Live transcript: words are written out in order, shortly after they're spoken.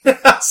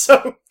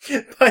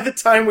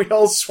the time we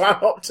all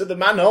swam up to the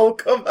manhole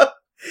cover,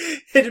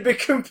 it had been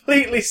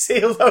completely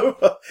sealed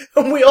over,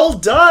 and we all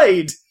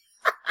died.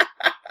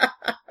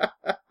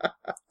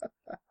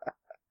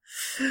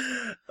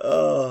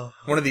 Oh.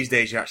 One of these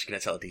days you're actually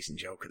going to tell a decent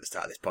joke at the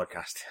start of this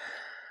podcast.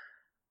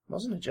 It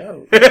wasn't a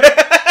joke.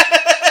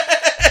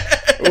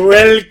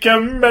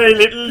 Welcome, my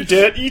little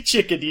dirty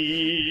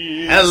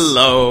chickadees.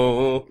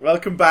 Hello.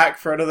 Welcome back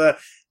for another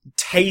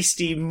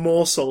tasty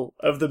morsel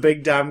of the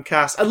Big Damn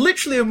Cast. And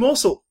literally a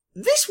morsel.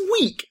 This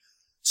week,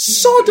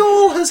 sod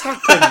all has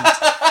happened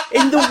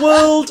in the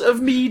world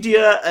of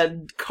media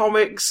and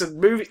comics and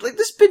movies. Like,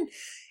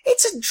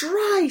 it's a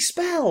dry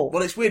spell.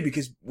 Well, it's weird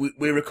because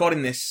we're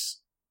recording this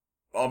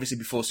obviously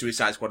before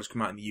Suicide Squad has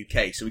come out in the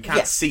UK, so we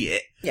can't see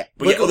it. Yeah,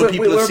 but yet other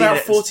people have seen it. We're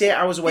about 48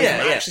 hours away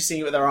from actually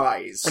seeing it with our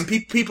eyes. And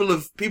people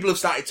have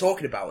started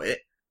talking about it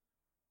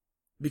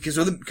because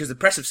the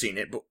press have seen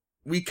it, but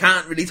we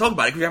can't really talk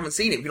about it because we haven't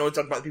seen it. We can only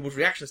talk about people's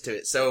reactions to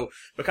it. So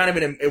we're kind of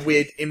in a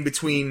weird in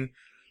between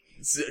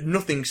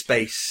nothing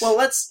space. Well,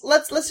 let's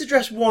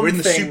address one thing. We're in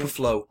the super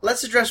flow.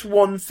 Let's address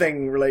one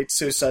thing related to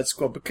Suicide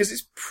Squad because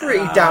it's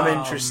pretty damn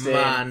interesting.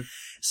 Man.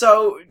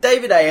 So,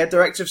 David Ayer,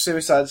 director of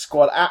Suicide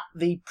Squad, at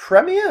the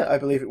premiere, I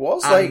believe it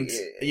was. And,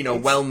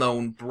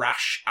 well-known,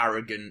 brash,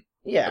 arrogant,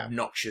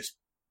 obnoxious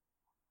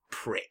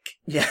prick.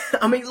 Yeah,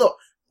 I mean, look.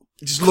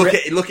 Just look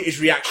at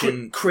his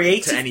reaction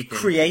to anything.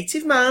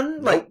 Creative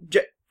man. Nope.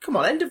 Come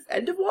on,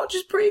 End of Watch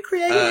is pretty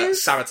creative.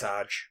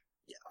 Sabotage.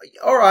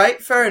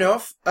 Alright, fair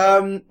enough.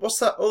 What's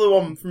that other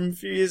one from a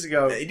few years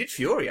ago? He did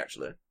Fury,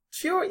 actually.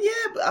 Fury, yeah,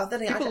 but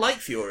people like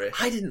Fury.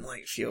 I didn't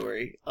like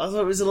Fury. I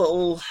thought it was a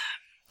little...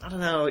 I don't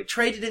know. It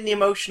traded in the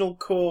emotional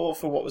core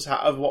for what was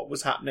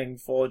happening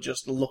for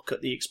just look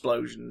at the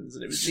explosions,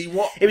 and it was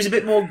it was a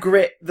bit more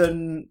grit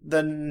than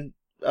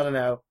I don't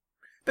know, a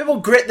bit more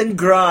grit than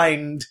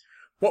grind.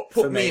 What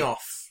put me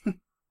off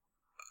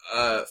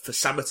for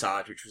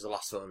Sabotage, which was the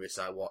last film of this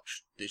I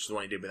watched, which is the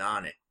one he did with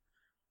Arnie,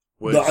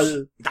 was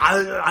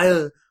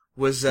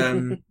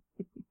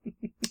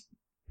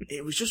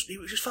it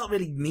just felt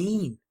really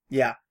mean.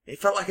 Yeah, it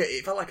felt like a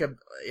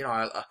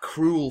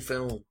cruel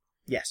film.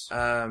 Yes.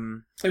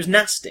 It was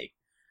nasty.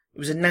 It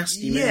was a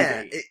nasty movie.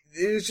 Yeah,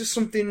 it was just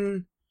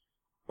something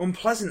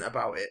unpleasant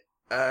about it,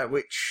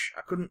 which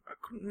I couldn't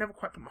never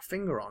quite put my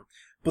finger on.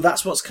 But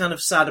that's what's kind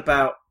of sad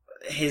about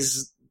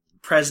his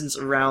presence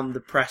around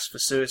the press for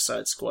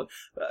Suicide Squad.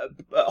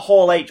 At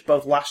Hall H,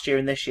 both last year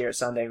and this year at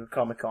San Diego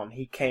Comic-Con,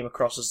 he came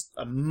across as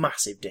a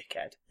massive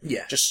dickhead.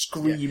 Yeah. Just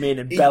screaming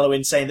and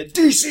bellowing, saying that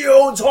DC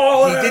owns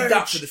Hall H! He did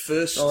that for the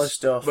first... all this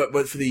stuff.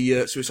 But for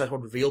the Suicide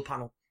Squad reveal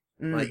panel.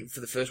 Like, for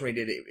the first one he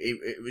did,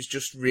 it was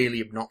just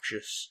really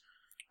obnoxious.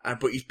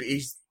 But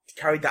he's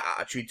carried that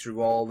attitude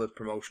through all the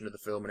promotion of the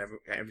film and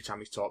every time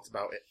he's talked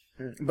about it.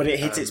 But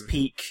it hit its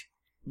peak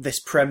this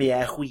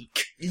premiere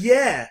week.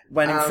 Yeah.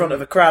 When in front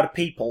of a crowd of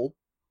people,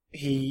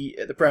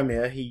 at the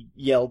premiere, he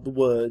yelled the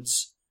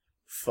words,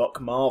 "Fuck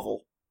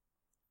Marvel."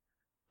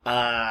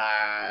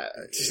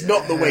 It's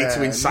not the way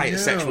to incite a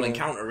sexual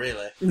encounter,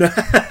 really. No.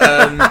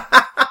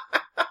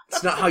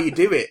 It's not how you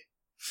do it.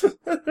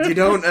 You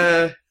don't,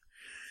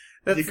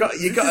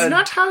 That's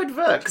not how it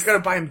works. You gotta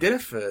buy him dinner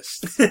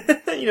first.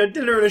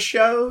 Dinner and a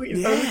show,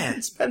 Yeah.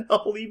 spend the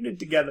whole evening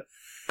together.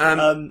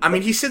 I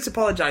mean, he's since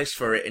apologised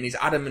for it, and he's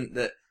adamant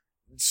that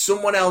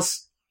someone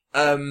else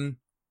said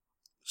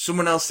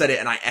it,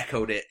 and I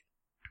echoed it,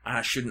 and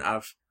I shouldn't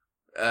have.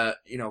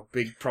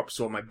 Big props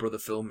to all my brother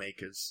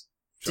filmmakers.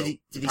 So did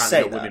he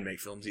say that? Women make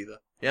films either.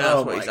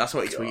 Yeah, that's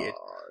what he tweeted.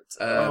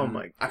 Oh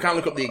my God. I can't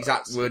look up the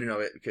exact wording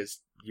of it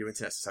because your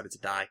internet's decided to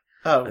die.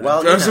 Oh,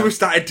 well, So we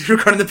started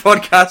recording the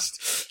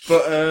podcast.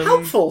 But,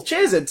 helpful.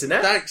 Cheers,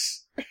 internet.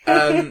 Thanks.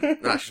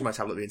 That's just my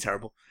tablet being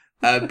terrible.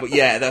 But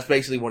yeah, that's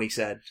basically what he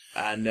said.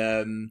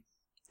 And,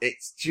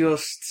 it's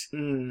just,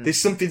 there's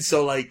something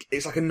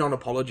it's like a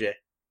non-apology.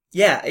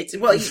 Yeah, he's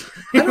not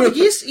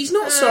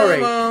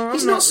sorry.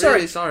 He's not sorry.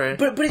 Really sorry.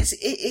 But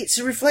it's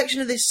a reflection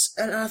of this,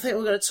 and I think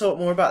we're going to talk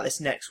more about this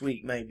next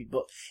week, maybe,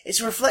 but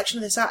it's a reflection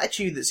of this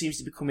attitude that seems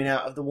to be coming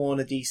out of the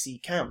Warner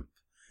DC camp.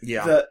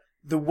 Yeah. That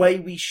the way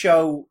we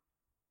show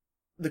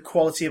the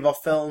quality of our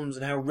films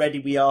and how ready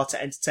we are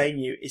to entertain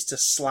you is to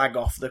slag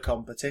off the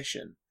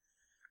competition.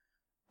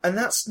 And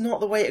that's not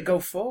the way to go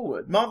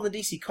forward. Marvel and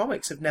DC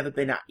Comics have never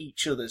been at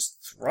each other's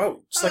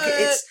throats.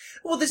 There's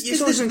kind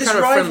of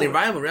friendly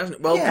rivalry, hasn't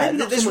it? Well, yeah,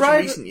 not so much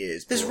in recent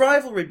years. There's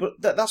rivalry,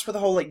 but that's where the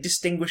whole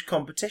distinguished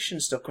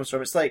competition stuff comes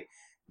from. It's like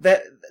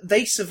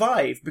they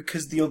survive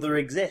because the other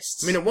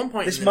exists. I mean, at one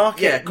point, this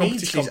market needs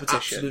competition is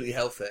competition. absolutely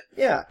healthy.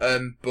 Yeah.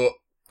 But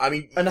I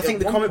mean, and I think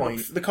the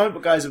comic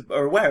book guys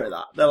are aware of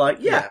that. They're like,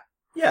 yeah,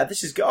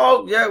 this is good.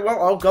 Oh, yeah, well,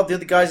 oh god, the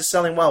other guys are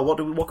selling well.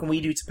 What can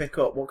we do to pick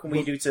up? What can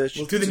we do to...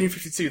 We'll do the New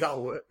 52,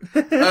 that'll work.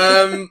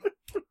 No,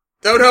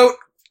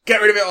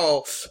 get rid of it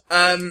all.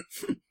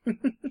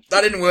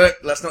 That didn't work,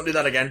 let's not do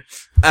that again.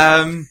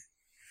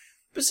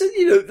 But so,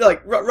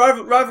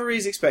 rivalry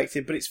is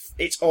expected, but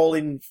it's all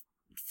in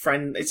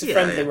it's a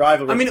friendly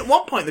rivalry. I mean, at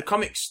one point, the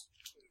comics,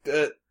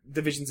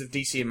 divisions of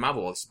DC and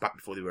Marvel. This is back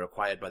before they were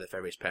acquired by the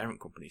various parent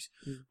companies.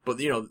 But,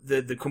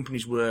 the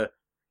companies were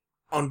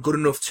on good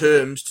enough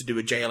terms to do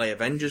a JLA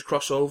Avengers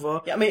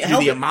crossover. Yeah, I mean, to do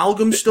the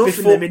amalgam stuff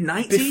in the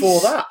mid-90s.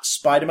 Before that,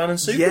 Spider-Man and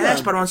Superman. Yeah,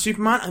 Spider-Man and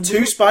Superman. And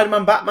two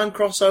Spider-Man-Batman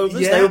crossovers.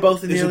 Yeah, they were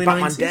both in the early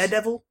Batman 90s.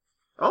 Daredevil.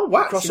 Oh,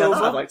 wow. Crossover.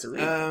 I'd like to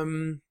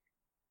read.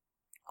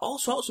 All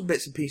sorts of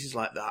bits and pieces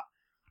like that.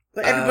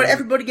 But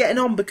everybody getting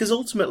on, because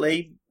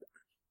ultimately,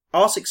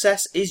 our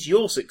success is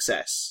your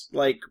success.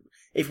 Like,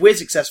 if we're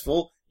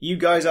successful, you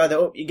guys either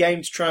up your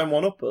game to try and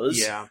one-up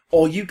us,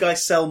 or you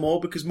guys sell more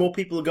because more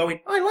people are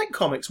going, I like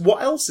comics,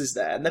 what else is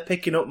there? And they're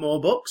picking up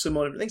more books and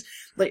more different things.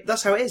 Like,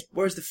 that's how it is.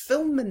 Whereas the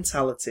film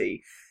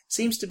mentality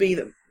seems to be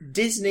that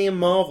Disney and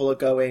Marvel are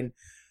going,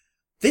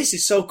 this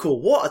is so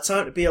cool. What a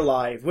time to be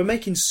alive. We're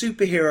making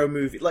superhero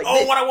movies. Like,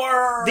 what a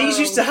world! These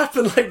used to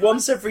happen like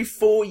once every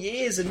 4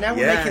 years, and now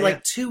we're making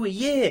like 2 a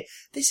year.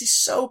 This is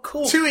so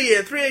cool. 2 a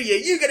year, 3 a year.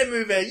 You get a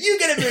movie. You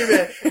get a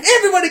movie.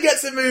 Everybody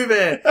gets a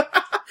movie.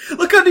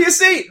 Look under your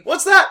seat.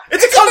 What's that?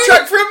 It's a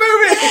contract for a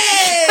movie.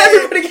 Hey!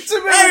 Everybody gets a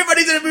movie.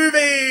 Everybody's in a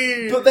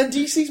movie. But then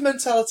DC's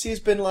mentality has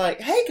been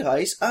like, hey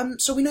guys,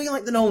 so we know you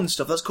like the Nolan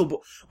stuff. That's cool, but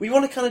we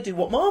want to kind of do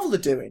what Marvel are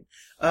doing.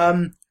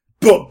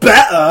 But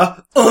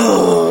better.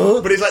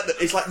 But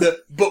it's like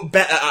the but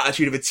better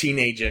attitude of a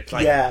teenager.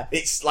 Like,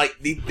 it's like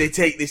they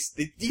take this.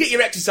 You get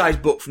your exercise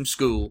book from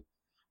school.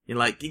 You're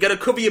like, you got to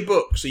cover your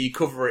book, so you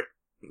cover it.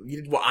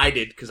 You did what I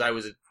did because I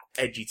was an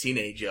edgy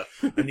teenager,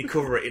 and you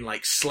cover it in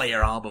like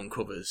Slayer album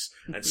covers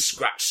and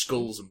scratch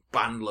skulls and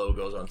band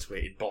logos onto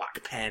it in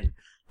black pen.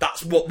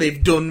 That's what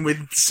they've done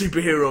with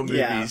superhero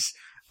movies.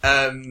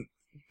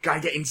 Guy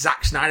getting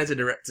Zack Snyder to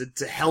direct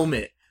to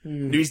Helmet,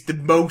 who's the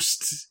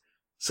most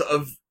sort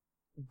of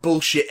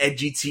bullshit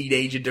edgy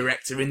teenager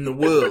director in the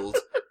world.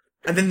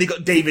 And then they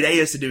got David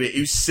Ayers to do it,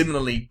 who's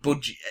similarly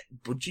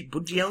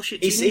budgie L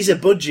shit. He's a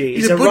budgie.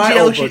 He's a right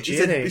L shit.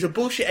 He's a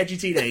bullshit edgy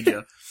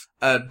teenager.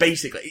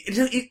 Basically,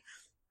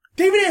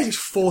 David Ayers is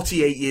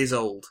 48 years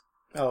old.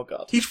 Oh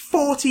god. He's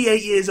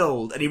 48 years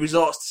old, and he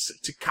resorts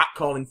to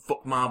catcalling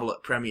fuck Marvel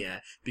at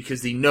premiere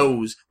because he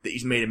knows that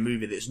he's made a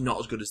movie that's not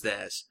as good as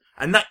theirs.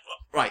 And that,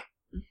 right.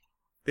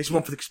 This is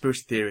one for the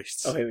conspiracy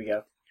theorists. Oh, here we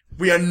go.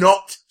 We are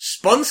not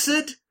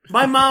sponsored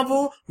by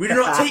Marvel. We do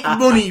not take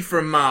money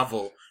from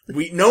Marvel.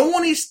 No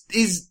one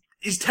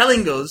is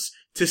telling us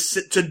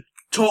to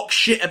talk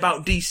shit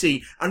about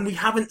DC, and we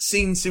haven't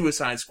seen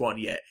Suicide Squad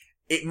yet.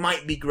 It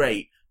might be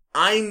great.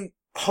 I'm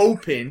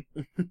hoping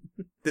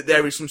that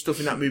there is some stuff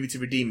in that movie to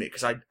redeem it,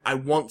 because I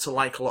want to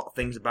like a lot of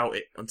things about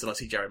it until I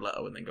see Jared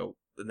Leto and then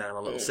I'm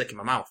a little sick in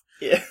my mouth.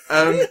 Yeah.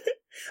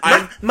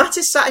 Matt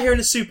is sat here in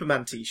a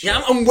Superman t-shirt.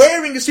 Yeah, I'm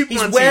wearing a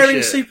Superman t-shirt. He's wearing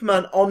t-shirt.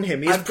 Superman on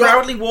him. He's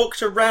proudly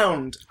walked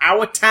around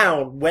our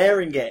town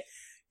wearing it.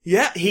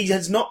 Yeah. He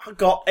has not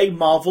got a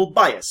Marvel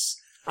bias.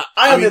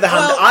 On the other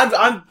hand,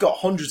 I've got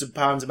hundreds of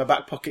pounds in my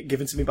back pocket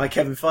given to me by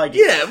Kevin Feige.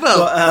 Yeah, well...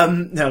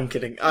 But, no, I'm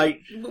kidding.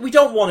 We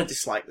don't want to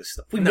dislike this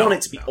stuff. We want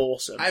it to be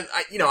awesome.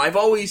 I've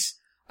always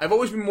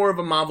been more of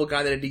a Marvel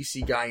guy than a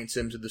DC guy in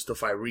terms of the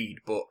stuff I read,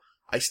 but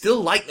I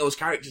still like those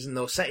characters and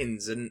those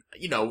settings, and,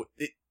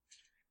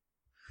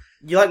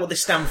 you like what they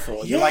stand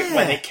for. You like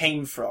where they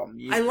came from.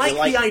 I like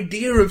the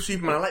idea of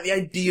Superman. I like the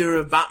idea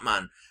of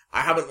Batman.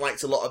 I haven't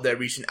liked a lot of their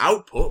recent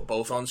output,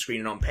 both on screen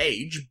and on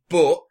page,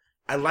 but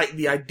I like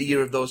the idea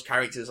of those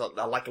characters.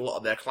 I like a lot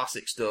of their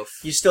classic stuff.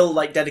 You're still,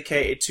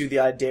 dedicated to the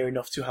idea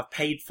enough to have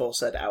paid for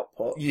said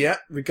output. Yeah.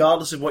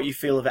 Regardless of what you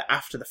feel of it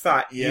after the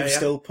fact, you've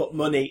still put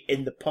money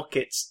in the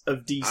pockets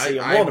of DC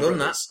and Warner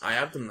Brothers. I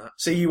have done that.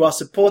 So you are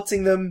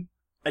supporting them,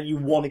 and you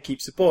want to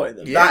keep supporting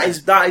them. Yeah.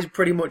 That is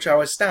pretty much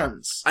our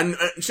stance. And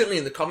certainly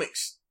in the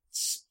comics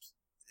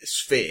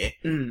sphere,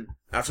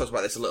 I've talked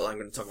about this a little. I'm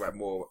going to talk about it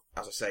more.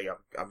 As I say,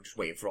 I'm just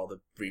waiting for all the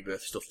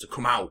Rebirth stuff to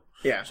come out.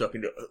 Yeah. So I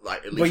can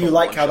at least. Well, you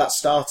like how that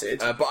started.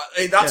 But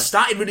that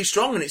started really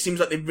strong, and it seems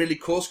like they're really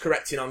course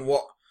correcting on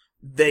what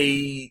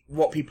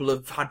people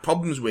have had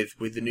problems with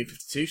the New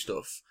 52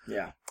 stuff.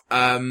 Yeah.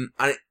 And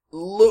it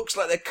looks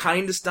like they're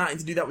kind of starting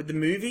to do that with the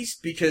movies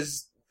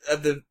because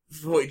of the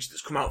footage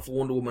that's come out for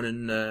Wonder Woman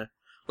and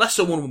less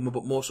so Wonder Woman,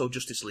 but more so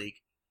Justice League.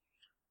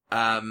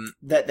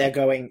 That they're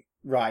going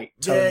right.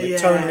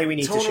 Tonally, we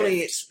need to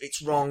shift.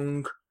 It's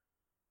wrong.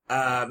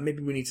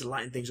 Maybe we need to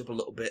lighten things up a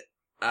little bit.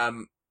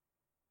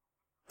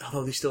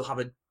 Although they still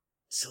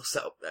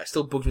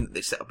still bugs me that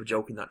they set up a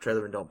joke in that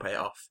trailer and don't pay it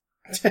off.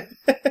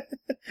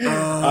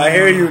 I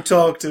hear you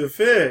talk to a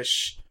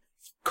fish.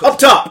 Up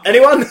top,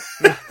 anyone?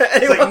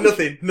 Anyone? It's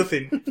like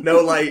nothing.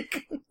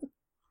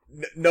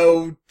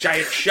 No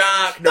giant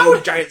shark, no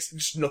giant,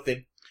 just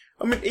nothing.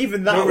 I mean,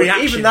 even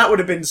that would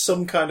have been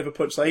some kind of a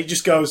punchline. He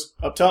just goes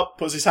up top,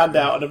 puts his hand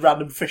out, and a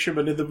random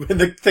fisherman in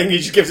the thing, he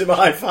just gives him a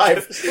high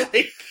five.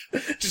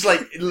 just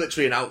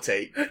literally an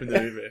outtake from the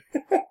movie.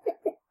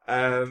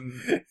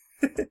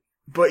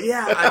 But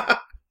yeah,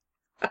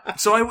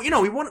 so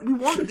we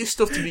want this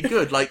stuff to be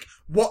good. Like,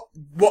 what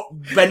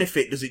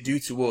benefit does it do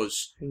to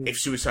us if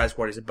Suicide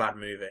Squad is a bad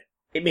movie?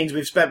 it means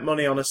we've spent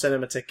money on a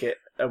cinema ticket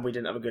and we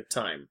didn't have a good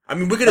time. I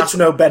mean, That's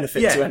no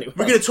benefit to anyone.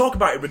 We're going to talk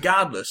about it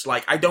regardless.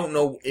 Like, I don't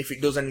know if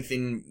it does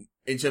anything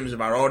in terms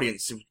of our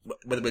audience,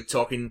 whether we're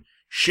talking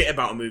shit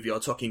about a movie or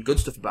talking good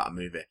stuff about a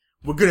movie.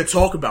 We're going to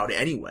talk about it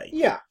anyway.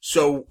 Yeah.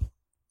 So,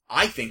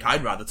 I think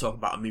I'd rather talk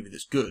about a movie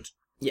that's good.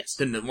 Yes.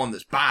 Than the one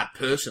that's bad,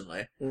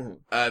 personally.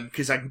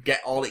 Because I can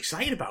get all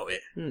excited about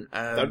it.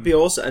 That would be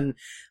awesome. And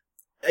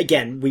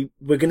again,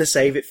 we're going to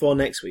save it for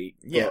next week.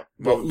 Yeah.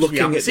 But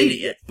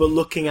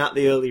looking at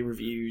the early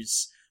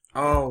reviews,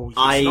 it's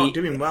not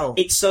doing well.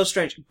 It's so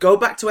strange. Go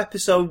back to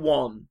episode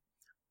 1,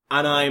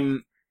 and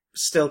I'm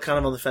still kind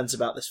of on the fence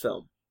about this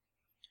film.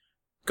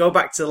 Go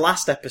back to the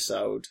last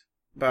episode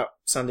about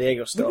San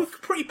Diego stuff. We were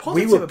pretty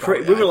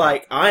positive we were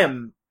like,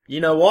 you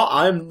know what?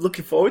 I'm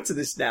looking forward to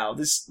this now.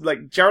 This,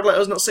 like, Jared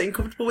Leto's not sitting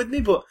comfortable with me,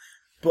 but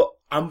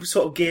I'm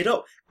sort of geared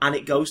up. And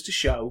it goes to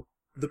show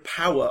the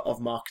power of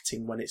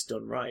marketing when it's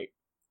done right.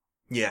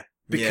 Yeah.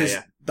 Because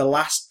the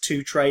last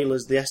 2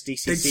 trailers, the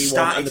SDCC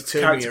one and the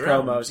character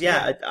promos,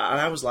 and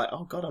I was like,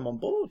 oh god, I'm on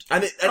board.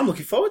 And I'm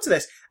looking forward to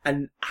this.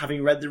 And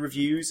having read the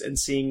reviews and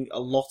seeing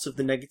a lot of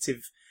the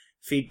negative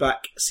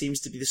feedback seems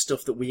to be the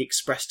stuff that we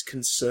expressed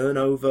concern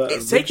over.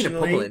 It's taken a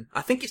pummeling.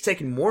 I think it's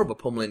taken more of a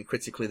pummeling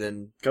critically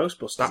than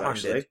Ghostbusters,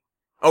 actually. Did.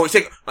 Oh, it's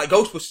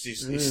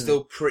Ghostbusters is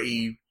still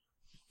pretty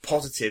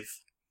positive.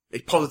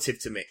 It's positive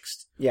to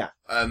mixed. Yeah.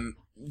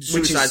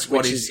 Suicide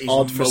Squad is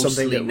odd for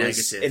something that negative.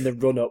 Was in the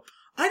run-up.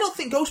 I don't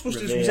think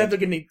Ghostbusters was ever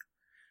going to...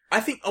 I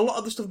think a lot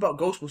of the stuff about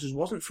Ghostbusters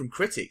wasn't from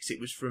critics. It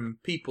was from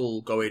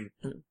people going,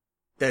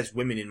 there's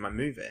women in my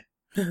movie.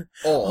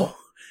 Or...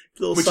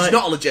 Which is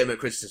not a legitimate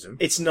criticism.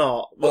 It's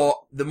not. Or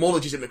the more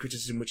legitimate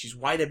criticism, which is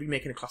why they're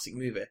remaking a classic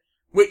movie.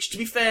 Which, to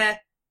be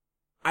fair,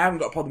 I haven't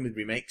got a problem with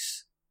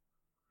remakes.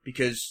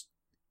 Because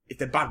if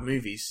they're bad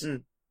movies...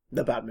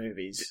 They're bad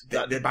movies.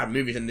 They're bad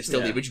movies and they're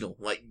still the original.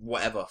 Like,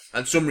 whatever.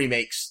 And some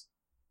remakes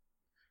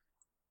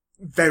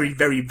very,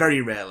 very,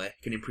 very rarely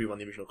can improve on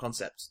the original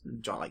concept.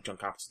 Like John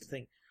Carpenter's The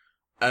Thing.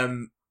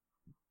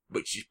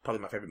 Which is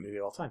probably my favourite movie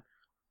of all time.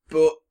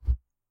 But...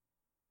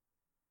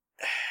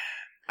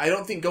 I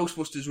don't think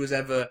Ghostbusters was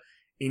ever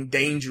in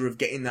danger of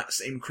getting that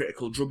same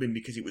critical drubbing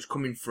because it was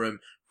coming from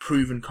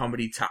proven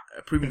comedy talent,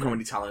 a proven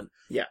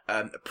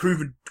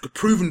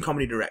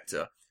comedy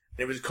director. And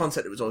it was a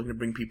concept that was always going to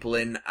bring people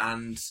in,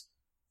 and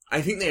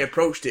I think they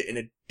approached it in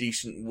a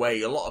decent way.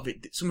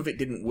 Some of it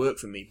didn't work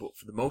for me, but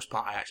for the most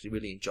part, I actually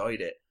really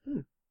enjoyed it.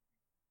 And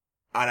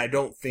I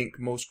don't think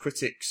most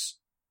critics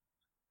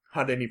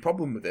had any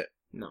problem with it.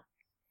 No,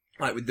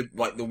 like with the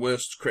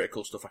worst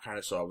critical stuff I kind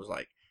of saw was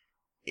like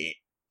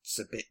it's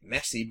a bit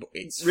messy, but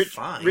it's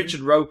fine.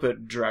 Richard Roper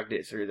dragged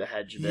it through the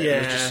hedge a bit.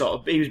 Yeah. It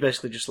was he was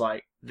basically just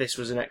like, this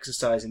was an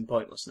exercise in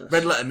pointlessness.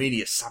 Red Letter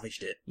Media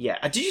savaged it. Yeah.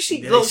 Did you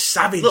see, little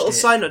side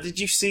note, did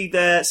you see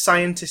their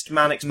scientist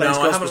man explains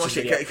No, I haven't watched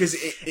it, because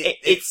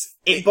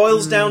it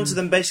boils down to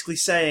them basically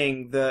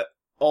saying that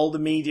all the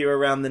media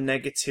around the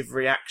negative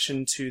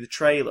reaction to the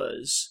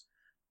trailers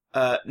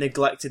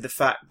neglected the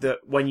fact that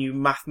when you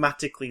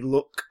mathematically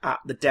look at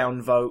the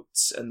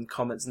downvotes and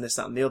comments and this,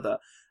 that and the other,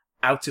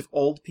 out of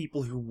all the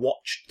people who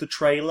watched the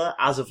trailer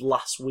as of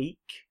last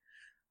week,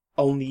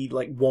 only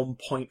like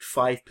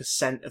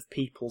 1.5% of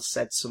people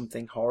said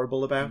something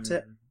horrible about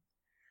it.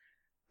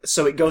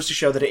 So it goes to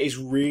show that it is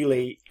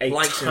really a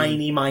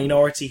tiny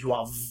minority who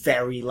are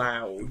very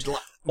loud.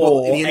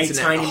 Or a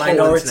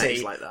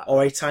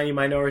tiny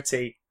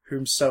minority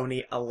whom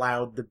Sony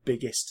allowed the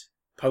biggest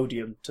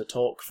podium to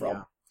talk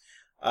from.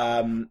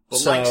 Yeah.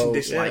 But likes and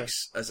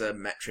dislikes as a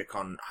metric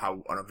on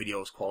a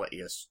video's quality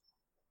is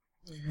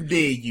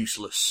near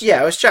useless.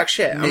 Yeah, it was jack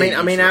shit. I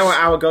mean,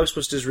 our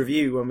Ghostbusters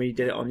review when we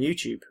did it on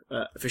YouTube,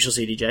 official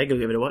CDJ, go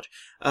give it a watch,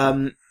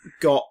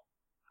 got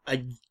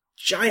a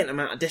giant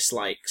amount of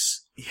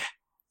dislikes. Yeah.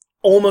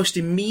 Almost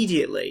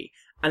immediately,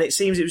 and it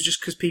seems it was just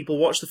because people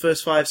watched the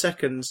first 5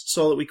 seconds,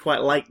 saw that we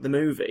quite liked the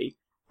movie,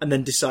 and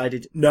then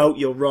decided, no,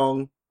 you're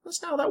wrong.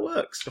 That's not how that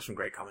works. Got some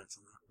great comments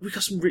on that. We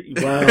got some really...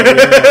 Well, God,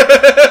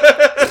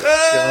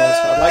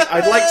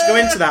 I'd like to go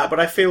into that, but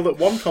I feel that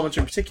one commenter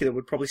in particular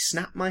would probably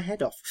snap my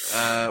head off.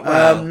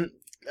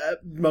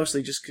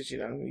 Mostly just because,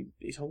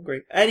 he's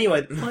hungry.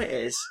 Anyway, the point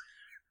is...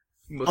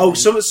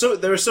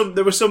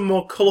 there were some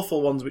more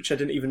colourful ones which I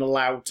didn't even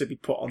allow to be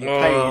put on the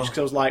page, because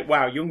I was like,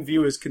 wow, young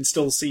viewers can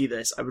still see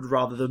this. I would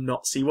rather them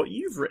not see what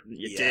you've written,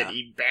 you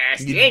dirty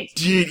bastard. You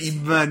dirty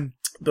man.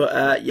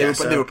 But,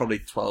 they were probably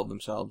 12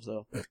 themselves,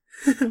 though.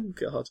 Oh,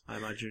 God. I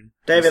imagine.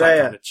 David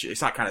Ayer. It's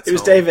that kind of It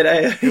was David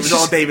Ayer. It was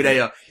all David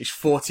Ayer. He's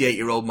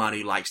 48-year-old man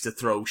who likes to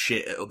throw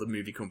shit at other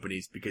movie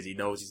companies because he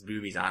knows his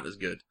movies aren't as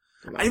good.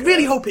 I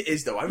really hope it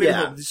is, though. I really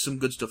hope there's some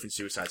good stuff in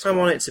Suicide Squad. I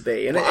want it to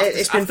be, and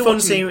it's been fun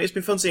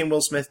seeing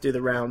Will Smith do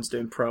the rounds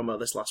doing promo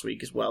this last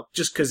week as well.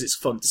 Just because it's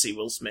fun to see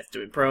Will Smith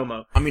doing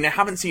promo. I mean, I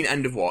haven't seen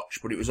End of Watch,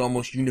 but it was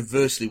almost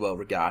universally well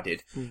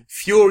regarded.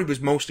 Fury was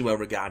mostly well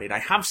regarded. I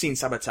have seen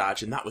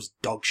Sabotage, and that was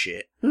dog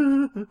shit.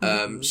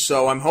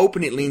 So I'm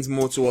hoping it leans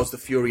more towards the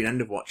Fury and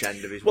End of Watch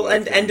end of his work. Well,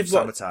 End of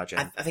Watch.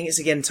 I think it's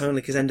again tonally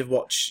because End of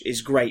Watch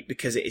is great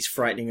because it is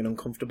frightening and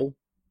uncomfortable.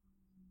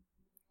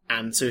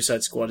 And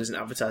Suicide Squad isn't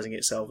advertising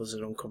itself as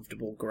an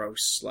uncomfortable,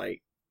 gross,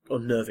 like,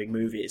 unnerving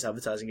movie. It's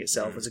advertising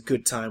itself as a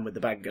good time with the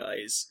bad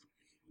guys.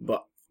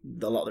 But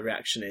a lot of the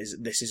reaction is,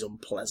 this is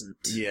unpleasant.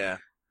 Yeah.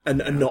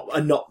 And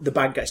not the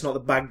bad guys. It's not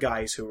the bad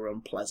guys who are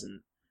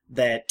unpleasant.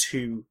 They're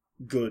too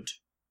good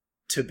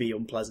to be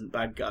unpleasant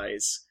bad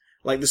guys.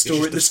 Like the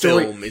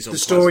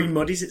story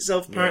muddies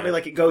itself apparently. Yeah.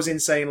 Like it goes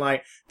in saying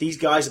like these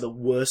guys are the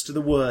worst of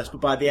the worst,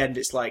 but by the end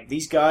it's like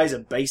these guys are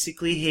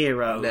basically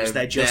heroes.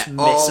 They're just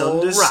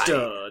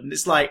misunderstood. Right. And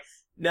it's like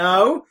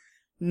no.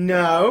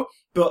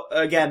 But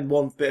again,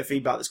 one bit of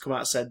feedback that's come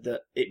out said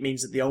that it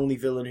means that the only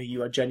villain who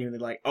you are genuinely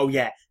like, oh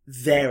yeah,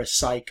 they're a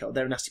psycho,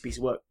 they're a nasty piece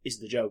of work, is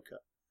the Joker.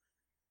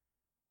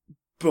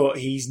 But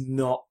he's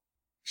not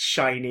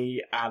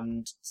shiny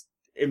and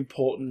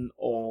important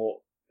or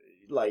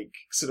like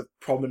sort of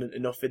prominent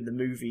enough in the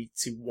movie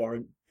to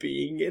warrant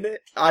being in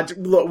it.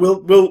 Look,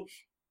 we'll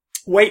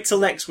wait till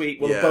next week.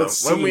 We'll both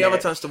see when we have a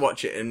chance to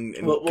watch it and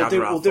we'll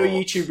do a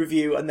YouTube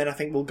review, and then I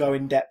think we'll go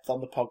in depth on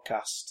the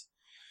podcast.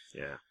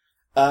 Yeah.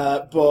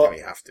 But we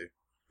have to.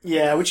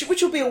 Yeah, which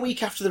will be a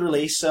week after the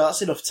release, so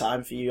that's enough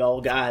time for you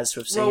old guys to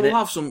have seen it.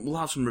 We'll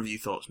have some review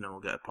thoughts, and then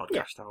we'll get a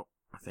podcast out.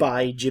 I think.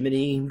 By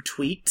Jiminy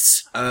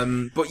tweets.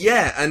 But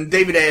yeah, and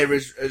David Ayer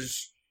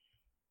has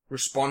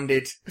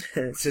responded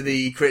to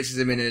the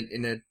criticism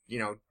in a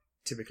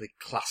typically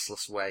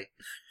classless way.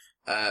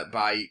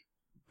 By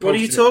what are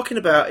you talking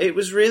about? It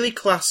was really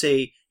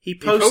classy. He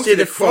posted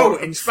a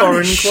quote in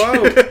foreign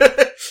Spanish. quote.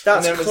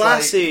 That's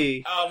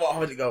classy. Like,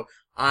 how did it go?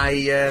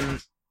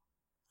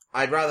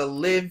 I'd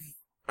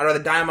rather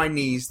die on my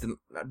knees than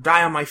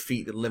die on my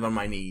feet than live on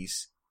my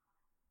knees.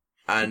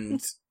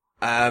 And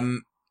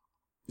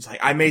it's like,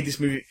 I made this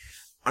movie.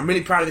 I'm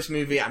really proud of this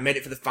movie. I made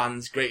it for the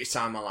fans. Greatest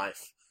time of my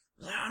life.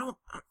 Like, I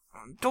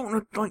don't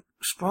want to like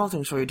spoil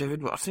things for you,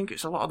 David, but I think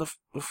it's a lot of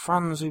the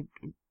fans who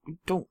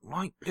don't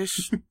like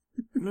this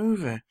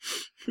movie.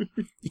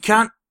 You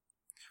can't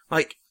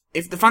like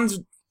if the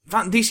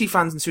DC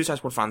fans and Suicide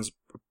Squad fans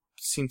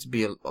seem to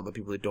be other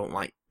people who don't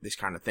like this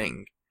kind of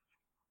thing.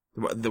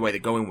 The way they're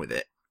going with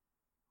it,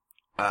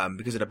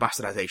 because of the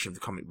bastardization of the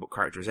comic book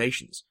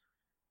characterizations.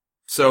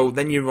 So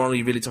then you're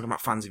only really talking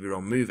about fans of your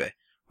own movie.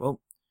 Well,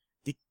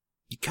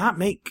 you can't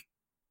make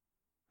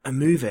a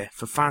movie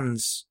for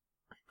fans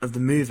of the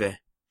movie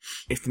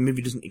if the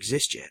movie doesn't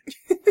exist yet.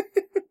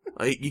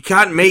 Like, you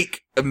can't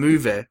make a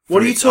movie for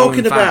what are you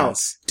talking about?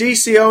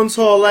 DC owns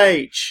Hall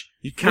H.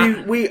 You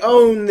can't. We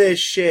own this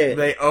shit.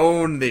 They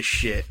own this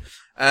shit.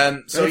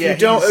 So if you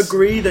don't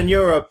agree, then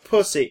you're a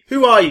pussy.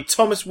 Who are you,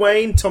 Thomas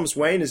Wayne? Thomas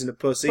Wayne isn't a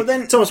pussy. But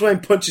then Thomas Wayne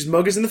punches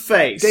muggers in the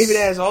face. David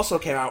Ayers also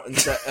came out and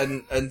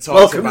talked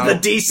Welcome about to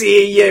the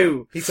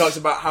DCEU. He talks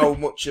about how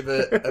much of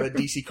a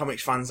DC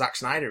Comics fan Zack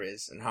Snyder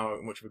is, and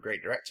how much of a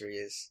great director he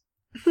is.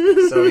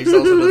 So he's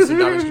also done some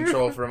damage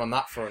control for him on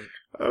that front.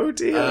 Oh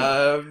dear.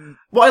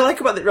 What I like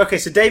about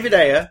so David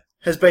Ayer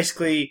has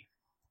basically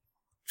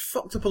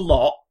fucked up a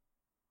lot,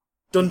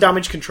 done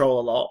damage control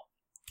a lot.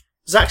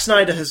 Zack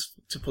Snyder has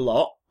fucked up a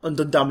lot and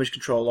done damage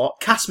control a lot.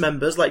 Cast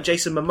members like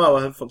Jason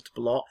Momoa have fucked up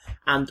a lot,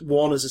 and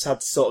Warner's has had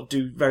to sort of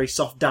do very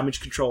soft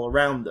damage control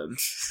around them.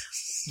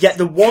 Yet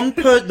the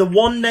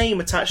one name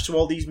attached to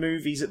all these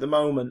movies at the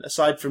moment,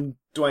 aside from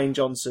Dwayne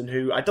Johnson,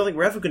 who I don't think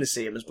we're ever going to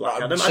see him as Black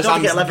Adam. I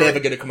don't think it's never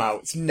going to come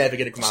out. It's never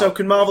going to come out. So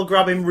can Marvel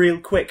grab him real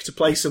quick to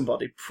play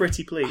somebody?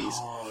 Pretty please.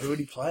 Oh, who would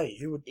he play?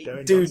 Who would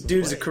Dwayne Dude's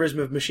play? a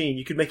charisma machine.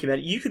 You could make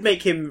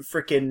him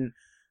frickin'.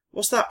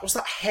 What's that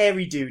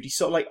hairy dude? He's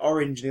sort of like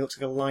orange and he looks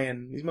like a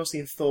lion. He's mostly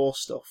in Thor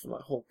stuff and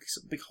like Hulk. He's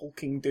a big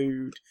hulking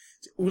dude.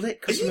 Is it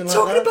Ulick or something like that?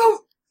 Are you talking about...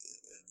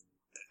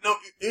 No,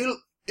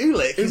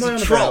 Ulick is a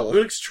troll.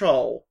 Ulick's a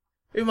troll.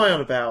 Who am I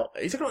on about?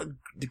 Are you talking about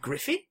the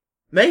Griffey?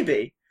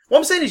 Maybe. What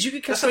I'm saying is you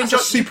could cast Dwayne Johnson...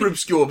 That's a super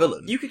obscure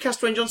villain. You could cast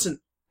Dwayne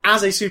Johnson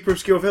as a super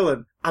obscure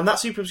villain, and that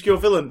super obscure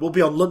villain will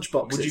be on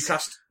lunchboxes.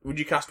 Would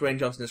you cast Dwayne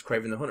Johnson as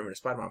Kraven the Hunter in a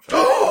Spider-Man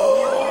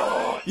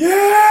film?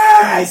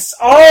 Yes!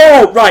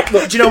 Oh, right.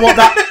 Look, do you know what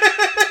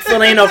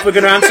funny enough, we're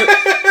going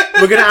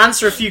to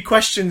answer a few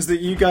questions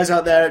that you guys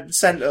out there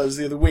sent us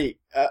the other week,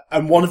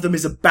 and one of them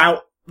is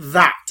about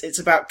that. It's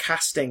about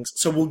castings,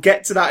 so we'll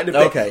get to that in a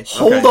bit. Okay.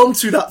 Hold on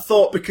to that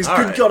thought, because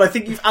All God, I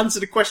think you've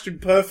answered a question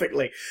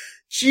perfectly.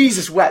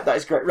 Jesus wet, that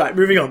is great. Right,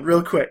 moving on,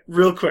 real quick.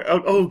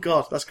 Oh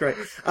God, that's great.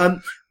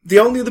 The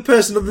only other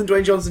person other than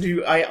Dwayne Johnson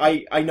who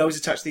I know is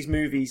attached to these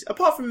movies,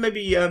 apart from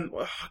maybe,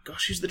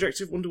 who's the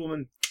director of Wonder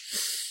Woman?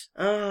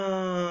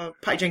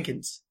 Patty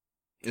Jenkins.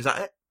 Is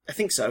that it? I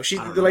think so. She's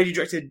the lady who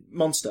directed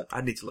Monster.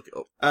 I need to look it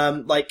up.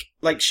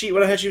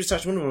 When I heard she was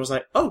attached to Wonder Woman, I was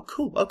like, oh,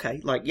 cool, okay,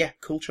 yeah,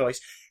 cool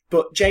choice.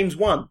 But James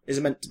Wan is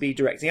meant to be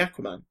directing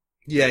Aquaman.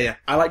 Yeah.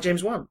 I like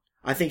James Wan.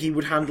 I think he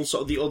would handle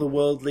sort of the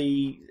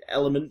otherworldly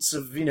elements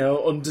of,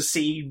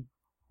 undersea,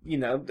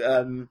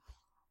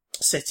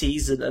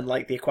 cities and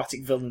like the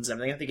aquatic villains and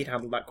everything. I think he'd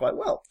handle that quite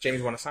well.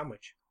 James Wan a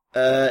sandwich.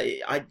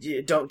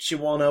 Don't you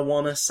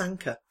wanna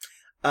Sanka?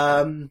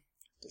 Doesn't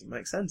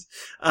make sense.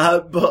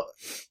 But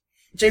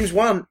James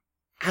Wan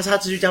has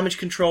had to do damage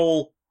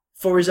control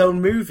for his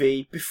own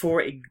movie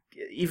before it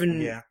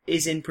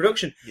is in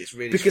production. It's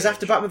really Because strange.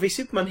 after Batman v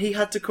Superman, he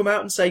had to come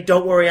out and say,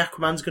 "Don't worry,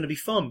 Aquaman's going to be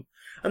fun."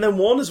 And then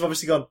Warner's have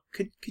obviously gone,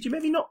 "Could you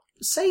maybe not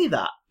say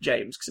that,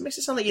 James? Because it makes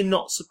it sound like you're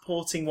not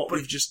supporting what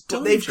we've just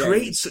done." But they've James."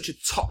 created such a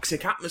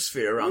toxic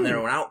atmosphere around their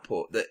own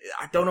output that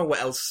I don't know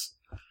what else.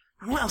 I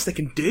don't know what else they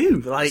can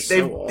do. Like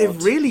So they've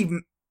odd. really.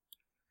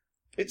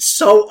 It's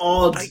so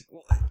odd. Like,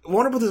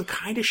 Warner Brothers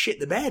kind of shit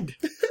the bed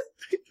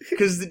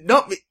because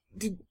not.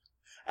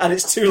 And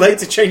it's too late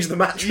to change the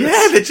mattress.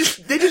 Yeah, they just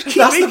keep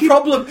That's making. the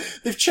problem.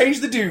 They've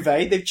changed the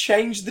duvet, they've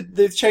changed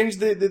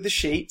the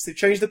sheets, they've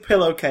changed the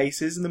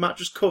pillowcases and the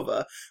mattress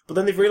cover, but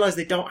then they've realised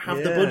they don't have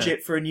the Yeah.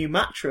 budget for a new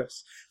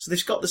mattress. So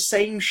they've got the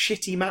same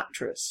shitty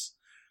mattress.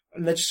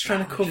 And they're just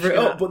trying to cover it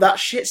yeah. up, but that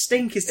shit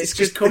stink is It's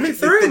just coming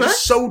through, They're man.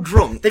 just so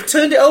drunk. They've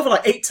turned it over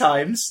like 8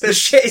 times. The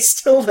shit is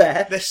still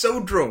there. They're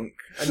so drunk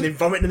and they're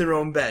vomiting in their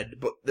own bed,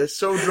 but they're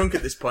so drunk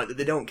at this point that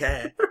they don't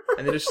care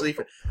and they're just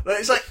sleeping.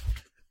 But it's like.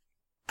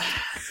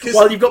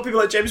 While you've got people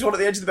like James Wan at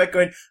the edge of the bed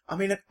going, I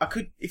mean, I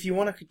could, if you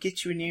want, I could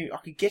get you a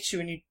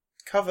new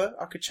cover.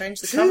 I could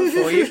change the cover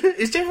for you.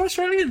 Is James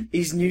Australian?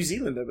 He's New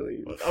Zealand, I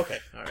believe. Okay,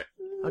 alright.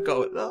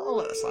 I'll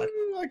let that slide.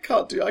 I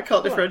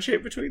can't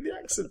differentiate between the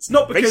accents.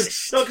 Not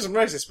because I'm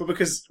racist, but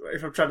because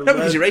if I'm trying to Not learn,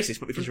 because you're racist,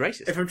 but because you're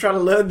racist. if I'm trying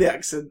to learn the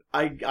accent,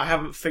 I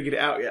haven't figured it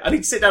out yet. I need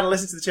to sit down and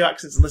listen to the two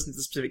accents and listen to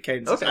the specific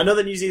cadences. Okay. I know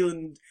the New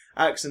Zealand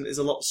accent is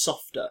a lot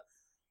softer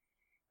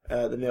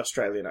than the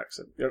Australian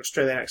accent. The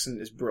Australian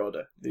accent is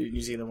broader. The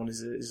New Zealand one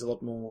is a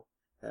lot more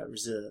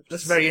reserved.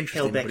 That's very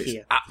interesting, Held back but it's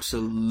here.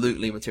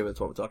 absolutely material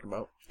to what we're talking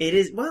about. It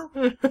is, well,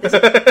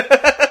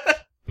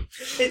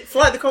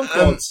 Flight of the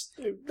Conchords.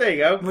 There you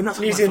go. We're not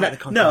talking New about Zealand. Flight of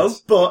the No,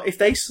 Conchords. but if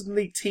they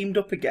suddenly teamed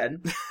up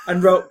again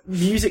and wrote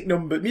musical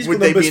numbers Would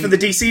they for be in- the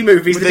DC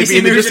movies, would the they be DC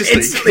in the movies would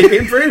Justice League? instantly be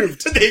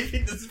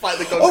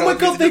improved. Oh my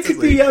god, they could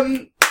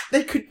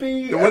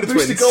be The Wonder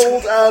Booster Twins.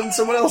 Gold and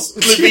someone else.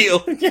 Blue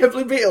Beetle. Yeah,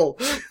 Blue Beetle.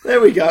 There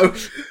we go.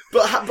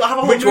 But have a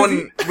whole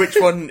movie. Which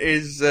one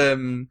is,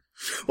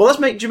 Well, let's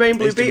make Jermaine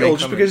Blue Is Jermaine Beetle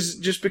coming?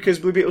 just because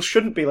Blue Beetle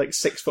shouldn't be like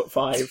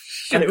 6'5",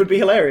 and it would be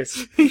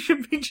hilarious. he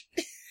should be...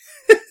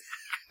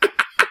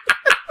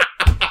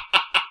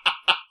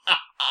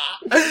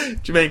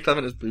 Jermaine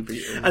Clement as Blue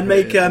Beetle. And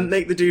make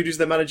the dude who's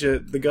their manager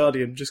the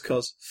Guardian, just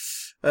cause.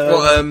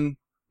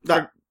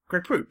 Greg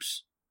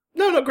Proops.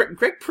 No, not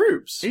Greg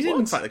Proops. He's What?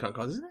 in Fight the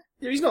Conchords, isn't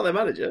he? He's not their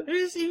manager.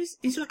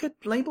 He's like a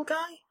label guy.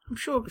 I'm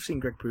sure I've seen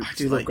Greg Proops. I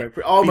do love Greg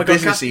Proops. Oh my god,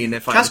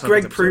 cast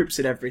Greg Proops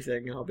in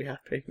everything, and I'll be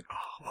happy.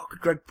 Oh, what could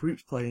Greg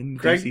Proops play in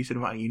Greg- DC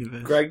Cinematic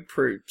Universe? Greg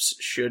Proops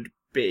should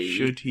be...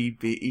 Should he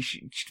be? He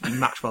should be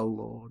Maxwell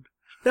Lord.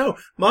 No,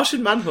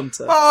 Martian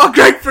Manhunter. Oh,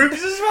 Greg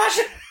Proops is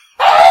smashing.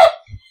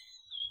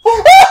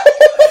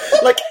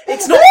 Like,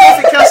 it's not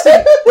perfect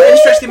casting by any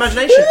stretch of the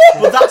imagination,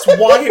 but that's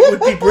why it would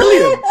be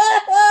brilliant.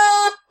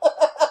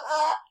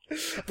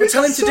 But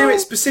tell him to do it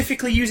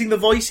specifically using the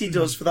voice he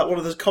does for that one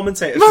of those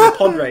commentators from the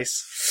pod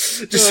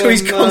race. Just so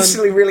he's man.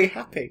 constantly really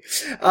happy.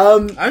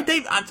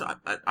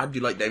 I do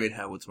like David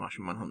Harewood's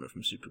Martian Manhunter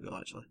from Supergirl,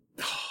 actually.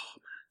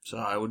 So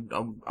I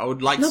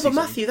would like to No, see but some-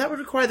 Matthew, that would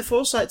require the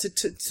foresight to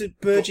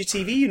merge your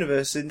TV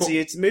universe into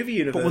your movie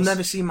universe. But we'll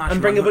never see Martian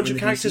and bring a Manhunter bunch of in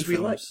the DC characters we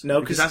like. films. No,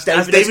 because as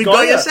David David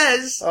Goyer Goyer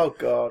says, oh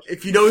god,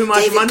 if you know who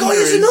Martian David Manhunter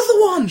Goyer's is, another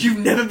one. you've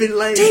never been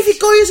late. David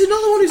Goyer's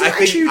another one whose I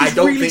attitude think I is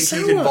don't really think sour.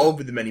 he's involved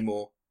with them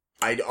anymore.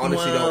 I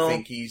honestly Well, don't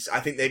think he's.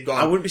 I think they've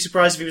gone. I wouldn't be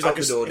surprised if he was Out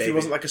like the door, if he David.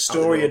 wasn't like a Out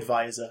story the door.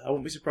 advisor. I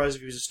wouldn't be surprised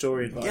if he was a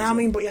story advisor. Yeah, I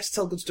mean, but he has to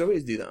tell good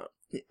stories to do that.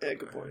 yeah,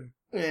 good point.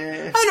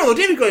 Yeah. I don't know.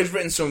 David Goyer's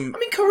written some. I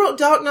mean, co-wrote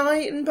Dark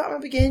Knight and Batman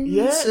Begins.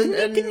 and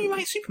didn't he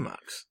write Supermax?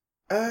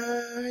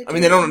 I I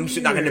mean, they don't.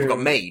 That never got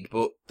made,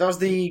 but That was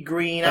the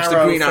Green That's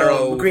Arrow. the Green Arrow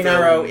film. Green film.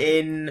 Arrow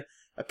in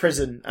a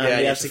prison, and Yeah,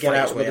 he he has has to to get fight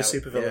out his with way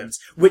other out, supervillains,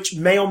 which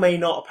may or may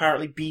not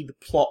apparently be the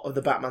plot of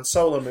the Batman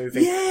solo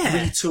movie,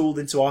 Yeah. retooled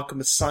into Arkham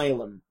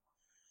Asylum.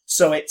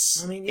 So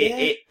it's, I mean,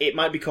 yeah. it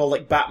might be called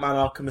like Batman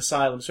Arkham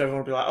Asylum, so everyone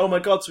will be like, oh my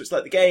god, so it's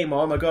like the game,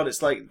 or oh my god,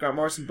 it's like Grant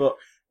Morrison, but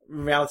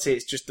in reality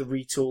it's just the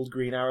retooled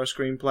Green Arrow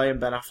screenplay, and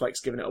Ben Affleck's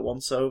giving it a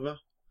once-over.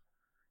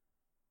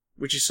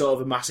 Which is sort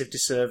of a massive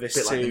disservice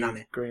Bit like The to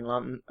Nanny. Green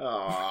Lantern.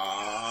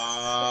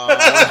 Oh,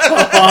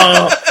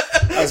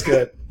 that was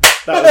good.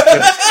 That was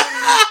good.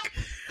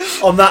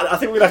 On that, I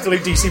think we're going to have to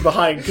leave DC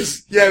behind,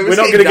 because Yeah, we're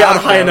not going to get on a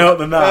higher note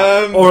than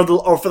that. Um,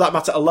 or for that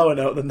matter, a lower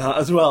note than that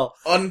as well.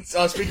 on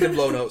speaking of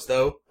low notes,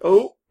 though,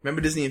 Oh.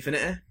 remember Disney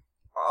Infinity?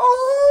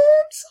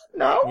 Oh, I'm sad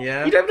now.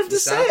 Yeah, You don't have to you're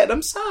say sad. it,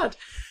 I'm sad.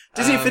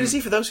 Disney Um, Infinity,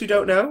 for those who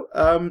don't know,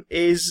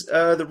 is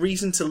the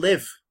reason to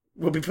live.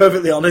 We'll be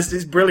perfectly honest,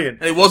 it's brilliant.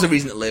 And it was a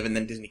reason to live, and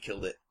then Disney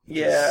killed it.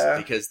 Yeah.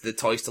 Because the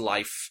Toys to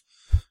Life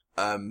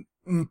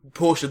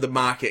portion of the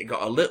market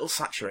got a little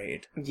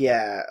saturated.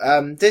 Yeah,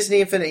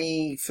 Disney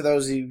Infinity, for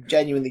those who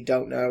genuinely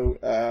don't know,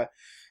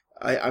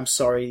 I'm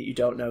sorry you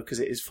don't know because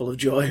it is full of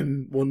joy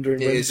and wonder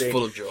and It is whimsy.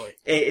 full of joy.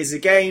 It is a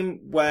game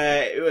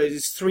where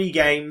it's 3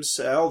 games,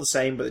 all the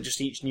same, but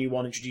just each new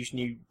one introduced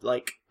new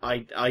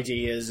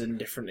ideas and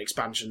different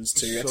expansions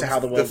to how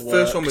the world works. The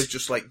first one was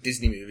just like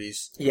Disney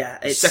movies. Yeah,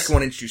 The second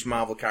one introduced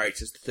Marvel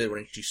characters. The third one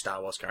introduced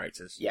Star Wars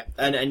characters. Yeah,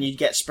 and you'd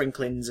get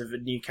sprinklings of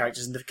new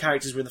characters, and the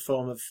characters were in the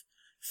form of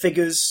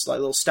figures, like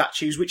little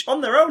statues, which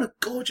on their own are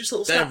gorgeous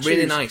little They're statues.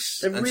 really nice.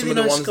 They're and really some of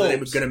the nice ones that they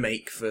were sculpts. going to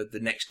make for the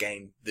next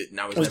game that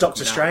now is was never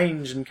Doctor coming out.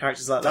 Strange and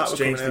characters like that. Doctor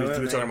Strange, were coming out, we were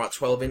weren't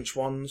talking about 12-inch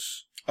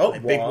ones. they? Oh,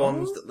 Like big what?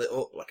 ones that lit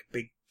up like a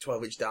big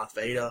 12-inch Darth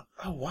Vader.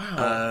 Oh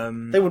wow!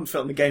 They They wouldn't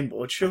fit on the game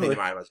board, I think surely. they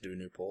might have had to do a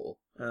new portal.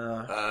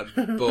 Uh,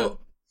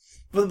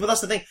 But but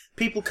that's the thing.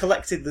 People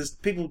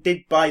did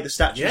buy the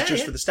statues Yeah,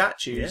 just yeah. for the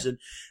statues, Yeah.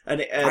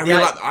 and I really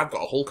I've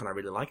got a Hulk and I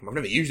really like him. I've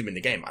never used him in the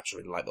game. I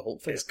actually really like the Hulk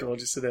figure. it's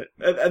gorgeous, isn't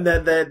it? And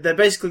they're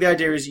basically the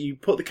idea is you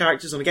put the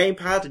characters on a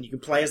gamepad and you can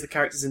play as the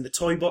characters in the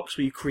toy box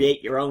where you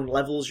create your own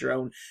levels, your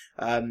own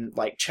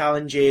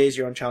challenges,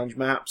 your own challenge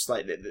maps.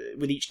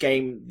 With each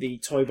game, the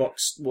toy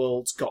box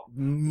worlds got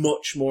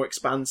much more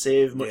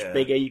expansive, much Yeah.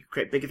 bigger. You could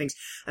create bigger things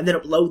and then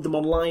upload them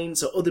online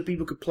so other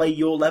people could play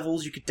your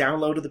levels. You could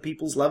download other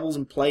people's levels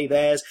and play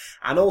theirs.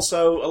 And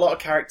also a lot of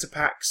character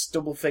packs,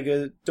 double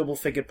figured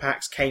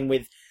packs came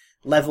with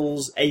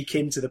levels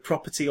akin to the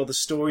property or the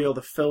story or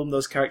the film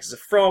those characters are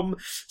from.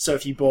 So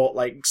if you bought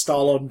like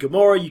Star-Lord and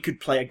Gamora, you could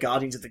play a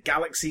Guardians of the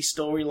Galaxy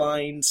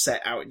storyline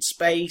set out in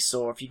space,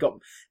 or if you got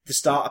the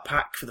starter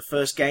pack for the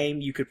first game,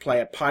 you could play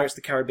a Pirates of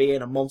the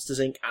Caribbean, a Monsters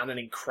Inc. and an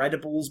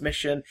Incredibles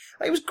mission.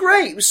 It was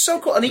great. It was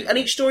so cool. And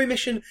each story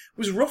mission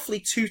was roughly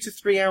 2 to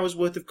 3 hours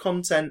worth of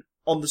content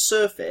on the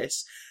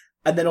surface.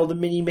 And then all the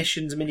mini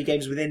missions, mini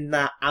games within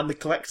that, and the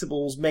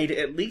collectibles made it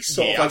at least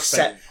sort of I've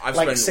spent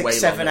way 6-7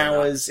 longer than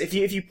hours. If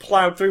you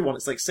ploughed through one,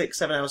 it's like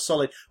 6-7 hours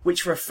solid,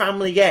 which for a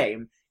family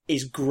game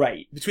is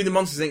great. Between the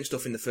Monsters Inc.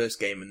 stuff in the first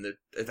game and the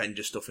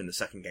Avengers stuff in the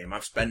second game,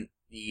 I've spent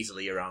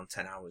easily around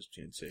 10 hours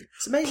between the two.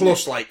 It's amazing.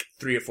 Plus like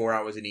 3 or 4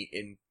 hours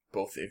in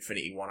both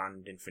Infinity 1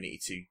 and Infinity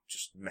 2,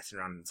 just messing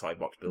around in the toy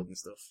box building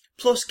stuff.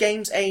 Plus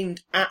games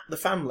aimed at the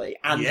family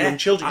and Yeah, young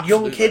children.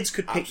 absolutely, Young kids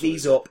could pick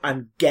these up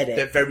and get it.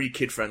 They're very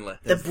kid-friendly.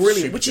 They're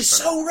brilliant, which is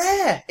so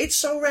rare. It's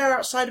so rare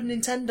outside of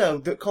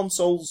Nintendo that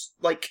consoles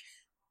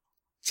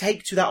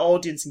take to that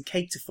audience and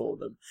cater for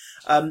them.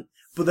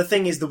 But the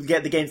thing is, the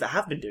games that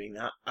have been doing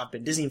that have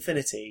been Disney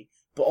Infinity,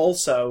 but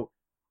also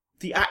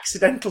the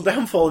accidental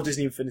downfall of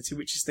Disney Infinity,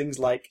 which is things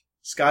like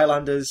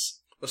Skylanders.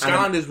 Well,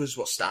 Skylanders was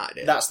what started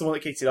it. That's the one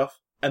that kicked it off.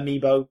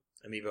 Amiibo,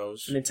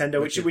 Amiibos.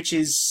 Nintendo, which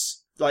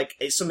is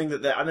it's something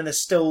that they're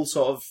still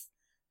sort of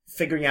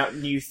figuring out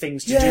new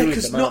things to do with them.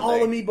 because not all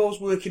aren't they?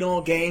 Amiibos work in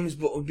all games,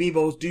 but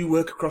Amiibos do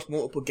work across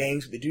multiple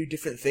games, but they do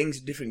different things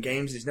in different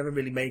games. It's never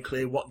really made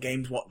clear what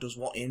games what does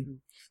what in.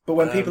 But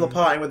when people are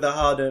parting with their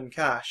hard-earned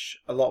cash,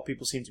 a lot of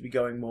people seem to be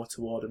going more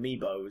toward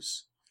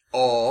Amiibos.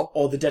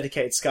 Or the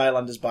dedicated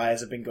Skylanders buyers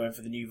have been going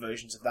for the new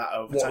versions of that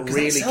over time. 'Cause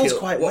that sells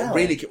quite well.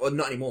 Well,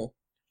 not anymore.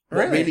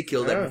 What really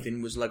killed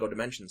everything was Lego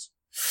Dimensions.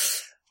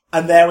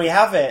 And there we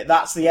have it.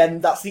 That's the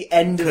end. That's the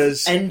end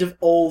Because- end of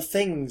all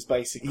things,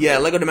 basically. Yeah,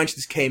 Lego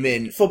Dimensions came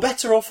in, For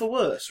better or for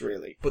worse,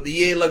 really. but the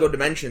year Lego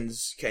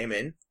Dimensions came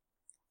in,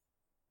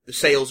 the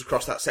sales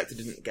across that sector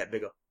didn't get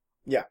bigger.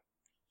 Yeah.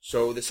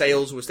 So the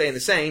sales were staying the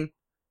same,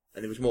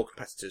 and there was more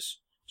competitors.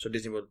 So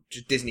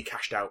Disney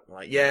cashed out.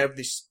 Like, yeah,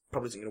 this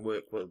probably isn't going to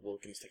work. We're going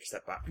to take a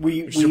step back.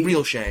 Which is a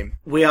real shame.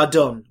 We are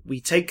done.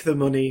 We take the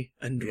money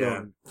and Yeah.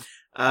 run.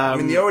 I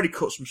mean, they already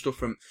cut some stuff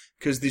from...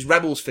 Because there's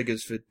Rebels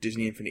figures for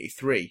Disney Infinity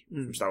 3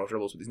 from Star Wars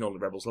Rebels, but there's no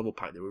Rebels level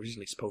pack. They were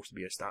originally supposed to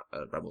be a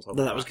Rebels level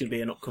Then pack. that was going to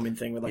be an upcoming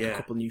thing with a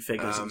couple new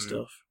figures and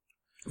stuff.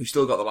 We've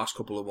still got the last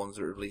couple of ones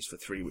that were released for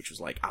 3, which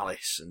was like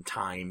Alice and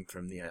Time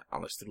from the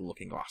Alice to the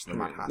Looking Glass and the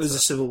Mad Hatter. There's a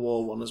Civil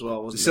War one as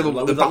well, wasn't The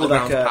there? the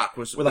Battlegrounds pack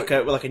was... with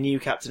like a new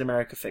Captain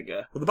America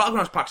figure. Well, the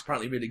Battlegrounds pack's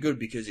apparently really good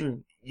because it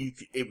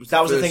was That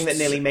was the first- thing that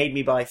nearly made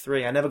me buy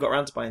 3. I never got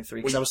around to buying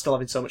 3 because I was still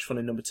having so much fun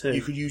in number 2.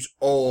 You could use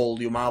all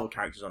your Marvel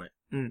characters on it.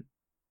 Mm.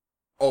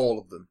 All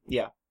of them.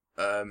 Yeah.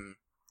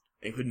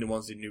 Including the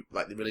ones they knew,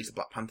 like they released a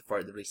Black Panther for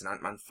it, they released an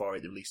Ant-Man for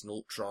it, they released an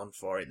Ultron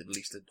for it, they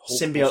released a Hulk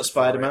Symbiote poster for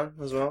Spider-Man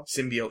as well. it,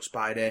 Symbiote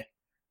Spider.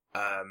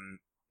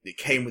 It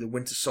came with a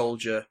Winter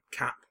Soldier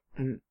cap.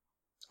 Mm.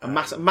 A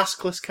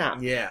maskless cap.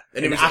 Yeah,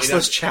 And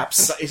assless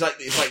chaps. It's like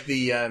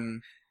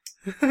the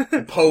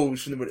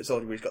pose from the Winter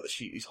Soldier where he's got the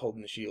shield, he's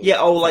holding the shield. Yeah,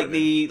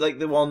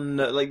 the one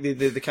like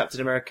the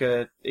Captain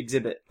America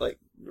exhibit, like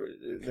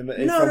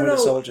Winter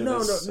Soldier.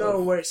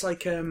 No, where it's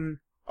like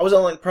I was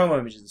on like the promo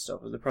images and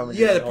stuff. Was the promo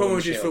yeah, images the holding promo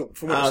images shield?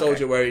 from Winter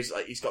Soldier where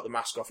he's got the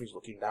mask off, he's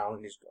looking down,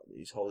 and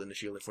he's holding the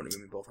shield in front of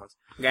him in both hands.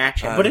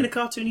 Gotcha. But in a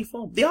cartoony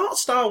form. The art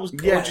style was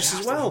gorgeous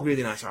as well.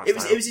 Really nice art It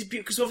was style.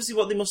 because obviously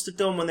what they must have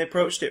done when they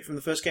approached it from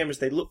the first game was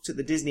they looked at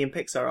the Disney and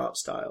Pixar art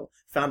style,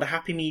 found a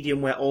happy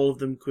medium where all of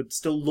them could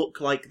still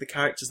look like the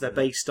characters they're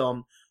based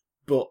on,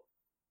 but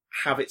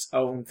have its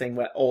own thing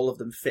where all of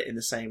them fit in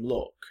the same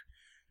look.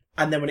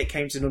 And then when it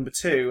came to number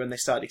 2 and they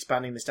started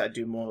expanding, they started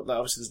doing more.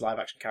 Obviously, there's live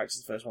action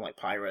characters. The first one, like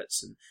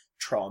pirates and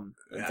Tron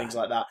and things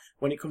like that.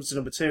 When it comes to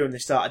number 2 and they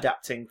start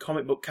adapting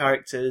comic book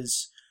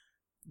characters,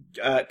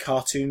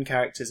 cartoon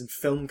characters and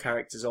film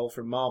characters all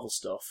from Marvel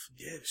stuff,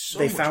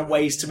 they found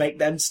ways to make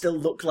them still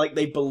look like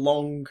they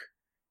belong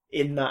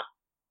in that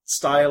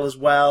style as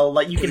well.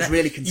 Like you can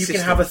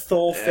have a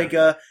Thor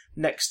figure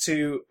next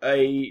to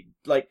a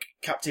like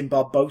Captain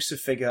Barbossa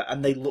figure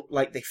and they look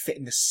like they fit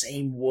in the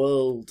same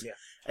world. Yeah.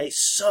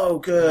 It's so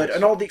good.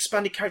 And all the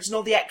expanded characters and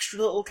all the extra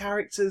little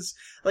characters.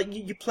 Like,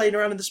 you're playing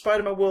around in the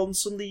Spider-Man world and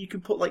suddenly you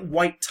can put, like,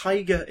 White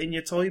Tiger in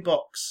your toy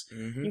box.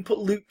 Mm-hmm. You can put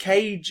Luke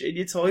Cage in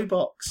your toy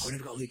box. Oh, we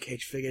never got a Luke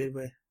Cage figure, did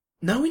we?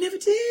 No, we never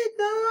did,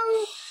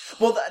 no.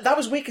 Well, that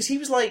was weird, because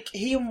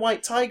he and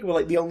White Tiger were,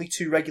 like, the only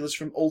 2 regulars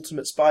from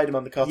Ultimate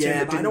Spider-Man, the cartoon,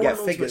 that didn't get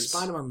figures.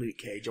 Spider-Man Luke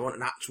Cage. I want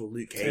an actual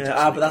Luke Cage.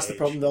 Yeah, but that's the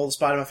problem. All the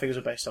Spider-Man figures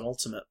are based on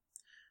Ultimate.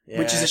 Yeah,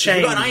 which is a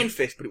shame. We got an Iron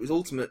Fist, but it was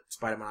Ultimate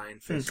Spider-Man Iron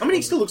Fist. I mean,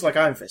 he still looks like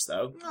Iron Fist,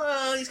 though.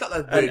 He's got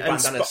that and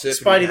bandana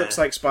Spidey looks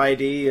like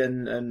Spidey,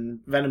 and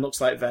Venom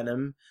looks like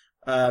Venom.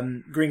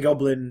 Green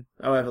Goblin,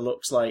 however,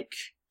 looks like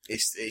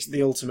it's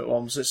the Ultimate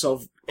one. So it's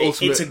sort of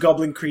it's a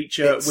goblin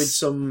creature with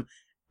some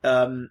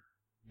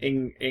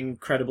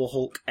Incredible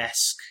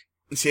Hulk-esque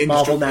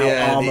Marvel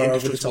Now armor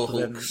over the top of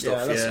him.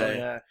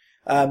 Stuff,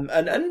 And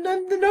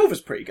the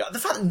Nova's pretty good. The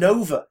fact that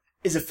Nova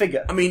is a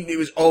figure. I mean, it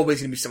was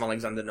always going to be Sam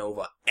Alexander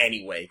Nova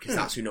anyway, because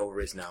that's who Nova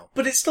is now.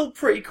 But it's still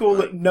pretty cool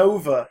that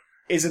Nova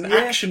is an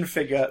action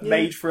figure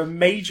made for a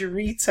major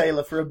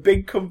retailer, for a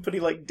big company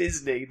like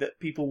Disney that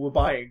people were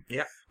buying.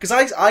 Yeah.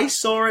 Because I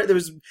saw it,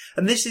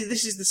 and this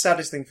is the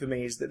saddest thing for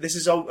me, is that this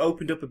has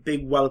opened up a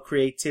big well of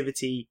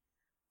creativity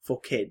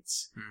for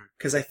kids.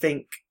 Because I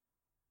think,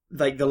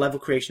 like, the level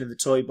creation of the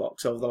toy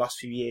box over the last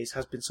few years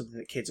has been something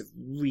that kids have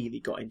really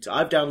got into.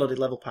 I've downloaded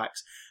level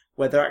packs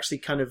where they're actually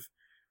kind of,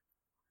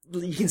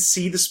 you can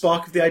see the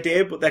spark of the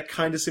idea, but they're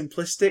kind of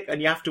simplistic,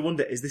 and you have to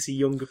wonder, is this a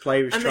younger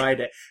player who's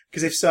tried it?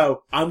 Because if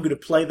so, I'm going to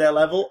play their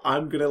level,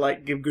 I'm going to,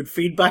 like, give good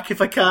feedback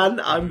if I can,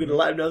 I'm going to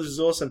let them know this is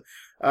awesome.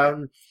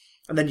 And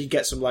then you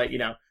get some, like, you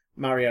know,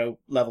 Mario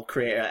level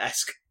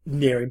creator-esque,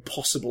 near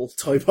impossible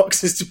toy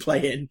boxes to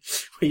play in,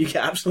 where you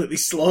get absolutely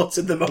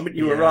slaughtered the moment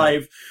you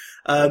arrive.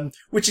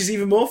 Which is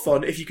even more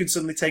fun if you can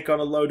suddenly take on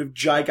a load of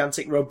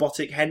gigantic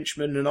robotic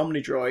henchmen and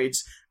Omnidroids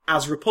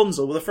as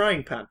Rapunzel with a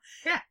frying pan.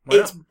 Yeah,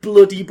 it's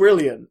bloody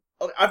brilliant.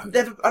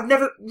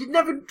 You'd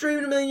never dreamed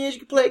in a million years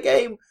you could play a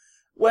game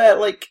where,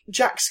 like,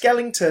 Jack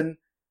Skellington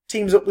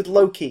teams up with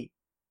Loki.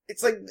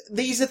 It's like,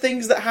 these are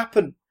things that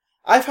happen.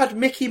 I've had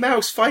Mickey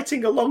Mouse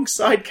fighting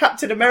alongside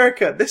Captain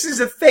America. This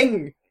is a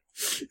thing.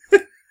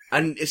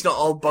 And it's not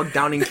all bogged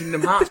down in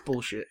Kingdom Hearts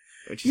bullshit.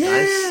 Which is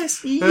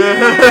nice.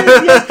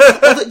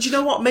 Yes. Although, do you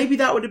know what? Maybe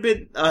that would have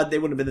been... they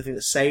wouldn't have been the thing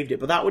that saved it,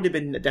 but that would have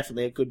been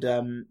definitely a good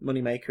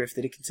moneymaker if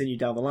they'd have continued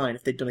down the line,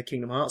 if they'd done a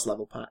Kingdom Hearts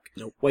level pack.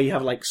 Nope. Where you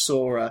have, like,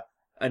 Sora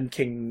and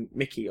King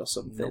Mickey or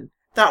something. Nope.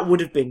 That would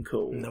have been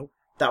cool. Nope.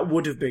 That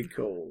would have been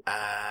cool.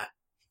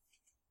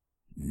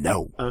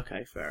 No.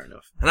 Okay, fair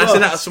enough. And I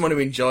said that as someone who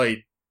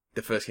enjoyed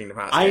the first Kingdom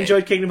Hearts game. I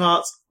enjoyed Kingdom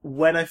Hearts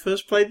when I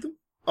first played them.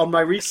 On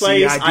my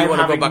replays, I do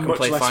want to go back and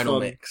play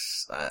Final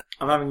Mix.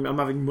 I'm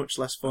having much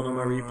less fun on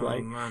my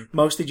replay. Man.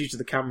 Mostly due to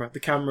the camera. The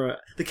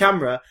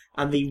camera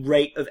and the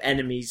rate of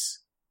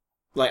enemies,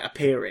 like,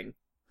 appearing,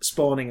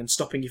 spawning and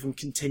stopping you from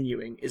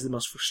continuing is the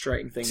most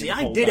frustrating thing. See, in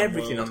the whole I did damn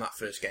everything world. on that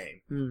first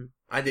game. Mm.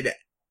 I did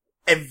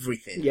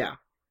everything. Yeah.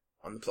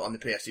 On the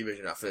PS2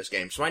 version of that first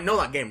game, so I know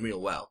that game real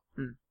well.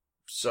 Mm.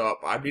 So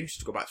I'd be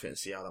interested to go back to it and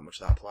see how much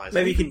that applies.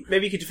 Maybe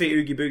you could defeat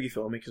Oogie Boogie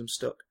for me because I'm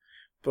stuck.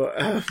 But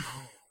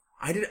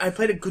I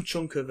played a good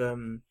chunk of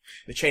the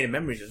Chain of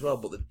Memories as well,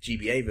 but the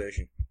GBA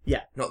version.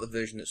 Yeah, not the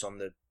version that's on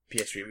the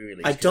PS3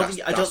 re-release. I don't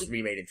think that's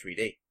remade in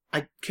 3D.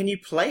 Can you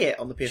play it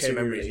on the PS3 Chain of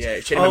Memories? re-release? Yeah,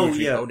 Chain of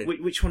Memories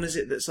reloaded. Which one is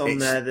it that's on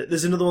there?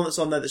 There's another one that's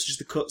on there that's just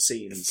the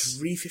cutscenes.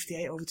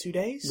 358 over 2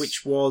 days.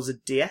 Which was a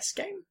DS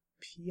game?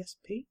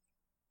 PSP?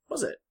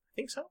 Was it? I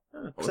think so.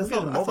 Oh,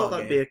 I thought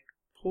that'd be a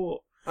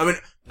port. I mean,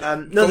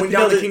 going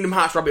down the Kingdom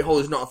Hearts rabbit hole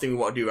is not a thing we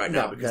want to do right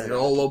now, because there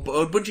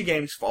are a bunch of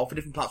games all for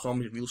different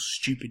platforms with real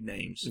stupid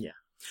names. Yeah.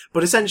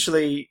 But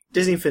essentially,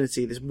 Disney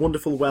Infinity, this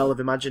wonderful well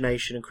of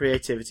imagination and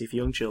creativity for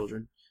young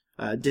children.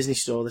 Disney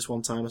Store, this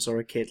one time I saw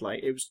a kid,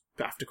 like, it was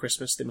after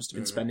Christmas, they must have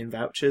been spending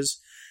vouchers,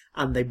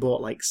 and they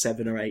bought like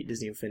 7 or 8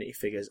 Disney Infinity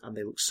figures, and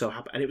they looked so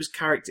happy. And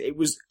it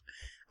was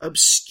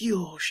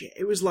obscure shit.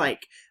 It was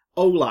like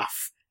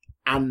Olaf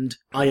and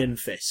Iron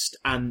Fist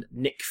and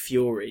Nick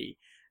Fury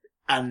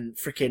and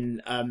freaking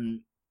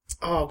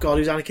oh god,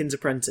 who's Anakin's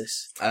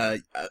apprentice?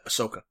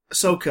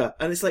 Ahsoka.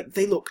 And it's like,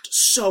 they looked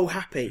so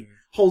happy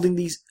holding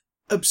these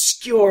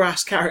obscure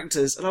ass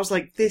characters, and I was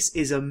like, this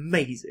is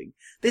amazing.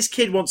 This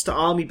kid wants to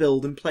army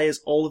build and play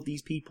as all of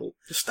these people.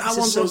 The Star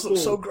Wars ones look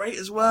so great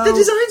as well. The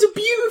designs are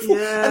beautiful.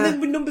 Yeah. And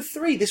then with number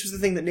 3, this was the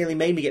thing that nearly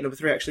made me get number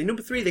 3 actually.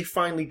 Number 3, they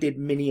finally did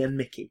Minnie and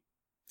Mickey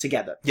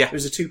together. Yeah. It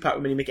was a 2-pack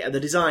with Minnie and Mickey, and the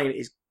design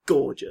is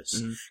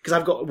gorgeous. Because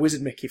I've got a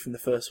Wizard Mickey from the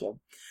first one.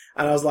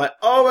 And I was like,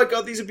 oh my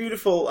god, these are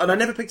beautiful. And I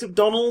never picked up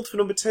Donald for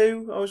number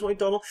 2. I always wanted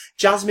Donald.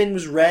 Jasmine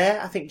was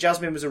rare. I think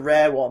Jasmine was a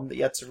rare one that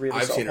you had to really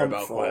I've sort seen of her hunt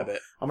about for. quite a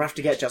bit. I'm going to have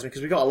to get Jasmine,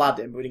 because we got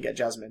Aladdin, but we didn't get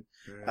Jasmine.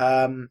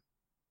 I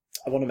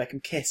want to make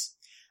him kiss.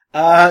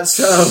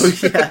 So,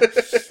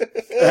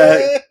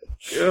 yeah.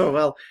 Oh,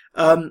 well.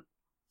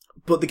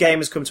 But the game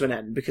has come to an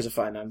end because of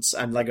finance,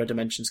 and LEGO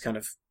Dimensions kind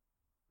of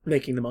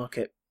making the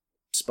market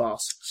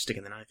sparse.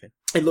 Sticking the knife in.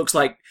 It looks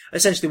like,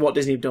 essentially what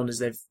Disney have done is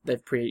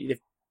they've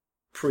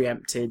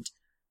preempted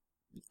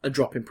a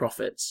drop in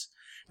profits.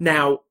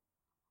 Now,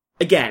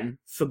 again,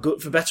 for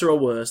better or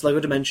worse, LEGO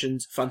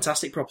Dimensions,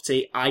 fantastic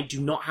property. I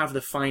do not have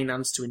the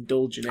finance to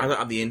indulge in it. I don't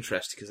have the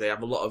interest because they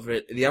have a lot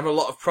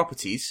of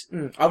properties.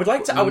 I would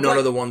like to. None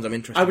of the ones I'm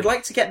interested in. I would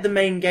like to get the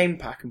main game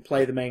pack and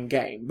play the main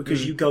game,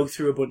 because you go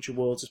through a bunch of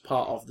worlds as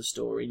part of the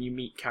story, and you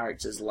meet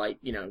characters like,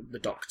 the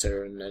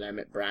Doctor and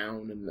Emmett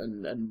Brown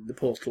and the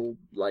Portal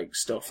like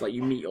stuff. Like,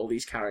 you meet all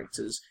these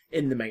characters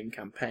in the main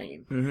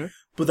campaign. Mm-hmm.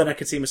 But then I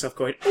could see myself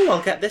going, oh,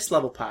 I'll get this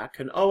level pack,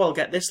 and oh, I'll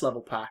get this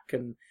level pack,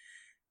 and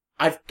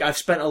I've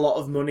spent a lot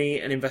of money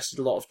and invested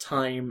a lot of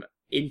time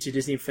into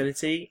Disney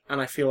Infinity, and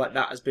I feel like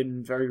that has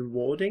been very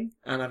rewarding,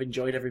 and I've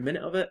enjoyed every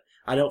minute of it.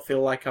 I don't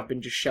feel like I've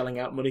been just shelling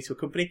out money to a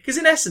company, because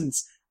in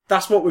essence,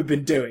 that's what we've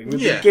been doing. We've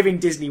been giving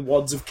Disney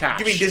wads of cash.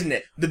 Giving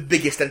Disney, the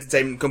biggest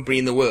entertainment company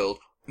in the world,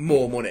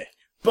 more money.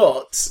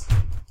 But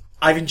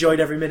I've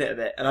enjoyed every minute of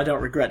it, and I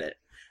don't regret it.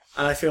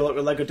 And I feel like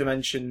with LEGO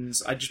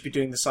Dimensions, I'd just be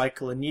doing the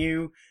cycle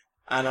anew,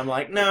 and I'm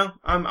like, no,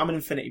 I'm an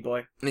Infinity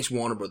boy. And it's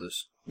Warner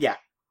Brothers. Yeah.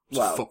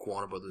 Well, fuck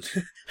Warner Brothers.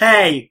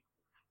 Hey!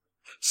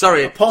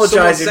 Sorry,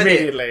 apologise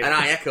immediately. and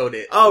I echoed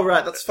it. Oh,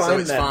 right, that's fine. So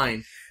it's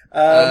then.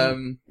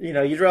 fine.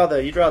 You'd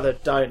rather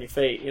die on your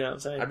feet, you know what I'm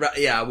saying?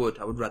 I would.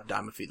 I would rather die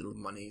on my feet than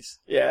on my knees.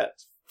 Yeah.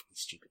 Fucking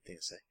stupid thing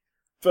to say.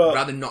 But, I'd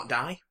rather not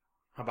die.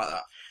 How about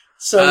that?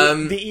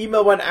 So, the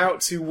email went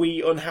out to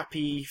we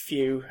unhappy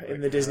few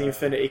in the Disney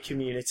Infinity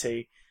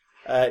community,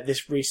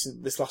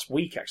 this last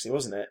week, actually,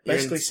 wasn't it?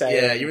 Basically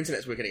saying... Yeah, your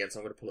internet's working again, so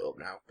I'm going to pull it up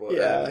now.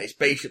 But it's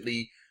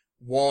basically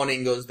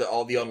warning us that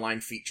all the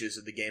online features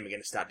of the game are going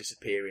to start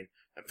disappearing.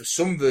 And for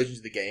some versions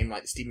of the game,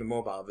 like the Steam and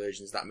mobile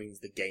versions, that means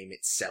the game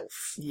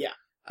itself. Yeah.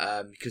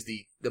 Because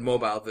the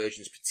mobile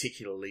versions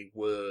particularly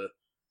were,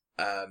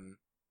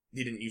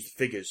 you didn't use the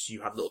figures.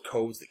 You had little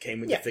codes that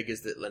came with the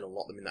figures that let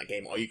unlock them in that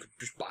game, or you could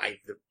just buy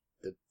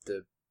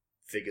the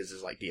figures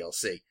as like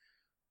DLC,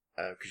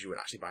 because you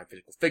weren't actually buying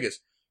physical figures.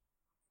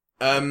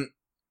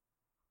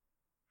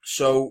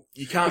 So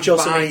you can't which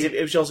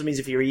also means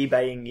if you're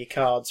eBaying your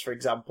cards, for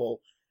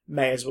example,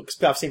 may as well,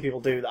 because I've seen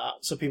people do that,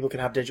 so people can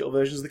have digital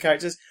versions of the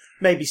characters.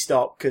 Maybe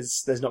stop,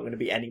 because there's not going to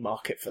be any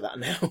market for that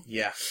now.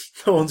 Yeah.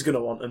 No one's going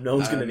to want them, no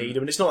one's going to need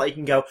them, and it's not like you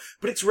can go,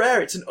 but it's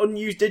rare, it's an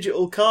unused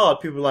digital card.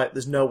 People are like,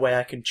 there's no way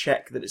I can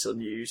check that it's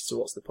unused, so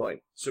what's the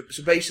point? So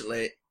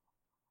basically,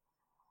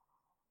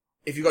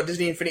 if you've got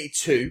Disney Infinity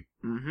 2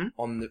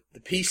 on the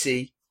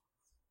PC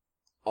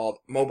or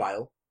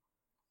mobile,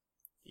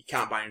 you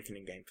can't buy anything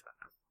in game for that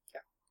now.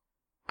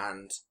 Yeah.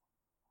 And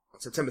on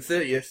September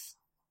 30th,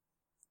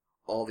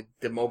 all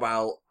the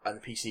mobile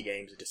and the PC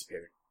games are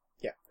disappearing.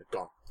 Yeah. They're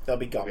gone. They'll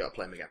be gone. You'll be able to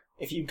play them again.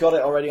 If you've got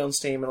it already on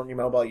Steam and on your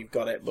mobile, you've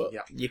got it, but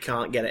you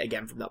can't get it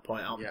again from that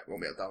point on. Yeah,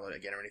 won't be able to download it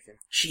again or anything.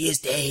 She is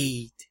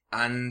dead.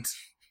 And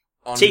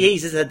on... She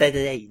is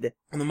dead.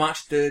 On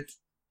March 3rd,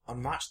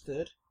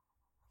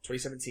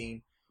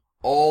 2017,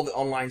 all the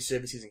online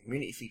services and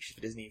community features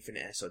for Disney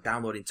Infinity, so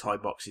downloading toy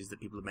boxes that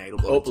people have made,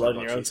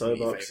 uploading your own toy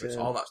box,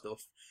 all that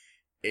stuff,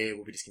 it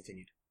will be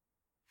discontinued.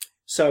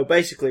 So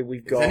basically,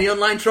 we've got... any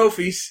online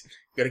trophies,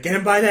 you've got to get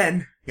them by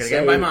then. You've got to get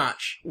them by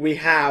March. We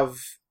have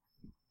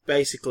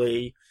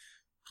basically,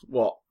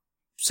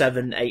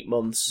 7-8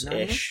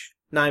 months-ish?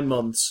 9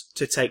 months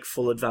to take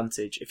full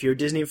advantage. If you're a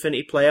Disney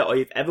Infinity player, or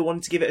you've ever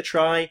wanted to give it a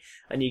try,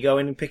 and you go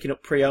in and picking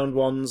up pre-owned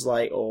ones,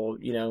 or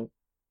you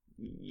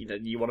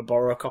want to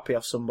borrow a copy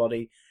off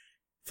somebody,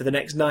 for the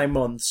next 9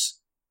 months,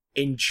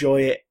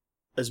 enjoy it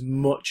as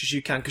much as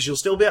you can, because you'll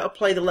still be able to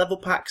play the level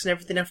packs and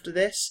everything after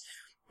this.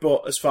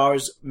 But as far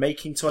as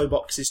making toy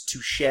boxes to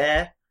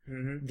share,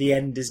 the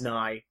end is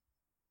nigh.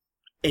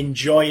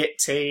 Enjoy it,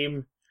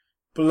 team.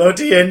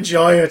 Bloody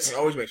enjoy it. It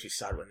always makes me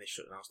sad when they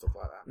shut down stuff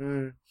like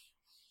that.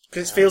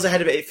 Because it feels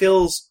ahead of it. It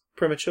feels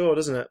premature,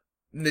 doesn't it?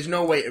 There's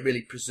no way to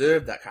really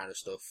preserve that kind of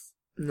stuff.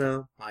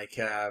 No. Like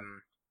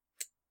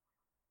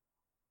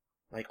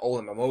all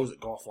the MMOs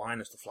that go offline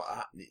and stuff like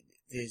that.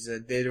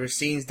 There are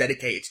scenes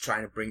dedicated to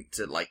trying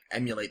to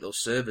emulate those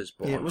servers.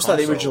 But it's like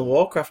the original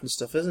Warcraft and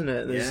stuff, isn't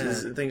it?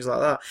 There's things like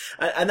that,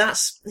 and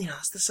that's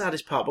that's the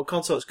saddest part. But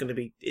console,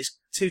 it's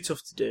too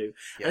tough to do,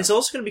 and it's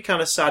also going to be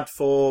kind of sad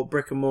for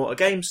brick and mortar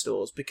game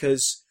stores,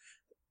 because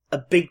a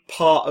big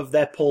part of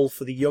their pull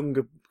for the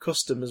younger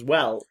custom as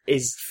well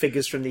is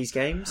figures from these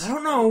games. I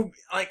don't know,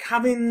 like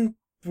having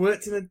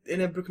worked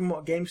in a brick and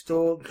mortar game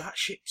store, that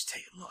shit just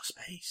takes a lot of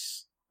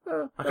space.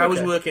 I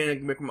was working in a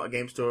brick and mortar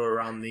game store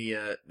around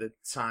the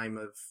time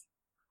of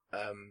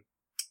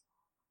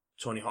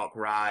Tony Hawk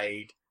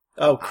Ride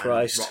Oh, and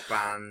Christ. Rock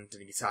Band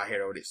and Guitar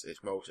Hero at its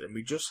most, and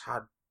we just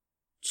had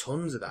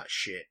tons of that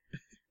shit.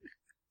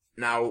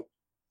 Now,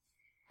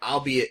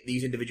 albeit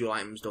these individual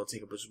items don't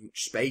take up as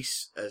much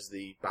space as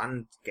the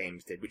band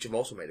games did, which have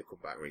also made a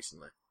comeback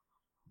recently,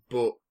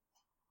 but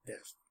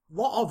there's a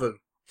lot of them.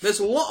 There's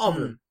a lot of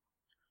them,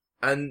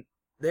 and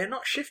they're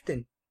not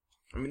shifting.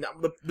 I mean,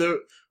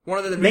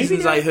 one of the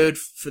reasons I heard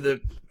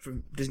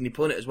from Disney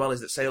pulling it as well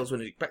is that sales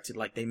weren't expected.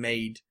 Like they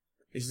made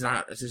this is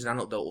an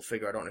anecdotal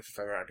figure. I don't know if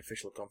I've ever had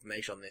official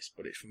confirmation on this,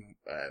 but it's from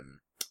a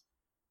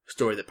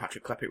story that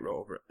Patrick Klepek wrote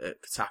over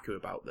at Kotaku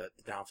about the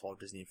downfall of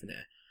Disney Infinity.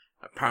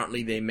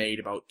 Apparently, they made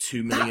about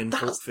 2 million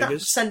Hulk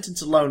figures. That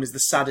sentence alone is the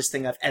saddest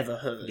thing I've ever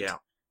heard. Yeah.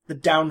 The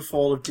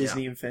downfall of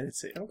Disney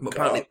Infinity. Oh,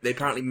 but they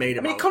apparently made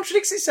about... I mean, it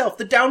contradicts itself.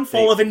 The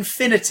downfall of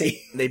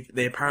Infinity.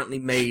 They apparently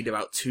made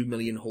about 2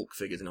 million Hulk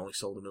figures and only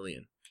sold 1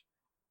 million.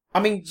 I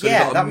mean, So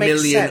yeah, that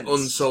makes sense. 1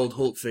 million unsold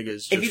Hulk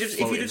figures. If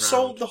you'd have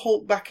sold the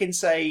Hulk back in,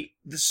 say,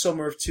 the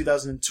summer of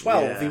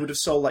 2012, he would have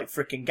sold like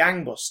frickin'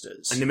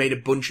 gangbusters. And they made a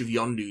bunch of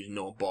Yondus and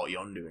no one bought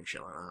Yondu and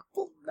shit like that.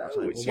 Well, no, it's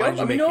why did you Yondu.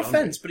 I mean, make no Yondu?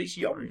 offence, but it's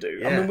Yondu.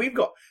 Yeah. I mean, we've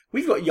got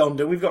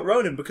Yondu, we've got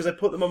Ronin, because I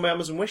put them on my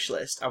Amazon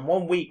wishlist, and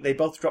 1 week they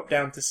both dropped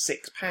down to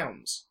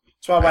 £6.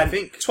 So I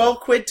went, 12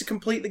 quid to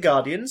complete the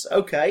Guardians,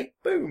 okay,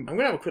 boom. I'm going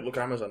to have a quick look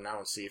at Amazon now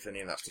and see if any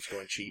of that stuff's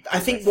going cheap. I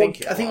think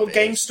what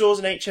game stores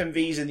and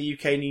HMVs in the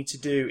UK need to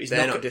do is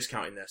they're not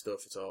discounting their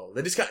stuff at all.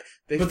 They're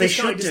But they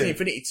should Disney do.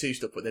 Infinity 2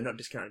 stuff, but they're not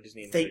discounting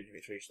Disney Infinity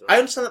 3 stuff. I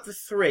understand that for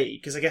 3,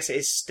 because I guess it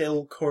is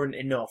still current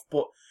enough,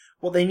 but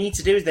what they need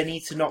to do is they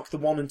need to knock the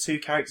 1 and 2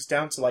 characters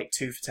down to like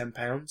 2 for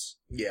 £10.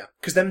 Yeah.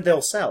 Because then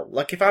they'll sell.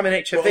 Like if I'm an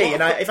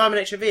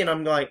HMV and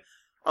I'm like,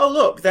 oh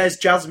look, there's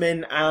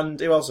Jasmine and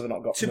who else have I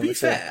not got? To from be number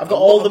 2? fair, I've got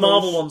all the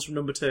Marvel ones from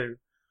number 2.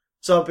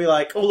 So I'll be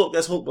like, oh look,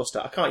 there's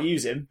Hulkbuster. I can't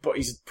use him, but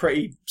he's a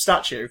pretty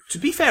statue. To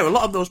be fair, a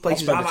lot of those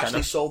places spend have a tenner.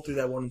 actually sold through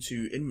their 1 and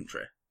 2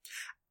 inventory.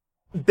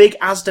 Big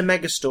Asda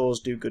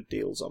megastores do good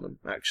deals on them,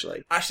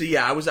 actually. Actually,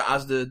 yeah, I was at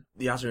Asda,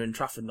 the Asda in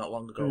Trafford not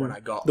long ago when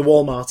I got the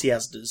Walmarty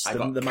Asdas, I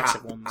got the Cap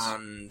massive ones.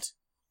 and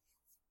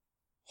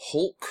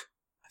Hulk,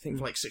 I think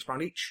for like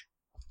 £6 each.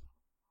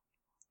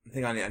 I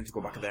think I need to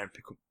go back there and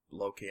pick up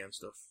Loki and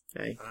stuff.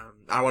 Okay.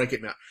 I want to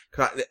get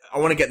I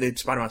want to get the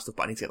Spider-Man stuff,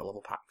 but I need to get the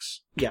level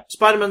packs. Yeah,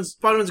 Spider-Man's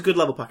a good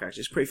level pack,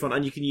 actually. It's pretty fun,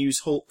 and you can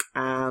use Hulk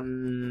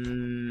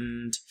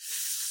and...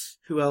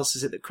 Who else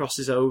is it that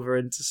crosses over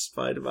into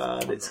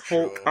Spider-Man? It's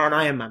Hulk and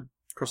Iron Man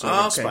cross over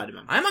into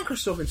Spider-Man. Iron Man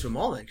crosses over into them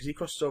all then, because he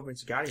crosses over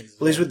into Guardians.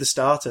 Well, he's with the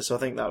starter, so I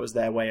think that was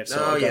their way of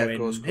sort of going, of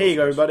course, here you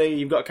go, everybody,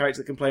 you've got a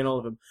character that can play in all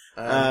of them.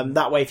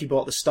 That way, if you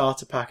bought the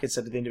starter pack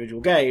instead of the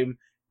individual game,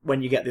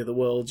 when you get the other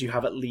worlds, you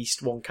have at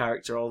least one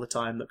character all the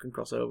time that can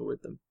cross over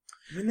with them.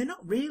 I mean, they're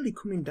not really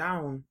coming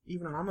down,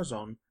 even on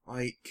Amazon.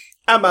 Like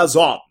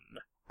Amazon!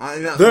 I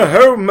mean, The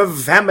home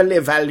of family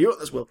value.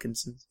 That's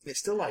Wilkinson. it's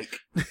still like...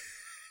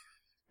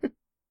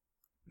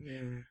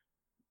 yeah.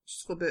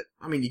 It's still a bit...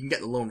 I mean, you can get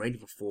The Lone Ranger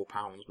for £4,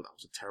 but that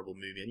was a terrible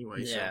movie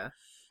anyway, Yeah.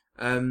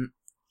 so...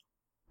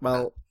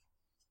 Well,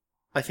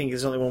 I think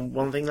there's only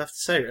one thing left to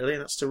say, really,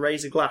 and that's to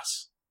raise a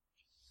glass.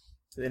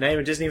 In the name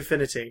of Disney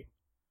Infinity.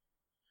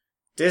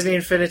 Disney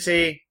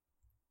Infinity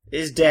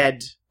is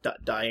dead.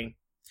 Dying.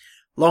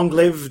 Long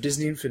live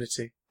Disney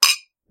Infinity.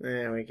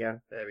 There we go.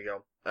 There we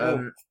go.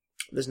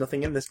 There's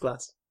nothing in this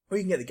glass. Well,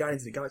 you can get the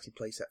Guardians of the Galaxy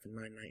playset for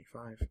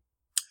 $9.95.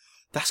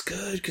 That's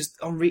good, because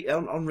on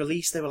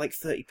release they were like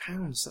 £30.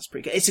 That's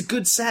pretty good. It's a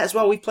good set as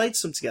well. We played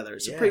some together.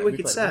 It's a pretty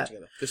wicked set.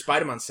 The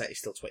Spider-Man set is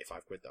still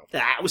 £25 though.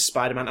 That was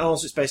Spider-Man. And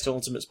also it's based on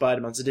Ultimate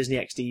Spider-Man, so Disney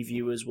XD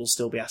viewers will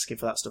still be asking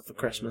for that stuff for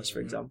Christmas, for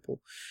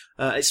example.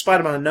 It's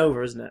Spider-Man and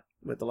Nova, isn't it?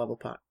 With the level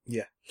pack.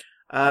 Yeah.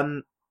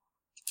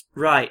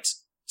 Right.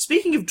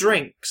 Speaking of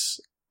drinks...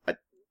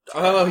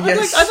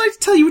 yes. I'd like to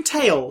tell you a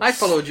tale. I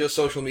followed your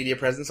social media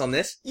presence on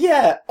this.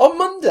 Yeah, on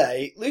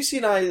Monday, Lucy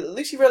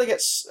rarely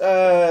gets,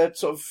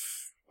 sort of,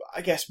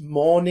 I guess,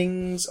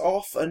 mornings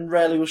off, and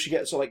rarely will she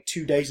get sort of like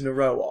 2 days in a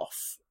row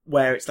off,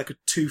 where it's like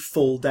 2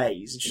 full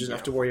days, and she doesn't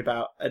have to worry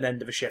about an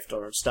end of a shift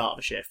or a start of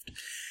a shift.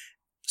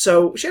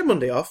 So, she had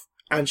Monday off,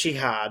 and she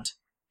had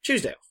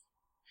Tuesday off.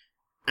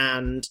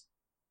 And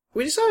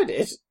we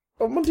decided,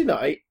 on Monday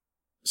night,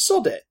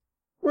 sod it.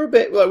 We're a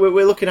bit, like,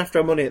 we're looking after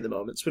our money at the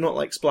moment, so we're not,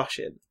 like,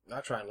 splashing. I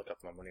try and look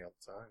after my money all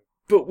the time.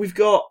 But we've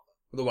got...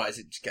 Otherwise,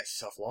 it just gets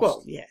yourself lost.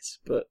 Well, yes,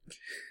 but...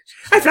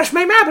 I flashed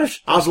my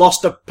marbles! I've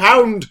lost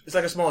 £1! It's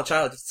like a small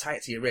child, just tie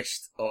it to your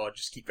wrist, or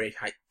just keep very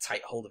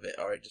tight hold of it,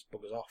 or it just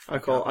buggers off. I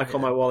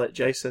call my wallet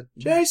Jason.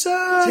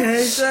 Jason!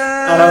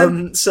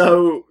 Jason!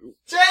 So...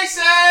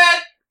 Jason!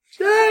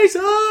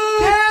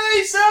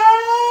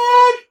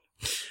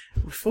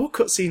 We're 4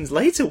 cutscenes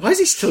later, why is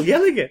he still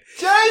yelling it?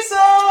 Jason!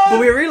 But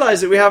we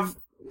realised that we have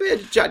a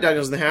bit of Jack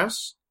Daniels in the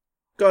house,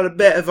 got a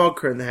bit of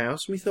vodka in the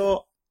house, and we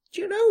thought,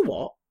 do you know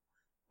what?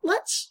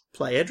 Let's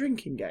play a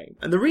drinking game.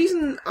 And the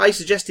reason I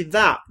suggested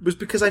that was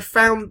because I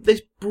found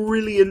this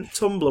brilliant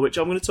Tumblr, which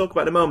I'm going to talk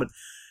about in a moment.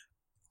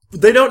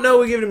 They don't know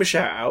we're giving him a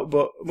shout out,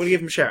 but I'm going to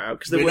give him a shout out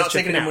because they're We're worth not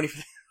taking checking any out. money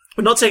for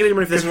We're not taking any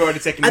money for this. Because we're already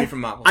taking money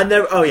from Marvel. And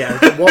there,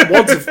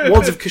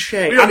 wads of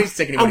cachet. We don't need to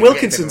take any money. And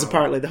Wilkinson's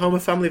apparently the home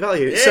of family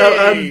value. Yay!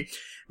 So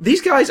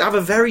these guys have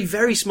a very,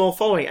 very small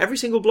following. Every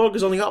single blog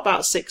has only got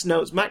about 6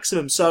 notes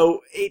maximum,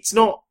 so it's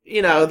not,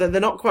 they're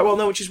not quite well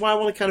known, which is why I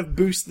want to kind of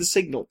boost the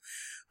signal.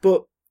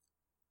 But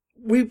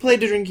we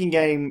played a drinking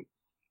game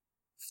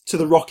to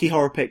the Rocky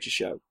Horror Picture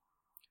Show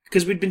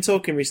because we'd been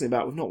talking recently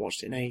about we've not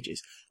watched it in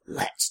ages.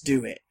 Let's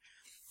do it.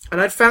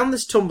 And I'd found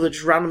this Tumblr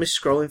just randomly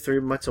scrolling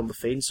through my Tumblr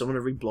feed, and someone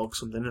had reblogged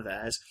something of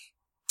theirs.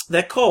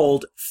 They're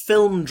called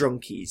Film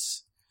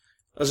Drunkies,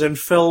 as in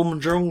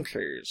Film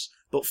Drunkies,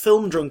 but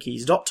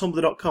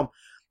filmdrunkies.tumblr.com.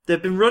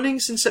 They've been running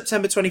since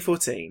September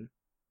 2014.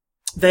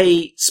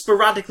 They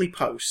sporadically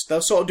post.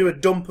 They'll sort of do a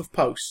dump of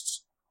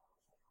posts,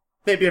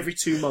 maybe every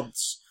 2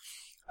 months.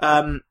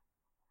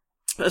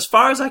 As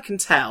far as I can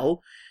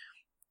tell,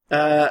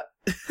 they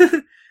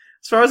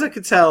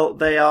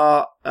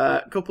are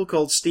a couple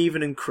called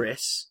Stephen and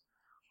Chris.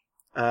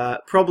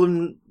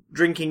 Problem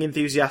drinking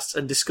enthusiasts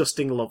and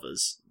disgusting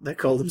lovers, they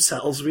call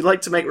themselves. We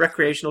like to make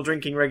recreational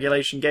drinking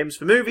regulation games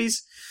for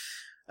movies.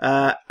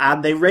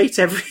 And they rate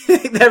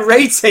everything. Their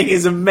rating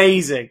is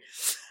amazing.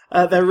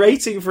 Their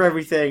rating for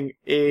everything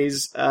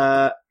is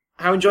how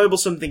enjoyable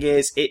something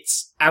is.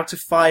 It's out of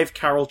 5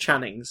 Carol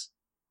Channings.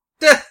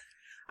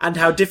 And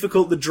how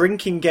difficult the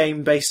drinking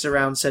game based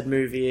around said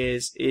movie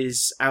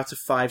is out of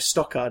 5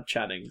 Stockard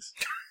Channings.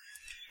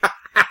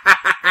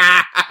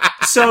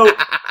 So,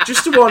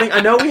 just a warning. I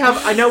know we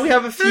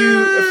have a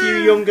few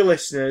younger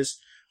listeners.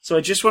 So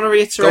I just want to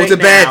reiterate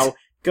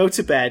Go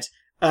to bed.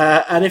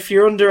 And if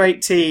you're under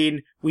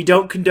 18, we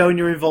don't condone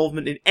your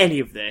involvement in any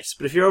of this.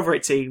 But if you're over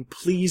 18,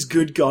 please,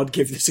 good God,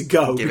 give this a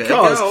go.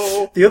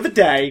 Because the other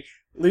day,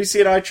 Lucy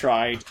and I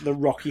tried the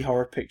Rocky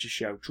Horror Picture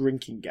Show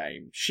drinking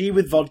game. She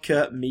with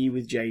vodka, me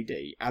with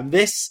JD. And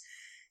this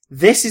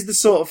is the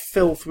sort of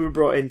filth we were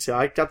brought into.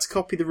 I had to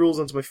copy the rules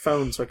onto my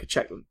phone so I could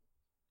check them.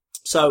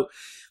 So,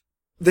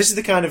 this is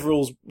the kind of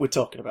rules we're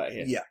talking about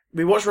here. Yeah.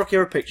 We watched Rocky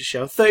Horror Picture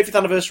Show, 35th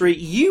anniversary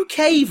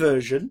UK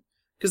version,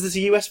 because there's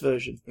a US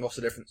version. What's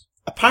the difference?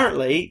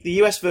 Apparently, the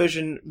US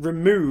version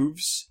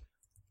removes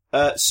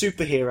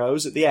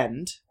superheroes at the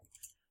end,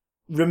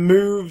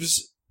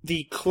 removes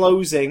the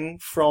closing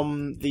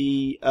from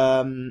the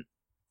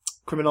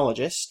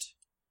criminologist,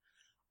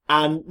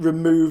 and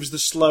removes the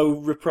slow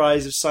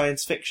reprise of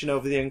science fiction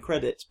over the end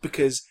credits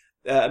because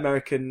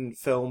American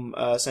film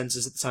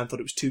censors at the time thought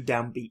it was too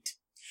downbeat.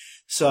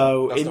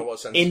 So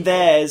in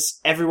theirs,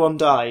 everyone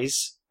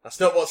dies. That's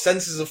not what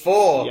censors are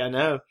for. Yeah, I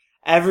know.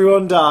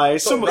 Everyone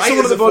dies. Someone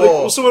at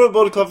the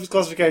board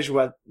classification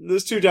went,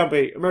 there's too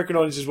downbeat. American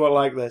audiences won't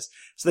like this.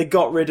 So they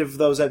got rid of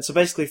those ends. So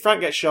basically,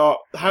 Frank gets shot,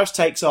 the house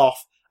takes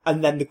off,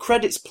 and then the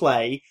credits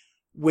play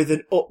with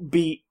an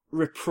upbeat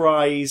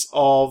reprise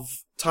of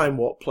Time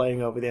Warp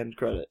playing over the end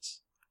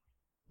credits.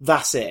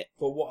 That's it.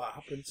 But what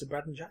happened to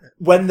Brad and Janet?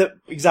 When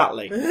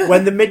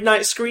the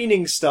midnight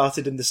screenings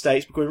started in the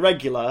States becoming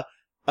regular,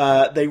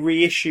 they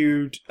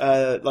reissued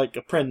like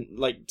a print,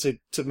 like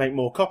to make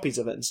more copies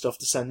of it and stuff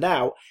to send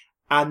out,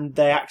 and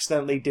they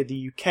accidentally did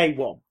the UK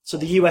one. So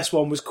the US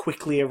one was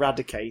quickly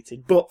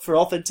eradicated. But for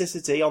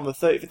authenticity, on the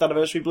 35th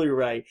anniversary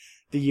Blu-ray,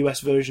 the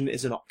US version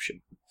is an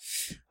option,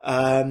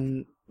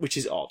 which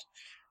is odd.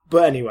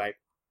 But anyway.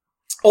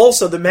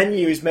 Also, the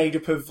menu is made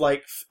up of,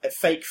 like,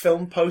 fake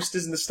film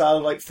posters in the style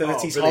of, like,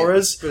 30s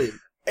horrors. Brilliant.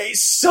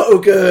 It's so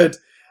good!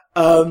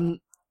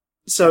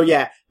 So,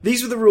 yeah.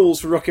 These were the rules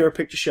for Rocky Horror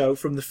Picture Show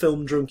from the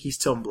Film Drunkies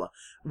Tumblr.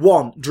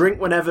 1. Drink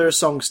whenever a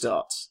song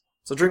starts.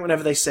 So drink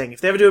whenever they sing.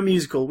 If they ever do a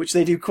musical, which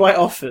they do quite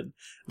often,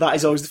 that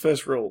is always the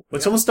first rule.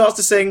 When someone starts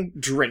to sing,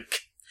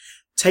 drink.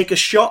 Take a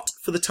shot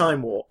for the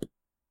Time Warp.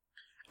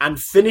 And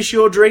finish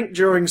your drink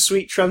during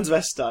Sweet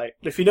Transvestite.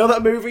 If you know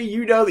that movie,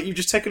 you know that you've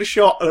just taken a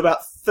shot and about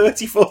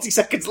 30-40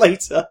 seconds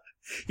later,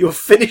 you're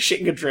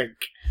finishing a drink.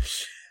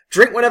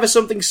 Drink whenever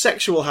something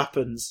sexual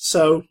happens.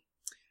 So,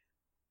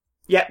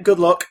 yeah, good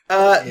luck.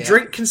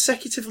 Drink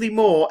consecutively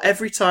more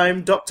every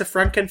time Dr.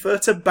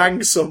 Frankenfurter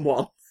bangs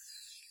someone.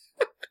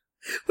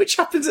 Which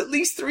happens at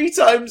least 3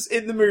 times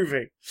in the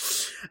movie.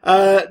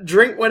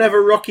 Drink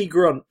whenever Rocky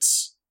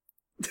grunts.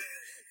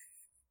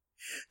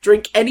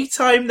 Drink any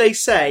time they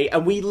say,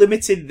 and we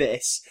limited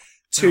this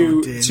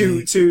to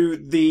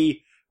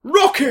the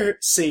rocker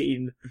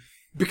scene.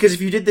 Because if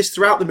you did this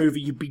throughout the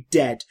movie, you'd be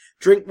dead.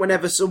 Drink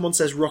whenever someone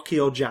says Rocky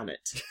or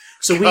Janet.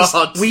 So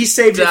we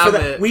saved it for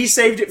that. We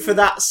saved it for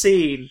that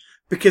scene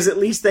because at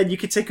least then you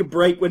could take a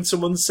break when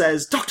someone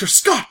says Dr.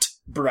 Scott,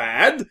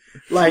 Brad.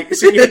 Like,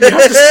 so you have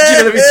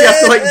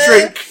to like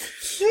drink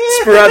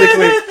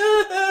sporadically.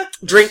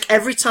 Drink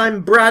every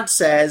time Brad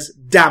says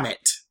 "damn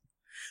it."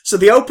 So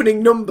the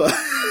opening number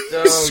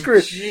is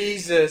screwed.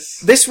 Jesus.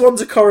 This one's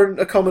a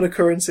common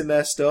occurrence in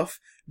their stuff.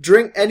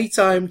 Drink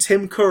anytime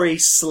Tim Curry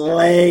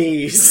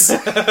slays.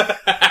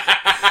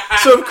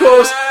 So, of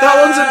course, that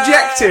one's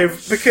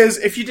objective, because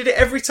if you did it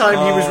every time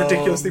he was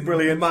ridiculously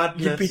brilliant,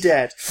 you'd be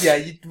dead. Yeah,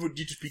 you'd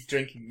just be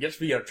drinking. You'd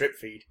just be on a drip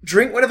feed.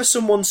 Drink whenever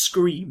someone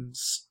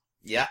screams.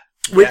 Yeah.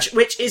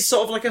 Which is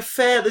sort of like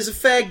there's a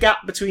fair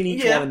gap between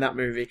each one in that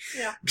movie.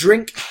 Yeah.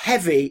 Drink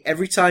heavy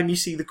every time you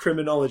see the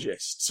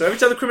criminologist. So every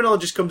time the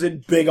criminologist comes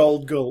in, big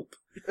old gulp.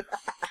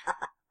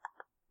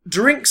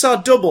 Drinks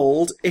are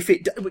doubled if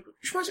it...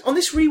 On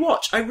this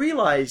rewatch, I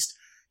realised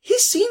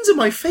his scenes are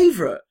my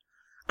favourite.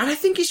 And I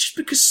think it's just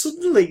because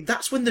suddenly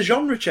that's when the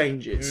genre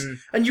changes.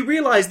 And you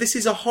realise this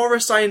is a horror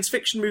science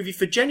fiction movie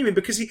for genuine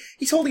because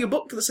he's holding a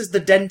book that says The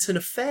Denton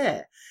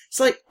Affair. It's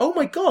like, oh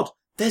my god,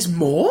 there's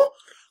more?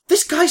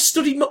 This guy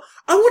studied more.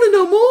 I want to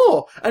know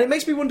more. And it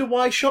makes me wonder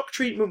why Shock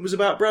Treatment was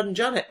about Brad and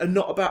Janet and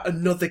not about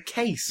another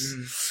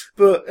case.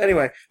 But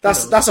anyway,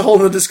 that's a whole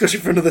other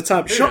discussion for another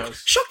time. Shock.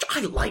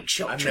 I like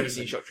Shock Treatment. I've never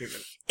seen Shock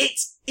Treatment.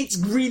 It's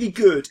really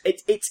good.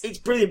 It's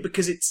brilliant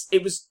because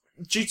it was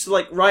due to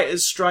like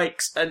writers'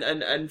 strikes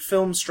and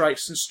film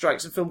strikes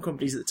and film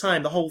companies at the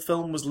time. The whole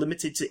film was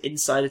limited to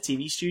inside a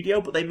TV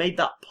studio, but they made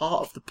that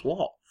part of the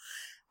plot,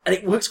 and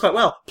it works quite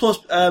well. Plus,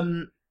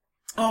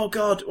 oh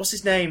god, what's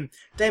his name?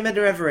 Dame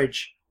Edna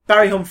Everage.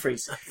 Barry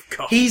Humphries.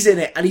 God. He's in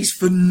it, and he's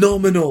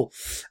phenomenal.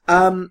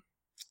 And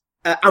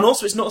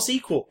also, it's not a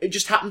sequel. It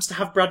just happens to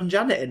have Brad and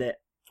Janet in it.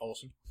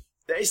 Awesome.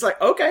 It's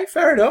like, okay,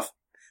 fair enough.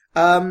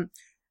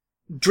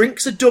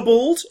 Drinks are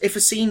doubled if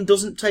a scene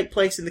doesn't take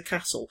place in the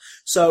castle.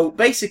 So,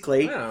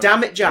 basically,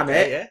 Damn It,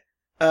 Janet,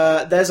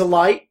 there's a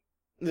light,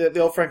 the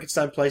old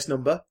Frankenstein Place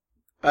number,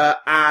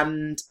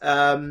 and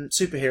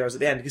superheroes at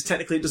the end, because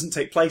technically it doesn't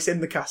take place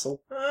in the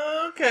castle.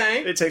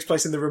 Okay. It takes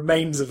place in the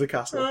remains of the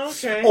castle.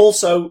 Okay.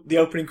 Also, the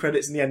opening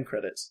credits and the end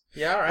credits.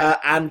 Yeah, alright.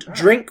 And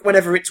drink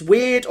whenever it's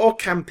weird or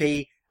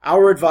campy.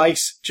 Our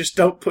advice, just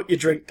don't put your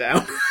drink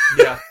down.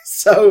 Yeah.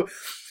 So...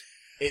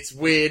 It's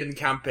weird and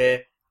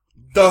campy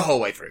the whole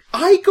way through.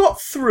 I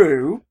got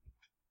through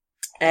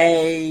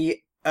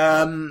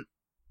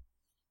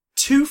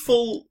two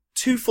full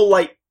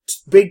like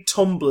big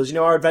tumblers, you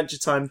know, our Adventure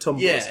Time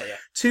tumblers. Yeah.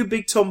 2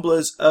 big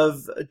tumblers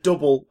of a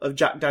double of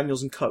Jack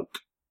Daniels and Coke.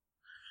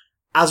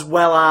 As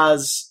well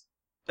as,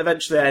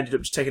 eventually I ended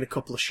up just taking a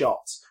couple of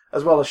shots,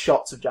 as well as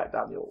shots of Jack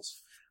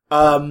Daniels.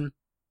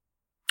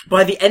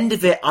 By the end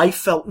of it, I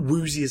felt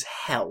woozy as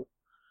hell.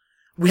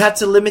 We had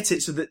to limit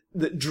it so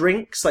that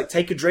drinks, like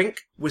take a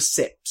drink, were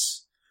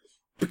sips.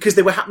 Because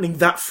they were happening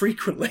that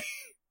frequently.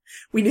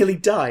 We nearly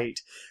died.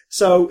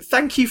 So,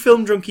 thank you,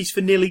 Film Drunkies,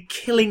 for nearly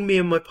killing me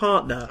and my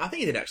partner. I think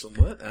you did excellent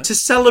work there. To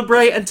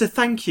celebrate and to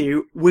thank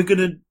you, we're going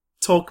to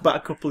talk about a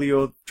couple of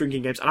your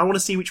drinking games, and I want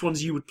to see which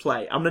ones you would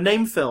play. I'm going to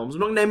name films. I'm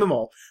not going to name them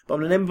all, but I'm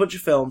going to name a bunch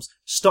of films.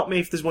 Stop me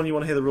if there's one you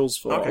want to hear the rules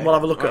for, and we'll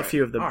have a look at a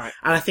few of them. Right.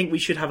 And I think we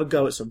should have a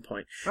go at some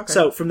point. Okay.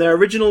 So, from their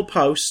original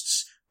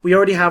posts, we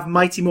already have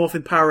Mighty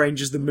Morphin Power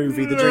Rangers, the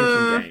movie, the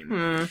drinking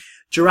game.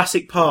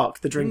 Jurassic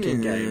Park, the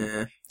drinking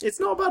game. It's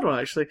not a bad one,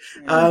 actually.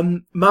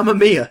 Mamma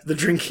Mia, the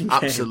drinking game.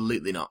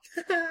 Absolutely not.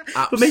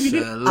 But maybe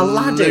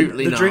Aladdin,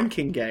 the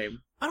drinking game.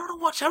 I don't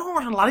want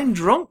Aladdin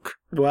drunk.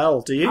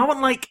 Well, do you? I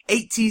want like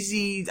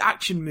 80s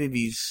action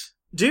movies.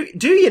 Do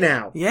you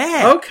now?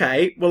 Yeah.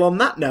 Okay, well on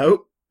that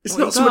note, it's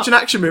What not so much an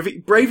action movie.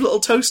 Brave Little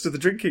Toaster, the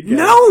drinking game.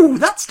 No,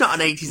 that's not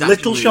an 80s action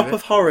Little movie. Shop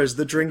of Horrors,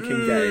 the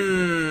drinking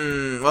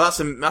game. Well,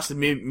 that's a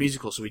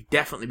musical, so we'd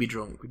definitely be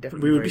drunk.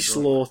 We would be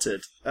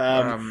slaughtered.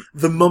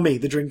 The Mummy,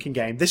 the drinking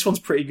game. This one's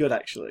pretty good,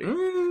 actually.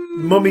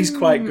 Mummy's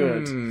quite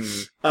good.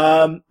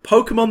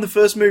 Pokemon, the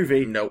first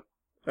movie. Nope.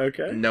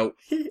 Okay. Nope.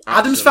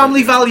 Adam's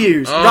Family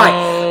Values.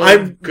 Oh,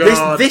 right.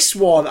 God. This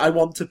one I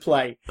want to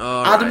play.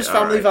 Adam's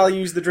Family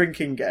Values, the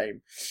drinking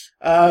game.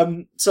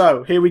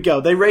 So, here we go.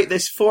 They rate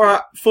this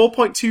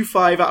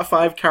 4.25 out of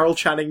 5 Carol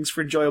Channings for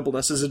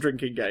enjoyableness as a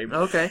drinking game.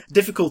 Okay.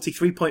 Difficulty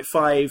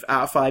 3.5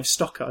 out of 5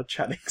 Stockard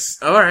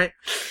Channings. Alright.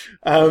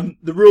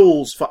 The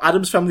rules for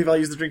Adam's Family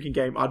Values, the drinking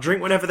game, are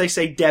drink whenever they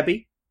say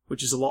Debbie,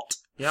 which is a lot.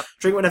 Yep.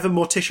 Drink whenever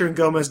Morticia and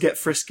Gomez get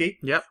frisky.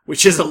 Yep.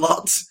 Which is a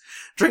lot.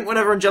 Drink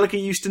whenever Angelica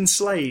Houston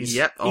slays.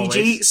 Yep, always.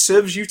 E.g.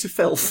 serves you to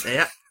filth.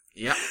 Yep.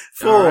 Yep.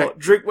 4.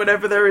 Drink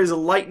whenever there is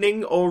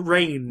lightning or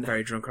rain.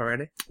 Very drunk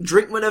already.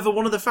 Drink whenever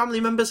one of the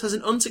family members has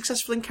an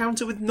unsuccessful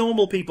encounter with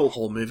normal people.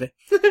 Whole movie.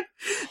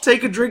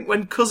 Take a drink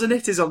when Cousin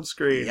It is on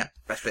screen. Yep.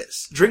 Best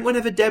bits. Drink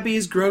whenever Debbie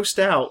is grossed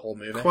out. Whole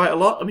movie. Quite a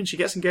lot. I mean, she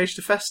gets engaged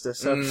to Fester.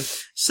 So,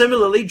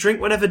 Similarly,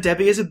 drink whenever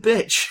Debbie is a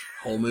bitch.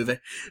 Whole movie.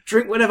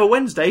 Drink whenever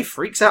Wednesday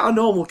freaks out a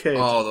normal kid.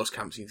 Oh, those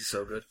camp scenes are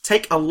so good.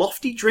 Take a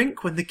lofty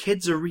drink when the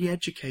kids are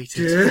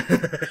re-educated.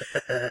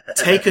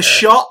 Take a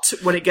shot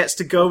when it gets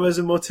to Gomez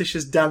and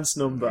Morticia's dance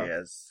number.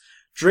 Yes.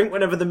 Drink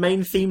whenever the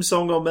main theme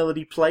song or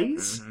melody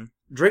plays.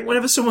 Drink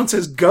whenever someone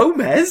says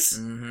Gomez.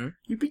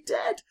 You'd be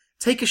dead.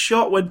 Take a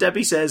shot when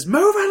Debbie says,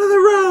 move out of the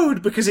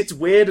road, because it's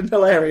weird and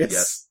hilarious.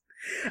 Yes.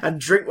 And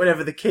drink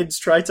whenever the kids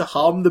try to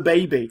harm the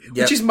baby,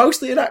 which is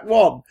mostly in Act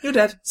 1. You're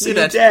dead. So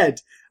you're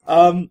dead.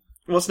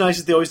 What's nice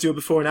is they always do a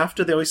before and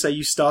after. They always say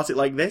you start it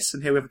like this,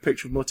 and here we have a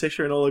picture of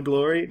Morticia in all her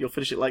glory, and you'll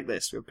finish it like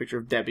this. We have a picture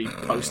of Debbie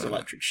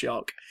post-electric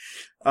shock.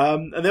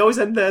 And they always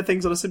end their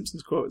things on a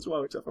Simpsons quote as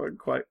well, which I find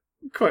quite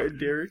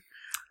endearing.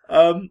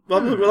 We'll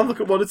have a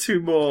look at one or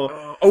two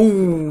more.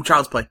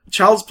 Child's Play.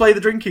 Child's Play,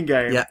 the drinking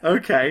game. Yeah.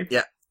 Okay.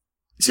 Yeah.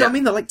 See what I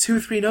mean? They're like 2 or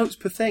 3 notes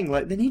per thing.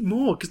 Like, they need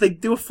more, because they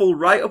do a full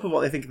write-up of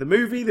what they think of the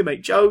movie, they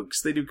make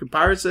jokes, they do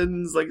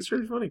comparisons, like, it's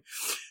really funny.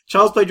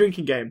 Child's Play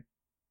drinking game.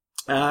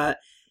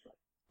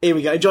 Here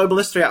we go.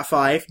 Enjoyableness 3 out of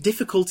 5.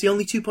 Difficulty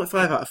only 2.5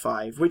 out of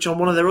 5, which on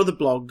one of their other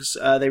blogs,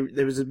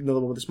 there was another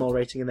one with a small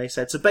rating, and they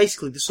said, so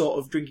basically the sort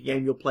of drinking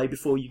game you'll play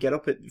before you get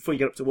up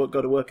to work,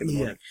 go to work in the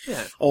morning.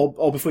 Yeah.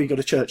 Or before you go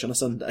to church on a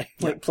Sunday.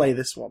 Like, play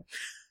this one.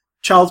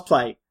 Child's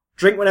Play.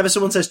 Drink whenever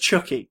someone says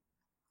Chucky.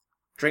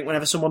 Drink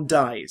whenever someone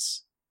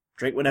dies.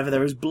 Drink whenever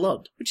there is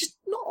blood, which is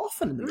not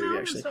often in the movie,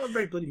 actually. It's not a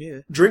very bloody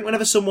movie. Drink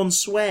whenever someone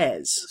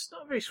swears. It's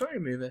not a very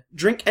sweary movie.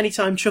 Drink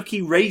anytime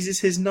Chucky raises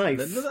his knife.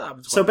 None of that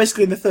happens. So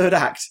basically in the third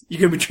act, you're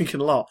going to be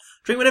drinking a lot.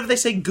 Drink whenever they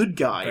say good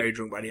guy. Very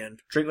drunk by the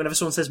end. Drink whenever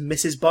someone says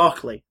Mrs.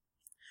 Barkley.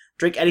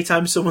 Drink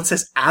anytime someone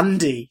says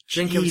Andy.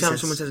 Drink every time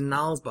Jesus. someone says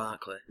Niles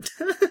Barkley.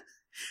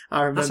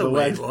 I remember That's a when.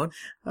 weird one.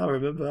 I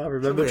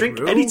remember. weird Drink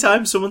rule.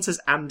 anytime someone says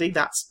Andy,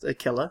 that's a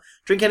killer.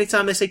 Drink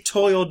anytime they say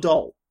toy or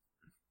doll.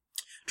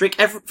 Drink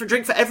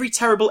for every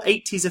terrible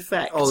 80s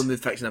effect. All the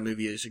effects in that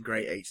movie is a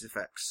great 80s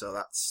effects, so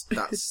that's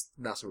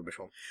a rubbish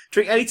one.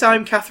 Drink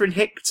anytime Catherine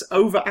Hickts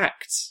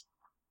overacts.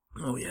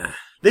 Oh yeah.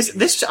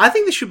 This I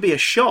think this should be a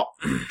shot.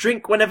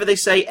 Drink whenever they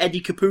say Eddie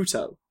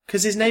Caputo,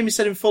 because his name is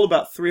said in full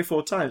about 3 or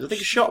 4 times. I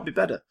think a shot would be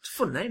better. It's a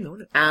fun name though,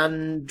 isn't it?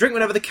 And drink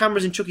whenever the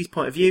camera's in Chucky's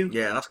point of view.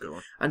 Yeah, that's a good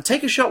one. And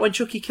take a shot when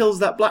Chucky kills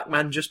that black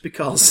man just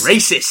because.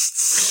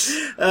 Racists!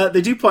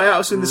 They do point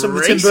out some of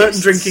the Tim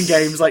Burton drinking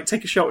games, like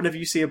take a shot whenever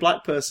you see a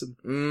black person.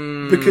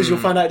 Because you'll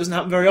find out it doesn't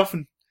happen very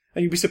often.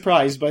 And you'll be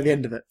surprised by the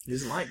end of it. He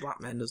doesn't like black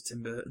men, does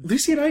Tim Burton?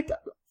 Lucy and I...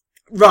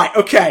 Right,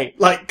 okay.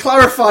 Like,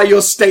 clarify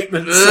your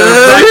statements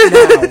right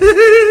now.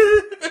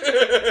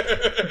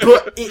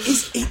 But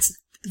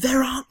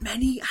there aren't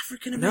many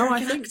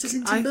African-American actors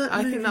in Tim Burton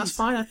I think movies. that's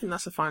fine. I think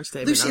that's a fine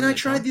statement. Lucy and I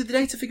tried the other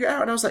day to figure it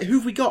out, and I was like, who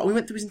have we got? And we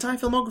went through his entire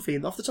filmography,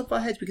 and off the top of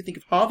our heads, we could think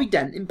of Harvey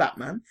Dent in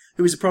Batman,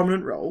 who is a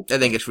prominent role. I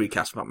think it's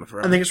recast Batman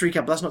Forever. I think it's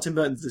recap, but that's not Tim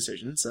Burton's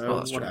decision, so Oh,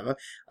 that's whatever.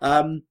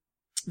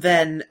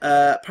 Then,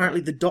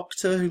 apparently the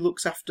Doctor, who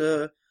looks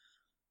after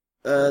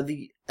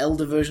the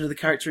elder version of the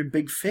character in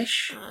Big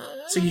Fish.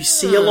 So you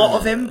see a lot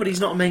of him, but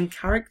he's not a main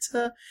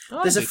character.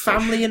 There's a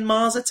family in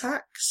Mars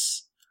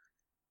Attacks.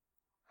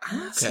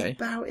 And that's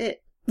about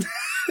it.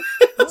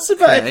 That's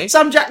about it.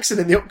 Sam Jackson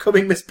in the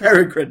upcoming Miss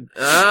Peregrine.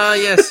 Ah,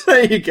 yes.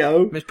 There you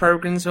go. Miss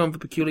Peregrine's Home for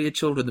Peculiar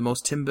Children, the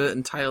most Tim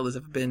Burton title there's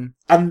ever been.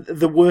 And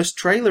the worst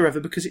trailer ever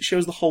because it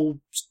shows the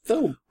whole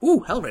film.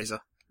 Ooh,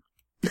 Hellraiser.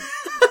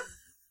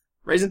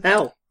 Raising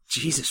Hell.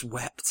 Jesus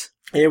wept.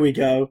 Here we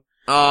go.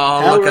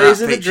 Oh, look at that Hellraiser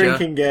the picture.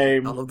 drinking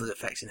game. I love those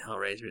effects in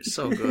Hellraiser. It's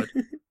so good.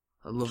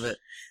 I love it.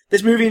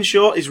 This movie, in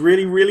short, is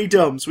really, really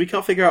dumb, so we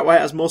can't figure out why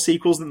it has more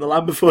sequels than The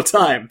Land Before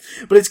Time.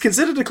 But it's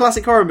considered a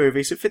classic horror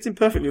movie, so it fits in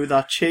perfectly with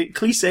our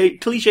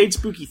cliched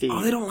spooky theme.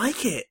 Oh, they don't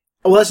like it.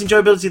 Oh, well, that's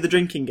enjoyability of the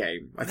drinking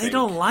game, I think. They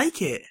don't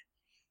like it.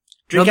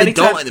 Drink no, they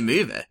anytime, don't like the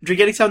movie.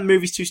 Drink anytime the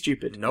movie's too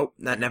stupid. Nope,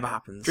 that never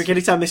happens. Drink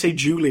anytime they say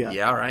Julia.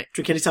 Yeah, alright.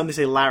 Drink anytime they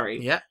say Larry.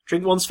 Yeah.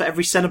 Drink once for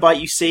every Cenobite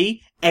you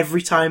see,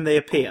 every time they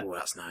appear. Oh,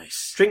 that's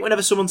nice. Drink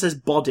whenever someone says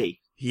body.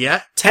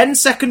 Yeah.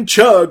 10-second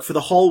chug for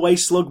the hallway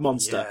slug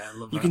monster. Yeah, I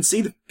love You that. can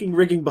see the fucking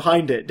rigging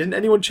behind it. Didn't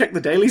anyone check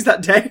the dailies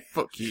that day?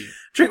 Fuck you.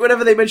 Drink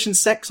whenever they mention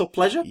sex or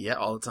pleasure. Yeah,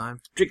 all the time.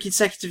 Drink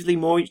consecutively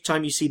more each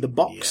time you see the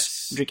box.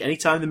 Yes. Drink any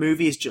time the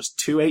movie is just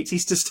too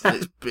 80s to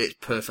stand. It's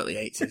perfectly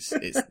 80s.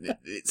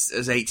 It's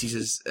as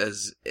 80s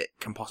as it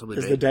can possibly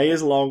As be. the day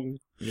is long.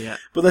 Yeah.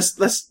 But let's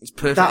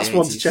perfectly that's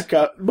one to 80s. check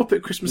out.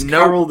 Muppet Christmas Nope.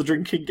 Carol, the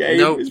drinking game.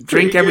 No, is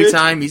drink pretty every good.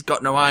 time. He's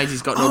got no eyes.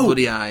 He's got no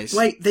bloody eyes.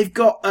 Wait, they've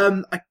got,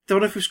 I don't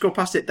know if we've scrolled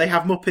past it, they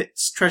have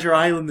Muppets Treasure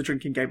Island, the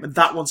drinking game, and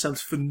that one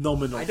sounds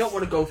phenomenal. I don't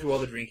want to go through all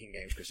the drinking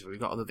games, Christopher. We've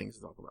got other things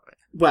to talk about.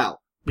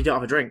 Well, we don't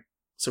have a drink,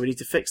 so we need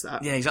to fix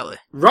that. Yeah, exactly.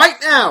 Right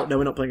now! No,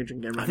 we're not playing a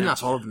drinking game right I think now.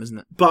 that's all of them, isn't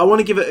it? But I want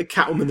to give it a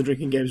Catwoman the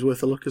drinking game's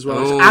worth a look as well.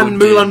 Oh, and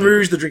dear. Moulin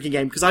Rouge the drinking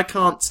game, because I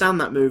can't stand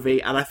that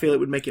movie, and I feel it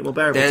would make it more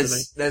bearable to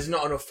me. There's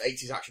not enough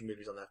 80s action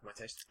movies on there for my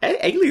taste.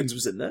 Aliens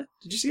was in there.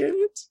 Did you see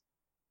Aliens?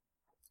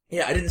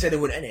 Yeah, I didn't say there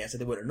weren't any. I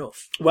said there weren't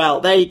enough. Well,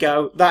 there you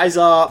go. That is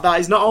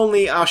not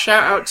only our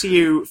shout out to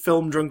you,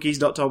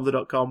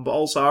 filmdrunkies.tumblr.com, but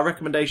also our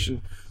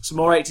recommendation, some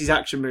more 80s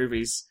action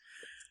movies.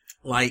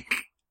 Like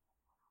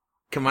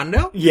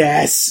Commando?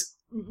 Yes.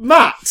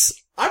 Matt!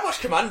 I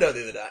watched Commando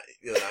the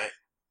other night.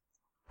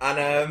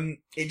 And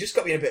it just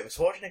got me in a bit of a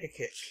Schwarzenegger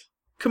kick.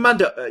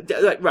 Commando,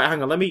 right,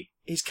 hang on,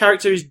 his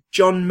character is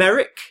John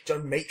Merrick?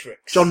 John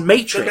Matrix. John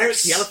Matrix. John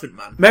Merrick's the Elephant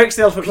Man. Merrick's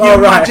the Elephant Can Man.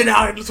 you right. imagine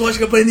how Arnold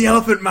Schwarzenegger playing the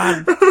Elephant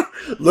Man?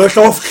 Let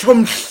off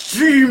some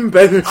steam,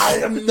 baby. I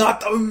am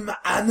not an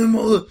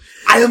animal.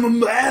 I am a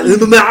man.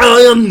 I'm a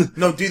man.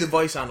 No, do the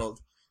voice, Arnold.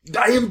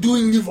 I am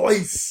doing the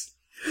voice.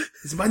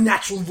 It's my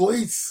natural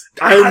voice.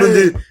 I am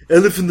the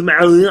elephant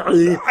man.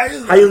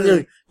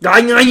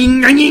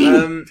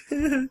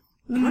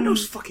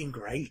 Commando's fucking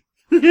great.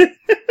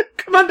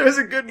 Commando is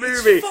a good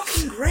movie. It's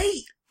fucking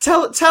great.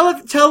 Tell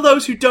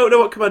those who don't know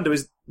what Commando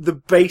is the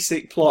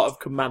basic plot of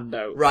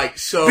Commando. Right,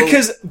 so...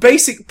 Because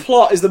basic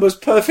plot is the most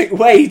perfect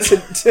way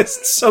to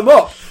sum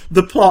up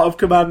the plot of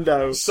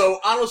Commando. So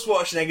Arnold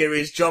Schwarzenegger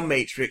is John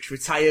Matrix,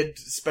 retired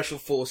special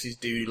forces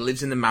dude who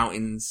lives in the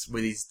mountains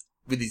with his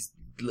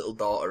little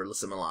daughter,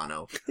 Alyssa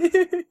Milano.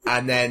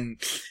 And then...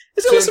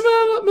 Is it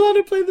Alyssa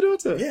Milano playing the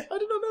daughter? Yeah. I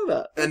did not know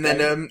that. And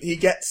then he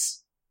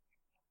gets...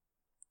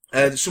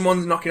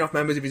 someone's knocking off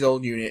members of his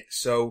old unit,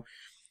 so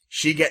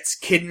she gets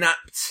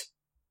kidnapped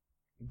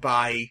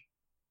by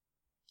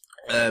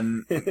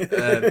Freddie Mercury.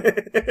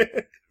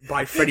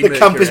 The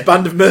campus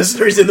band of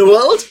mercenaries in the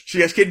world? She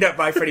gets kidnapped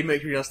by Freddie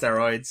Mercury on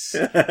steroids.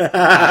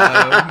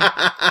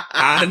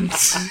 And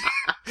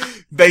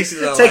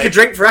basically... Take a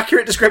drink for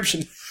accurate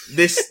description.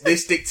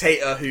 This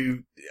dictator who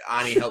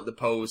Arnie helped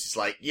depose is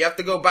like, you have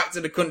to go back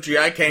to the country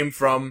I came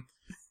from,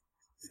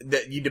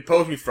 that you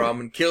deposed me from,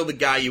 and kill the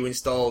guy you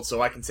installed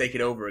so I can take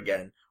it over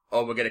again,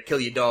 or we're going to kill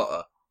your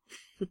daughter.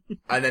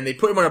 And then they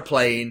put him on a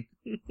plane,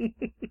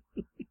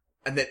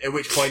 and then at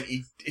which point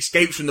he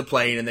escapes from the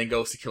plane and then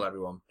goes to kill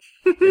everyone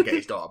and get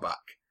his daughter back.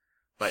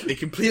 Like, they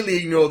completely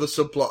ignore the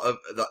subplot of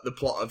the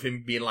plot of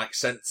him being like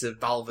sent to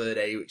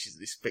Valverde, which is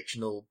this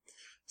fictional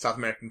South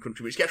American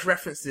country, which gets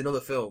referenced in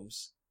other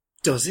films.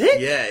 Does it?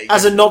 Yeah.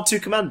 As a nod to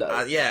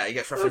Commando? Yeah, he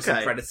gets referenced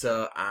in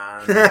Predator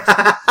and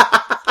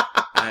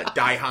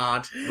Die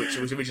Hard, which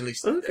was originally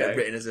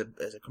written as a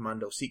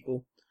Commando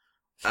sequel.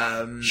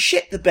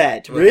 Shit the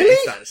bed, We'll really? get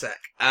to that in a sec.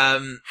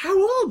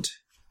 How odd.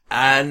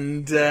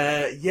 And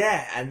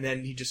and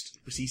then he just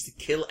proceeds to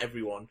kill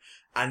everyone,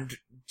 and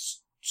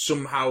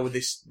somehow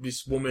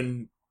this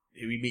woman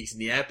who he meets in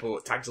the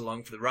airport tags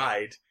along for the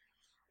ride,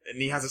 and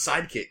he has a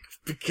sidekick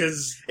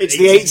because it's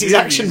the 80s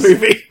action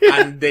movie.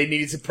 And they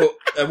needed to put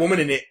a woman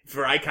in it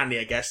for eye candy,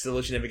 I guess,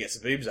 so she never gets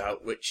her boobs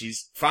out, which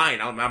is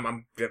fine.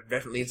 I'm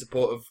definitely in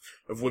support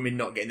of women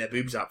not getting their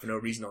boobs out for no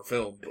reason on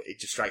film, but it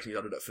just strikes me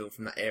that a film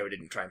from that era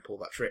didn't try and pull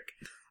that trick.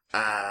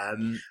 Are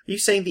you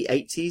saying the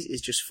 80s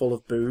is just full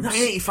of boobs?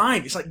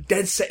 1985, it's like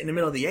dead set in the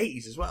middle of the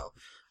 80s as well.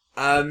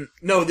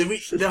 No,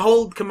 the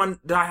whole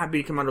Die Hard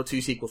being Commando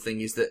 2 sequel thing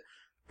is that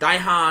Die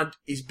Hard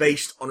is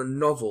based on a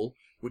novel,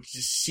 which is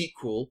a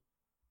sequel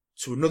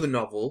to another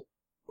novel,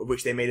 of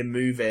which they made a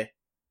movie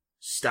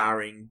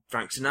starring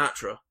Frank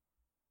Sinatra.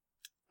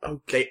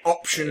 Okay. They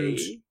optioned...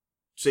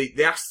 So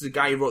they asked the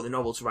guy who wrote the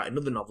novel to write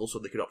another novel so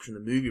they could option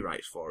the movie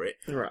rights for it.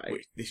 Right.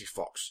 Which, this is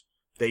Fox.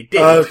 They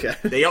did. Oh, okay.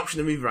 They optioned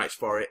the movie rights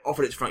for it,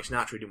 offered it to Frank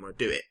Sinatra, who didn't want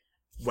to do it,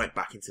 went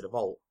back into the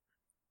vault.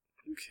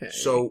 Okay.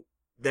 So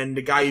then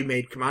the guy who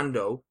made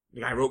Commando,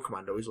 the guy who wrote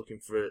Commando, is looking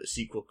for a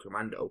sequel to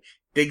Commando,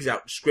 digs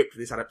out the script for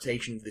this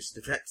adaptation of this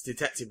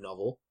detective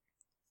novel,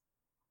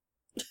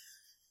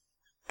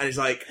 and he's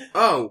like,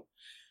 oh,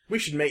 we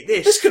should make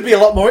this. This could be a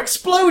lot more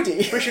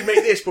explodey. We should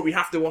make this, but we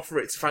have to offer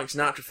it to Frank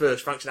Sinatra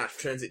first. Frank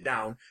Sinatra turns it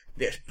down. It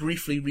gets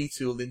briefly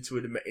retooled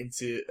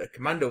into a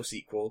Commando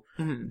sequel.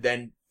 Mm-hmm.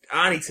 Then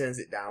Arnie turns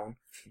it down.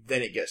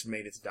 Then it gets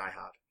made into Die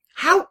Hard.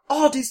 How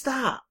odd is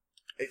that?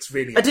 It's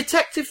really a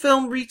detective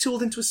film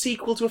retooled into a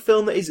sequel to a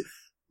film that is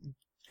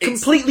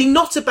completely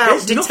not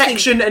about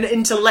detection and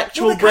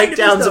intellectual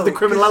breakdowns of the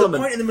criminal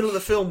element. There's a point in the middle of the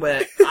film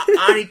where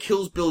Arnie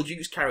kills Bill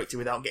Duke's character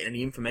without getting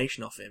any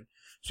information off him.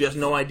 So he has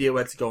no idea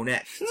where to go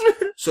next.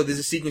 So there's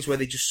a sequence where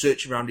they just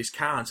search around his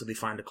car until they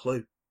find a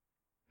clue.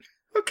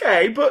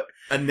 Okay, but...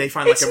 And they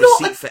find like a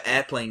receipt for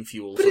airplane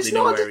fuel, but so they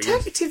know where he is. But it's not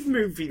a detective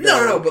movie,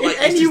 though. No, but like...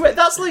 Anyway,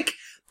 that's like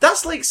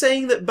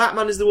saying that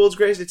Batman is the world's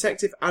greatest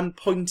detective and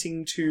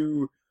pointing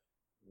to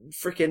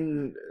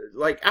frickin'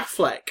 like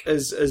Affleck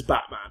as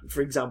Batman,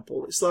 for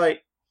example. It's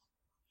like...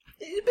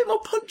 It's a bit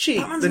more punchy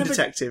than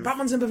detective.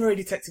 Batman's never very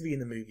detective-y in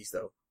the movies,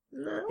 though.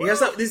 No, he has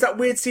that. There's that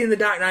weird scene in The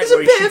Dark Knight there's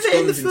where a bit he of shoots it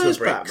in the guns into first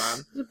bricks,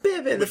 Batman. There's a bit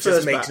of it in the first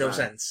Batman. Which makes no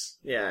Batman. sense.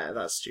 Yeah,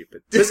 that's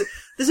stupid. There's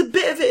a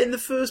bit of it in the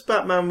first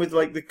Batman with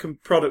like the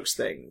products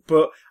thing,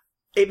 but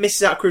it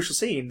misses out a crucial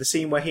scene, the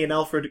scene where he and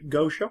Alfred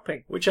go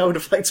shopping, which I would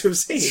have liked to have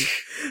seen.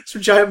 It's a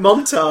giant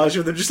montage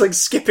of them just like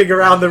skipping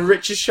around the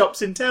richest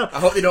shops in town. I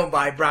hope they don't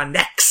buy brand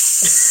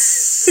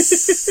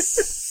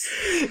X.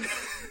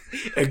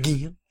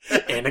 Again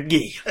and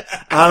again.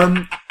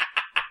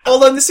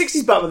 Although in the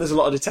 60s Batman there's a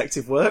lot of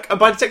detective work, and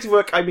by detective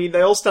work I mean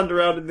they all stand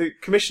around in the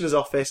commissioner's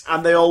office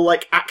and they all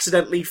like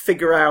accidentally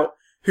figure out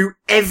who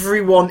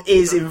everyone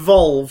is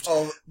involved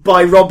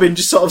by Robin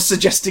just sort of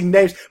suggesting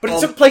names. But it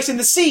took place in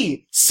the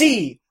C,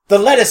 the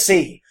letter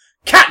C,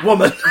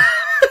 Catwoman.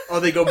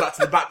 Or they go back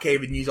to the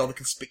Batcave and use all the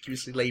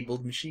conspicuously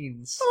labelled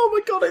machines. Oh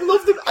my god, I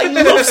love them. I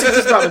love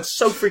 60s Batman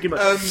so freaking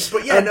much.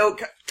 But yeah, no,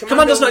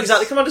 Commando's not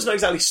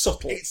exactly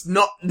subtle. It's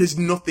not, there's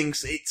nothing,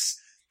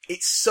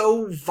 it's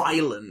so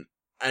violent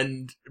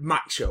and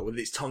macho with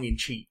its tongue in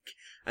cheek.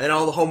 And then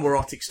all the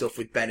homoerotic stuff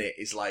with Bennett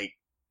is like...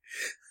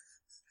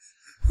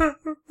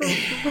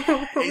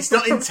 it's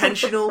not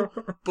intentional,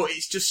 but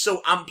it's just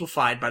so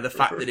amplified by the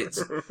fact that it's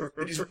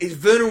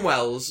Vernon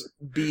Wells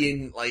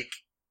being like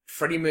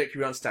Freddie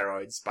Mercury on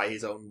steroids, by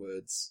his own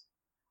words,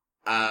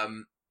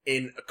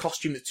 in a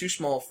costume that's too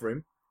small for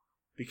him,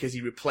 because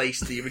he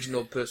replaced the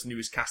original person who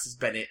was cast as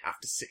Bennett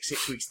after six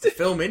weeks of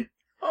filming.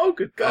 Oh,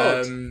 good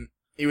God.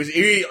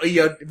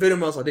 Vernon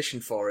Wells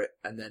auditioned for it,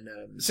 and then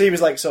So he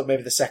was like sort of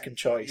maybe the second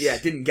choice. yeah,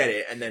 didn't get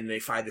it, and then they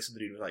fired this other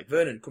dude who was like,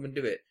 Vernon, come and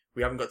do it.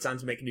 We haven't got time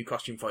to make a new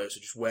costume for you, so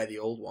just wear the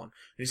old one. And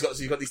he's got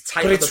these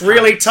tight. But it's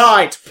really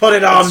tight. Put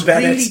it on,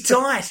 Bennett. It's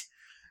really tight.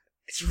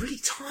 It's really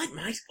tight,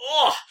 mate.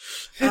 Oh,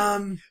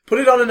 Put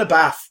it on in a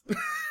bath.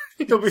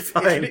 You'll be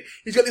fine.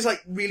 He's got these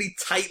like really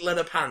tight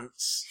leather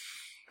pants,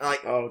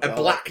 like Oh, a God.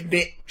 black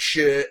knit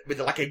shirt with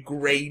like a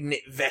grey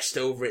knit vest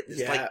over it. That's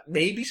Yeah. like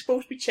maybe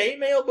supposed to be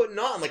chainmail, but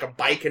not, and like a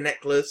biker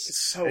necklace. It's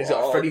so And he's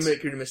got a odd. Freddie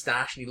Mercury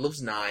moustache, and he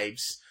loves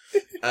knives.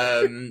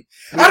 I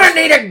don't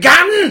need a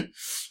gun!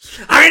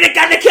 I need a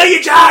gun to kill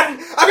you, John!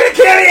 I'm gonna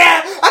kill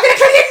you! I'm gonna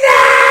kill you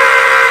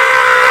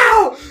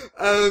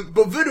now!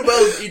 But Vernon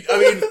Wells, I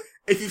mean,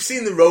 if you've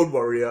seen The Road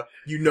Warrior,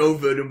 you know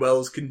Vernon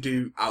Wells can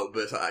do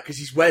outbursts like that, because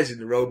he's Wes in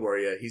The Road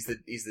Warrior. He's the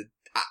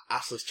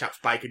assless chap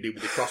spiker dude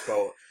with the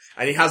crossbow.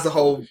 And he has the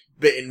whole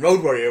bit in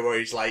Road Warrior where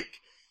he's like,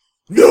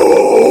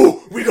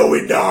 no! We go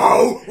in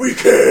now! We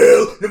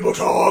kill! Nimble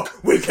talk!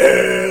 We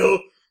kill!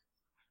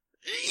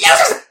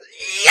 Yes!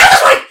 Yes!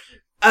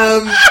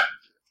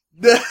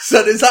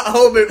 So there's that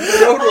whole bit for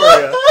the Road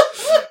Warrior.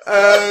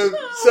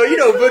 So, you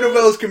know, Vernon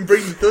Wells can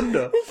bring the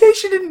thunder. In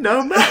case you didn't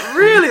know, Matt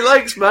really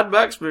likes Mad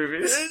Max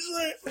movies. It's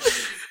like,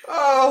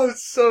 oh,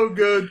 it's so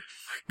good.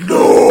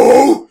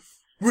 No!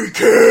 We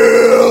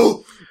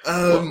kill!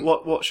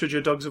 What should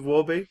your dogs of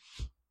war be?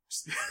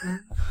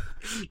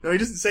 No, he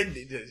doesn't say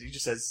anything. He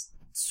just says,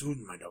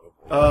 soon, my dog of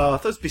war. Oh, I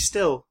thought it'd be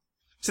still.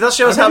 So that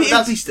shows how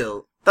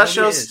Still. that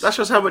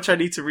shows how much I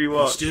need to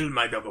rewatch. Still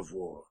my dog of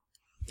war.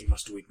 You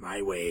must do it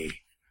my way.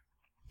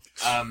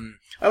 I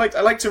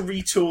like to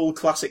retool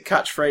classic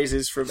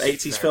catchphrases from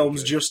 80s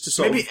films good. just to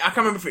sort Maybe, of, I can't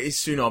remember if it is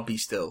soon or be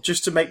still.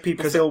 just to make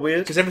people feel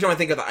weird. Because every time I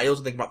think of that, I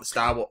also think about the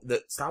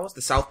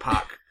South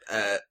Park,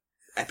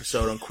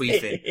 episode on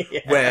queefing,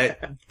 Yeah.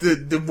 where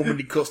the woman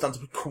who goes down to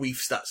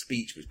queefs that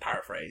speech was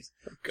paraphrased.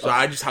 So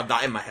I just have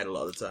that in my head a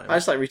lot of the time. I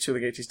just like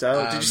retooling 80s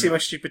style. Did you see my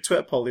stupid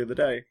Twitter poll the other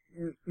day?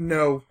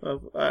 No.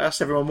 I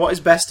asked everyone what is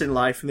best in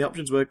life, and the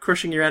options were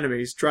crushing your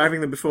enemies, driving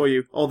them before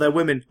you, or their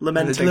women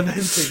lamenting.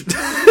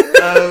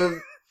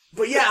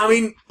 But yeah, I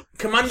mean,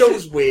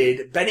 Commando's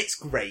weird. Bennett's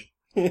great.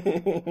 Like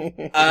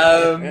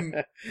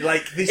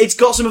this. It's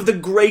got some of the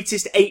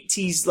greatest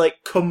 80s like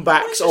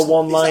comebacks or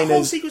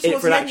one-liners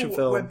for an action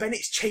film. Where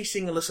Bennett's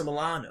chasing Alyssa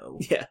Milano.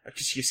 Yeah.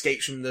 Because she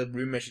escapes from the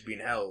room where she's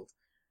being held.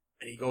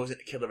 And he goes in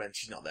to kill her and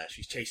she's not there.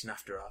 She's chasing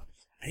after her.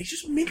 And he's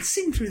just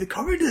mincing through the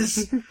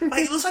corridors.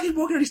 Like, it looks like he's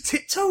walking on his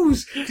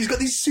tiptoes. He's got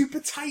these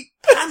super tight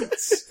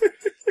pants.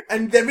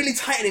 And they're really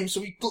tight on him,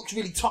 so he looks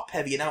really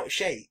top-heavy and out of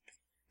shape.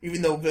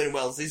 Even though Vernon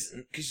Wells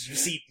isn't, because you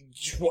see,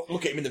 just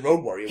look at him in the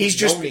Road Warrior. He's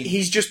just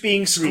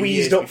being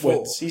squeezed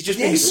upwards. He's just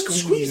being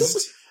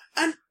squeezed.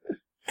 And,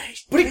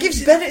 But it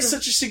gives Bennett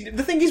such a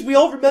the thing is, we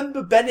all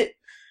remember Bennett,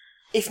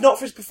 if not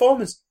for his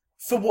performance,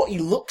 for what he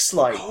looks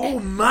like. Oh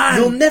man!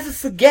 You'll never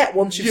forget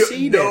once you've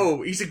seen him.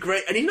 No, he's a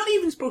great, and he's not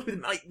even supposed to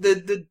be like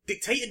the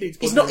dictator dude.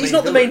 He's not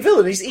the main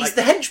villain. He's Like,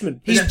 the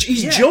henchman.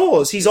 He's yeah.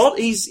 Jaws. He's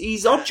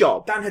odd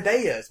job. Dan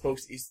Hedaya is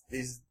supposed to,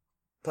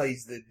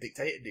 plays the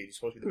dictator dude. He's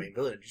supposed to be the main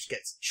villain and just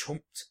gets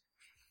chumped.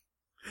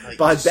 Like,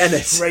 By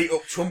Bennett. Straight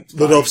up chumped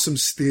Let by, off some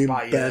steam,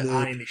 by Bennett.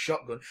 Arnie and his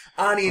shotgun.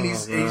 Arnie and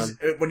his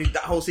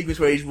that whole sequence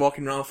where he's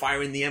walking around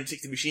firing the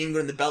M60 machine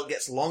gun and the belt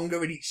gets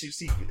longer in each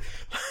sequence.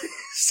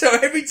 So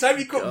every time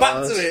you cut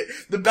back to it,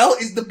 the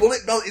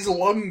bullet belt is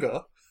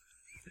longer.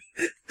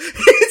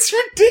 It's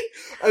ridiculous.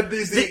 And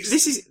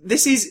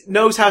This is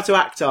knows how to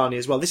act Arnie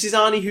as well. This is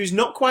Arnie who's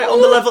not quite on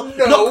the level,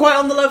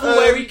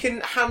 where he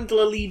can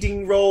handle a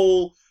leading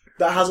role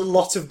that has a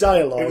lot of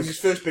dialogue. It was his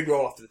first big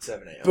role after the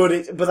Terminator. But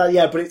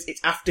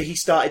it's after he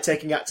started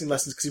taking acting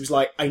lessons because he was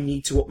like, I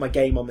need to up my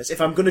game on this.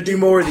 If I'm going to do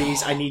more of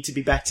these, I need to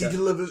be better. He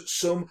delivers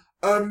some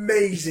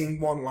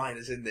amazing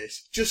one-liners in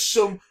this. Just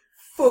some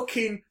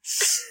fucking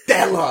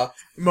stellar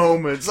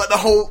moments. Like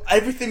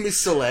everything with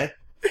Sully.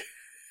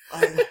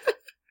 I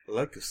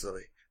like you,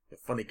 Sully. You're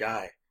a funny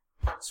guy.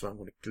 So I'm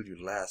going to kill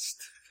you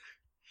last.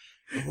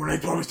 And when I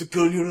promised to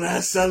kill you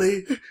last,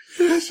 Sally,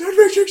 yes,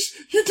 Matrix,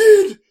 you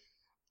did.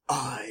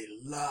 I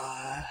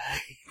lied.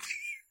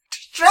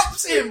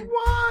 Drops him.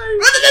 Why?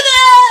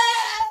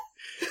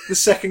 The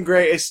second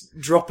greatest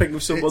dropping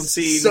of someone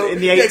seen in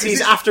the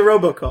 80s after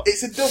RoboCop.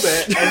 It's a dummy,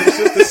 and it's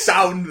just the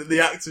sound that the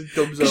actor dubs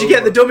over. Because you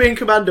get the dummy in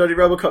Commando, and in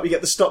RoboCop you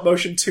get the stop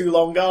motion too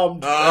long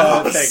armed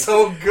thing.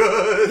 So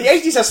good. The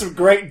 80s has some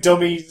great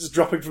dummies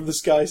dropping from the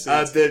sky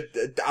scenes.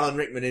 The Alan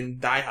Rickman in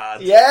Die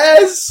Hard.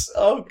 Yes!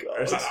 Oh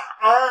god. It's like,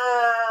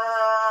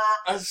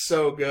 that's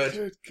so good.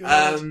 Good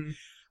god.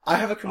 I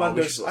have a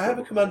Commando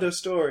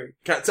story.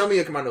 Tell me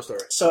a Commando story.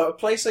 So, a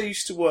place I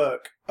used to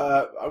work,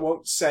 I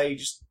won't say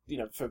just,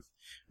 for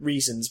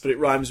reasons, but it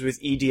rhymes with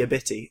Edie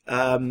Abiti.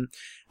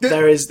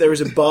 There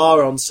is a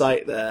bar on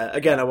site there.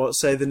 Again, I won't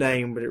say the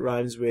name, but it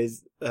rhymes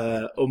with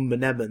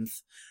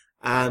Menementh.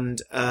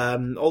 And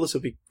all this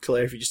will be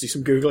clear if you just do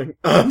some Googling.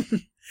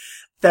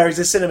 There is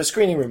a cinema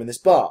screening room in this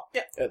bar,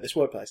 at this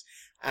workplace.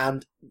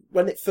 And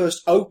when it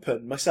first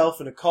opened, myself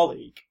and a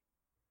colleague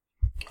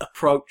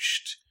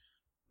approached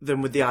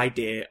them with the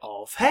idea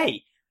of,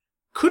 hey,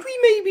 could we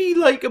maybe,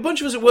 like, a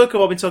bunch of us at work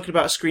have all been talking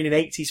about screening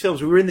 80s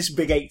films. We were in this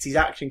big 80s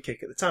action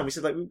kick at the time. We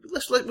said, like,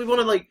 we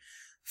want to, like,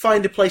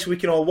 find a place where we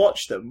can all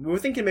watch them. We were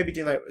thinking maybe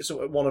doing, like,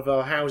 one of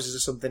our houses or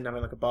something,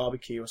 having, like, a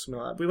barbecue or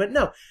something like that. But we went,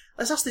 no,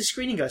 let's ask these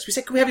screening guys. We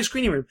said, can we have a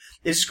screening room?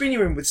 There's a screening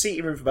room with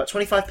seating room for about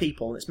 25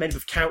 people, and it's made up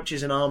of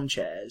couches and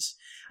armchairs.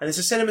 And it's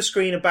a cinema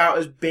screen about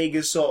as big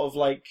as sort of,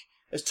 like,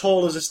 as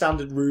tall as a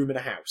standard room in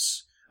a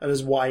house. And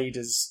as wide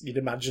as you'd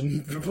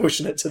imagine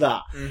proportionate to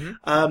that.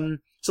 Mm-hmm.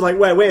 So, like,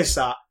 where we're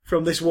sat,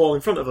 from this wall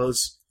in front of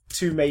us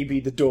to maybe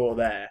the door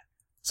there.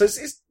 So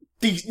it's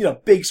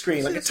big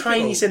screen, like a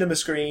tiny cinema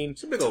screen.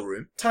 It's a big old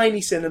room.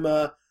 Tiny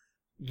cinema,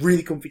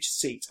 really comfy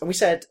seats. And we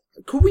said,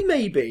 could we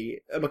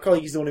maybe, and my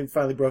colleague is the one who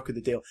finally brokered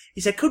the deal,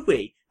 he said, could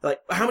we, like,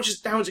 how much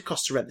does it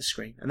cost to rent the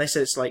screen? And they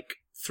said it's like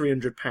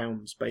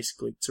 £300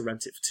 basically to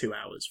rent it for 2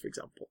 hours, for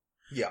example.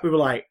 Yeah. We were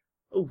like,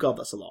 oh god,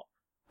 that's a lot.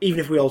 Even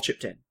if we all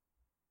chipped in.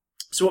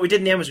 So what we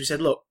did in the end was we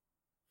said, look,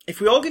 if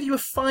we all give you a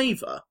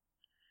 £5,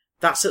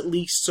 that's at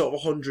least sort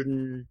of 100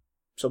 and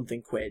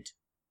something quid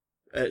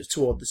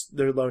toward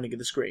the loaning of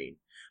the screen.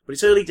 But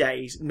it's early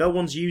days, no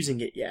one's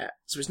using it yet,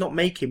 so it's not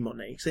making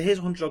money. So here's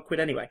 100 odd quid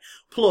anyway.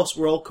 Plus,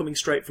 we're all coming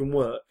straight from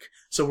work,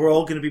 so we're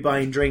all going to be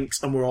buying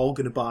drinks and we're all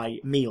going to buy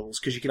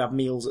meals, because you can have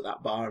meals at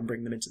that bar and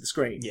bring them into the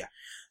screen. Yeah.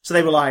 So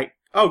they were like,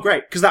 oh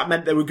great, because that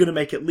meant they were going to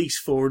make at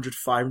least 400,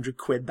 500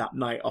 quid that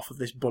night off of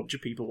this bunch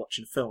of people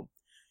watching a film.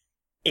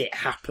 It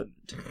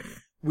happened.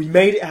 We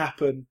made it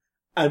happen.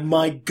 And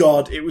my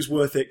god, it was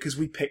worth it, because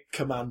we picked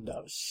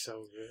Commando.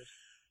 So good.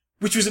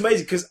 Which was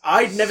amazing, because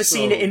I'd never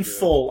seen it in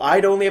full.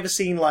 I'd only ever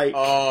seen, like...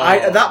 Oh,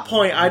 at that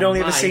point, I'd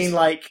only ever nice. seen,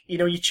 like... You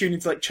know, you tune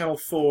into, like, Channel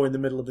 4 in the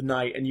middle of the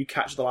night, and you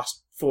catch the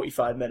last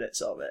 45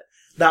 minutes of it.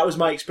 That was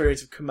my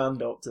experience of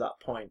Commando up to that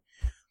point.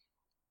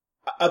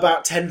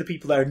 About 10 of the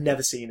people there had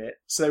never seen it,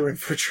 so they were in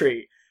for a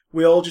treat.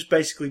 We all just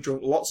basically drunk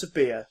lots of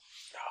beer,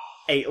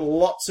 ate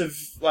lots of,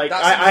 like,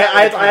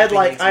 I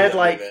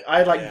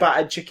had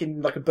battered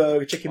chicken, like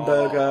a chicken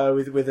burger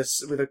with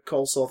a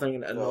coleslaw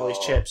thing and all these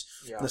chips,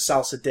 and a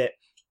salsa dip,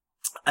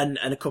 and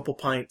a couple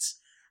pints,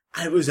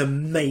 and it was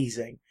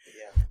amazing.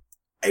 Yeah.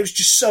 It was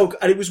just so good,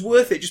 and it was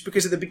worth it just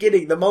because at the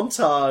beginning, the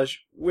montage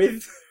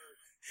with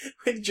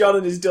John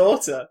and his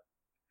daughter,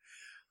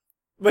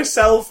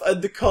 myself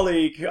and the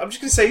colleague, I'm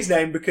just going to say his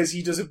name because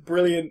he does a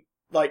brilliant,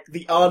 like,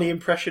 the Arnie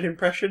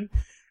impression,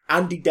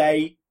 Andy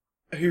Day,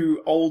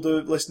 who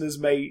older listeners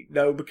may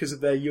know because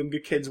of their younger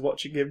kids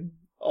watching him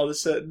on a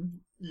certain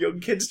young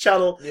kids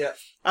channel. Yeah.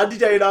 Andy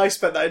Day and I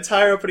spent that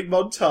entire opening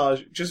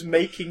montage just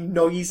making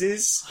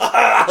noises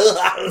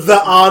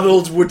that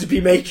Arnold would be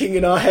making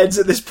in our heads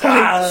at this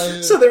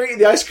point. So they're eating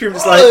the ice cream.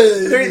 It's like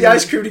they're eating the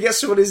ice cream. And he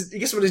gets someone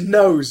his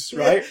nose,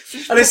 right?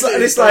 And it's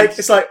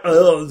like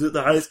oh,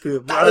 the ice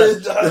cream.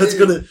 That's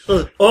gonna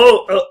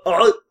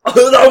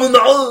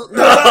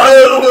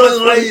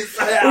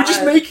we're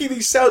just making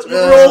these sounds.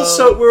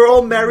 We're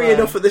all merry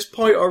enough at this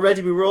point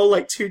already. We were all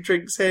like 2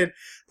 drinks in.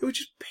 We were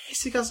just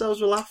pissing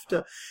ourselves with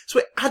laughter. So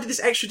it added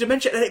this extra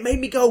dimension, and it made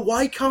me go,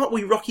 why can't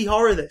we Rocky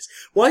Horror this?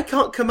 Why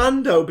can't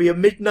Commando be a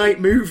midnight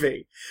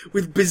movie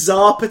with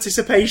bizarre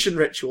participation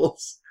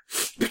rituals?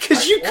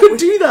 Because you could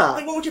do that.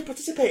 Like, what would you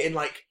participate in?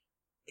 Like,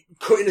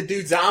 cutting a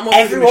dude's arm off?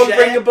 Everyone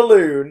bring a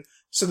balloon,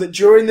 so that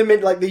during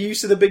the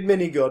use of the big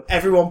minigun,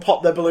 everyone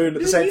pop their balloon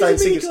at the same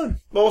time.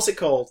 What's it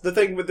called? The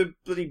thing with the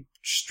bloody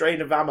strain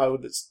of ammo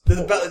that's... The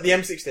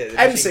M60.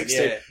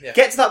 M60. Yeah.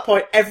 Get to that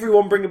point,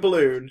 everyone bring a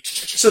balloon,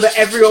 so that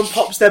everyone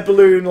pops their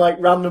balloon, like,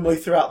 randomly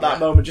throughout that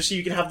moment, just so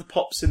you can have the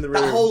pops in the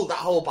room. That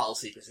whole battle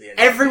sequence at the end.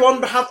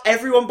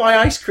 Everyone buy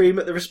ice cream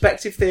at the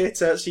respective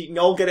theatre, so you can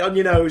all get it on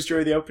your nose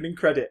during the opening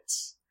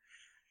credits.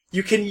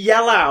 You can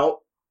yell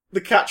out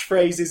the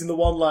catchphrases and the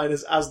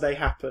one-liners as they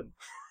happen.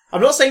 I'm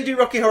not saying do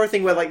Rocky Horror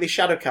thing where, like, they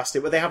shadowcast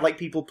it, where they have, like,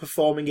 people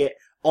performing it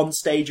on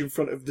stage in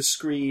front of the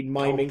screen,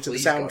 miming to the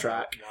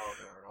soundtrack. No.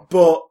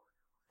 But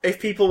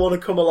if people want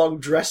to come along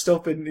dressed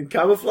up in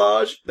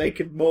camouflage, they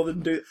can more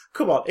than do it.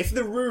 Come on, if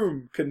The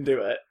Room can do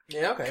it,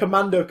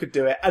 Commando could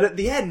do it. And at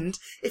the end,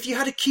 if you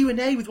had a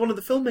Q&A with one of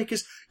the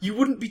filmmakers, you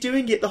wouldn't be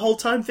doing it the whole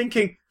time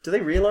thinking, do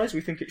they realise we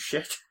think it's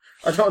shit?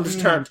 I don't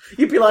understand.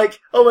 You'd be like,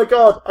 oh my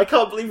god, I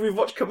can't believe we've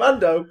watched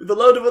Commando with a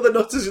load of other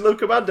nutters who love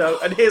Commando,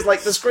 and here's,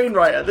 like, the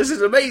screenwriter. This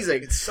is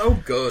amazing. It's so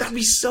good. That'd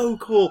be so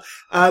cool.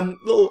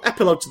 Little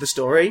epilogue to the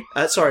story.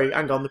 Sorry,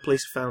 hang on, the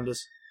police have found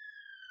us.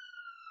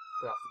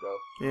 We have to go.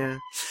 Yeah.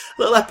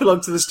 Little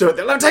epilogue to the story.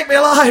 They'll never take me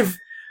alive!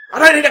 I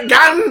don't need a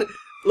gun!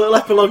 Little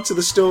epilogue to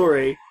the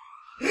story.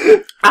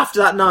 After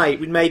that night,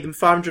 we'd made them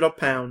 £500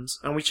 odd,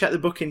 and we checked the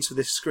bookings for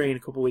this screen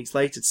a couple of weeks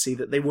later to see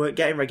that they weren't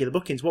getting regular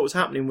bookings. What was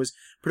happening was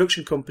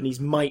production companies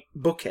might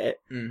book it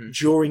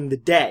during the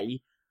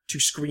day to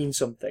screen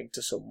something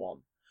to someone.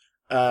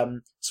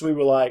 So we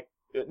were like,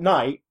 at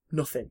night,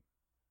 nothing.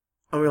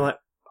 And we were like,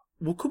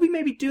 well, could we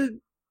maybe do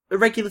a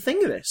regular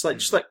thing of this? Like,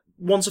 just like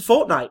once a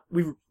fortnight,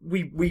 we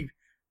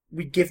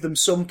give them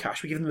some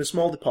cash, we give them a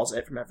small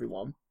deposit from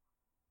everyone,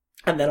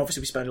 and then obviously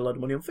we spend a load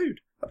of money on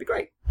food. That'd be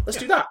great. Let's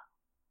do that.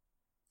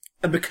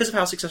 And because of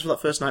how successful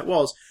that first night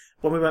was,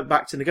 when we went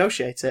back to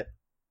negotiate it,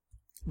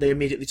 they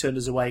immediately turned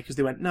us away because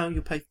they went, "No,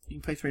 you can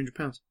pay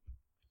 £300."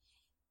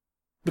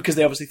 Because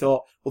they obviously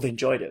thought, well, they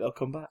enjoyed it, they'll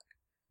come back.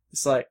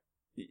 It's like,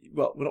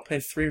 well, we're not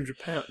paying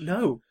 £300.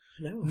 No.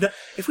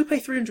 If we pay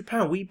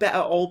 £300, we better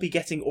all be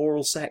getting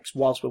oral sex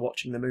whilst we're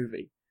watching the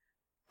movie.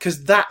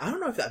 Because that I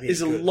don't know if that'd be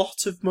is a good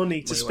lot of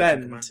money to when you're watching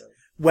spend. Commando.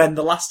 When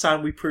the last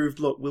time we proved,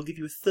 look, we'll give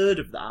you a third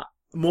of that,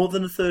 more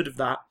than a third of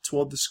that,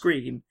 toward the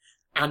screen,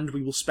 and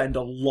we will spend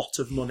a lot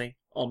of money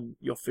on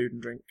your food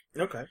and drink.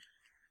 Okay.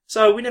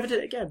 So we never did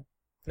it again.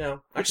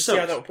 No. I Which can see how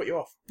sucks. that would put you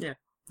off. Yeah.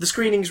 The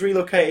screenings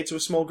relocated to a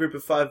small group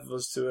of 5 of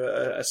us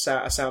to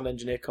a sound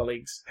engineer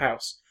colleague's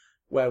house,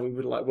 where we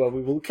would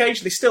we will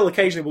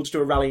occasionally we'll just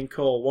do a rallying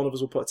call. One of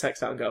us will put a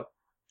text out and go,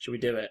 "Should we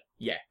do it?"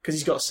 Yeah, because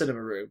he's got a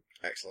cinema room.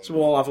 Excellent. So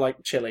we'll all have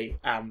like chili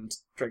and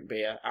drink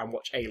beer and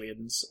watch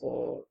Aliens.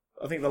 Or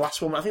I think the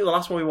last one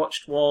we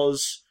watched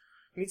was.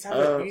 You need to have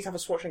a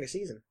Schwarzenegger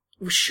season.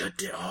 We should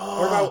do.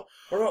 What about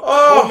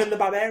Oh. Conan the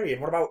Barbarian?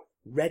 What about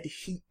Red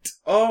Heat?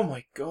 Oh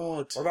my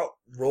god! What about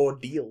Raw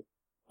Deal?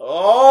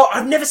 Oh,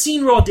 I've never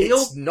seen Raw Deal.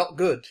 It's not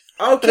good.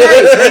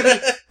 Okay,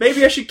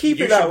 maybe I should keep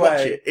You it that should watch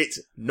way. it. It's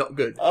not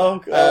good. Oh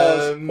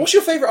god! What's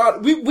your favourite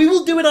Arnie? We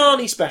will do an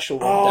Arnie special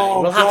one day.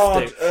 We'll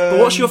God. have to. But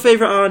what's your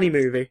favourite Arnie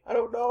movie? I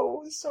don't know.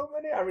 There's so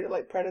many. I really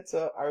like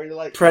Predator. I really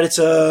like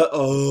Predator.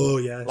 Oh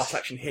yes, Last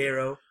Action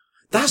Hero.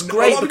 that's A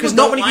great lot of because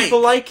people not don't many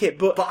people like it,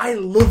 but But I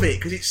love it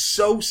because it's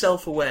so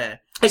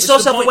self-aware. it's so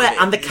That's the point self-aware, of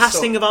it. and the It's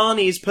casting of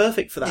Arnie is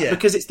perfect for that Yeah.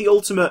 because it's the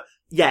ultimate.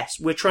 Yes,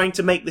 we're trying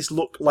to make this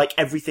look like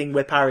everything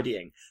we're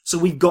parodying. So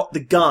we've got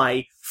the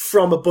guy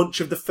from a bunch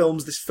of the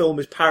films this film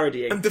is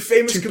parodying. And the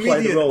famous to play the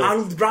comedian role.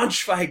 Arnold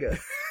Braunschweiger.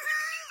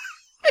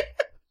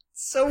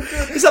 So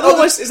good. Is that the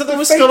one? Is that the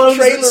one fake Stallone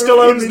trailer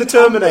Stallone's of the him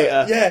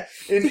Terminator? Yeah,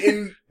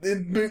 in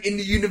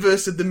the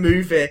universe of the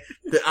movie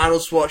that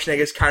Arnold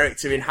Schwarzenegger's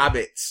character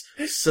inhabits,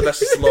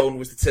 Sylvester Stallone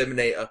was the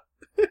Terminator,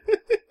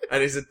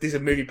 and there's a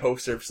movie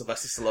poster of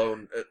Sylvester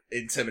Stallone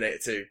in Terminator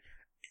 2.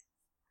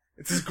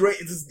 It's great.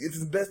 It's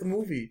the best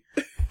movie.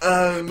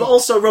 But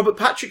also Robert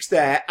Patrick's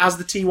there as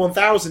the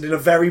T-1000 in a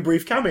very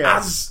brief cameo.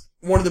 As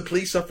one of the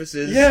police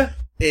officers Yeah.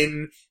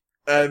 in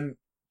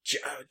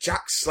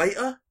Jack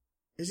Slater,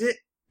 is it?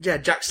 Yeah,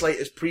 Jack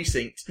Slater's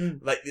precinct. Mm.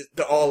 Like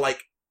they're all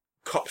like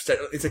cops.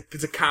 It's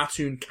a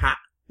cartoon cat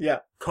Yeah.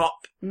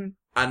 cop, Mm.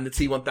 and the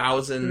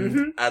T-1000,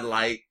 Mhm. and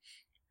like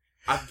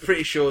I'm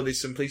pretty sure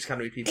there's some police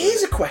academy people.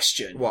 Here's a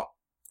question. What?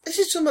 This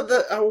is something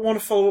that I want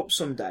to follow up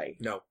someday.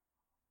 No.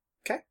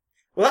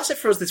 Well, that's it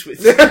for us this week.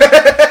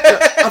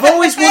 I've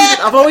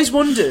always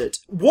wondered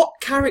what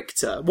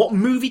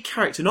movie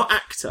character, not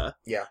actor,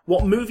 Yeah.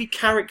 what movie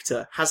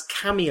character has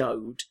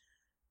cameoed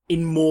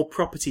in more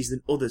properties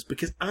than others?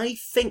 Because I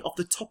think off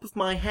the top of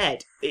my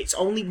head, it's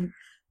only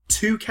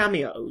 2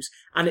 cameos,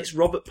 and it's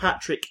Robert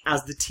Patrick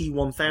as the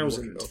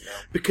T-1000.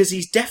 Because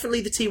he's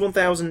definitely the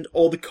T-1000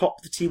 or the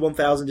cop the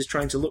T-1000 is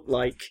trying to look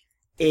like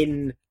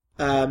in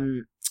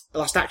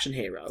Last Action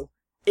Hero.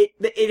 In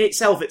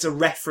itself, it's a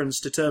reference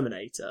to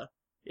Terminator.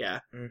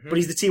 Yeah. Mm-hmm. But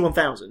he's the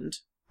T-1000.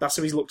 That's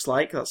who he looks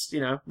like. That's,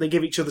 they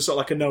give each other sort of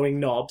like a knowing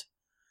nod.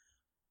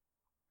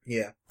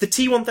 Yeah. The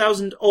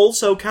T-1000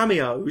 also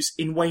cameos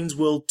in Wayne's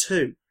World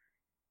 2.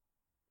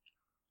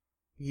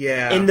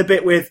 Yeah. In the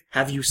bit with,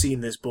 "Have you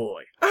seen this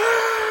boy?"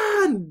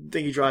 And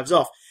then he drives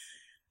off.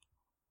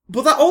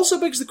 But that also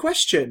begs the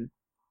question,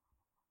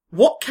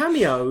 what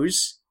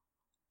cameos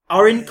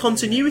are in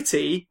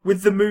continuity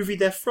with the movie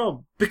they're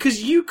from?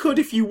 Because you could,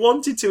 if you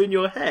wanted to in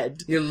your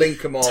head, You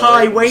link them all.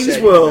 tie in the Wayne's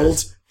same World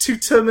universe. to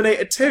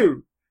Terminator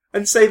 2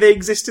 and say they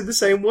exist in the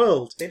same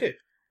world. They do.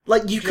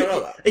 Like, you Do you could,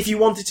 know that? if you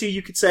wanted to,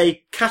 you could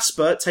say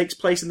Casper takes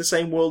place in the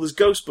same world as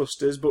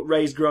Ghostbusters, but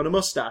Ray's grown a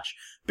mustache.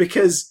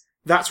 Because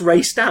that's Ray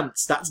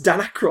Stantz. That's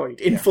Dan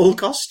Aykroyd in full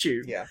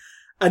costume. Yeah.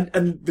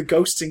 And the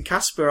ghosts in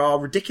Casper are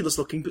ridiculous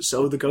looking, but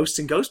so are the ghosts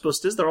in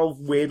Ghostbusters. They're all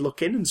weird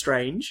looking and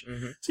strange.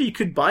 Mm-hmm. So you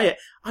could buy it.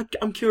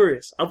 I'm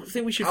curious. I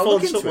think we should I'll follow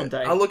look this up into one it.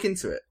 day. I'll look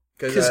into it.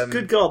 Because,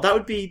 good God,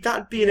 that'd be an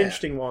Yeah.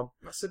 interesting one.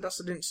 That's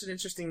an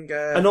interesting.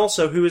 And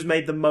also, who has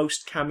made the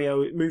most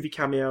movie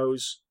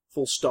cameos,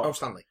 full stop? Oh,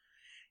 Stanley.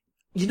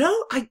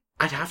 I'd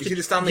have to... Is it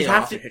the Stanley you'd or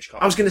have Alfred to-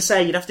 Hitchcock? I was going to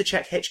say, you'd have to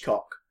check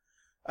Hitchcock.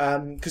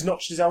 Because not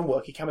just his own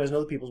work, he cameos in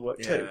other people's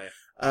work too.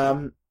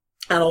 Yeah.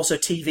 And also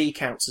TV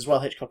counts as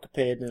well. Hitchcock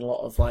appeared in a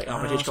lot of Alfred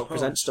I Hitchcock suppose.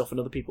 presents stuff and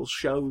other people's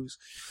shows.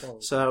 Oh.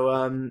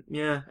 So,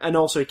 yeah. And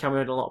also he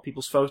cameoed in a lot of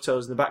people's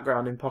photos in the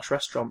background in posh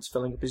restaurants,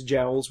 filling up his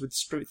jowls with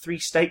 3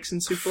 steaks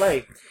and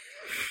souffle.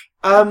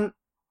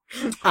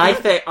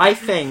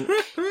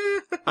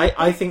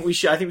 I think we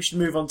should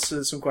move on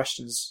to some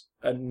questions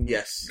and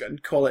Yes.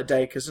 and call it a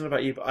day. Because I don't know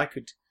about you, but I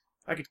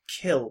could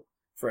kill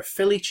for a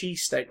Philly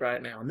cheesesteak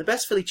right now. And the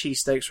best Philly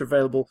cheesesteaks are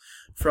available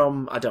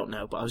from, I don't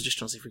know, but I was just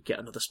trying to see if we could get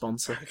another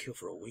sponsor. I could kill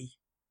for a Wii.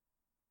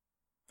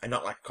 And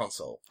not like a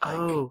console. Like,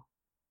 Oh,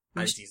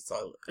 I just use the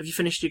toilet. have you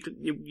finished your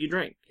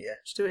drink? Yeah.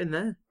 Just do it in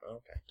there.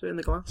 Okay. Do it in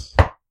the glass.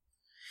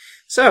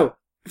 So,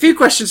 a few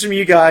questions from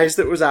you guys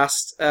that was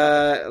asked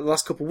the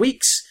last couple of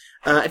weeks.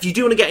 If you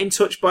do want to get in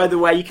touch, by the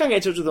way, you can get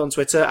in touch with us on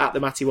Twitter at the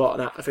Matty Watt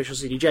and at official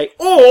CDJ,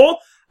 or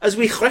as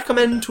we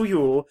recommend to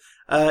you,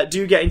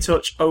 do get in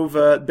touch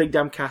over Big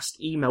Damn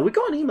Cast email. We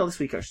got an email this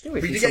week, actually.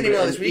 We did get an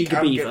email this week.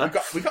 Eager Beaver.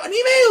 We got an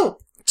email!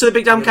 To the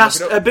Big Damn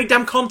Cast,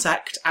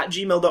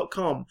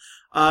 bigdamncontact@gmail.com.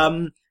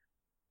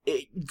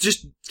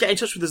 Just get in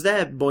touch with us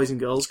there, boys and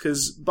girls,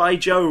 because by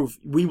Jove,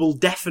 we will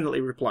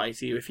definitely reply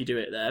to you if you do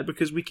it there,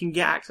 because we can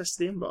get access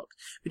to the inbox.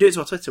 If we do it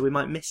to our Twitter, we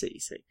might miss it, you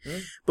see.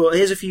 Mm. But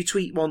here's a few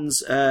tweet ones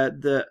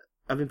that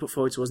have been put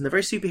forward to us, and they're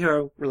very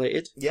superhero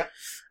related. Yeah.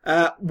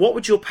 What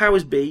would your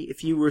powers be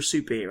if you were a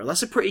superhero?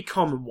 That's a pretty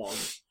common one.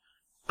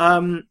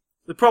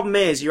 The problem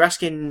is, you're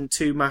asking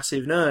two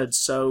massive nerds,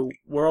 so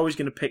we're always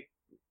going to pick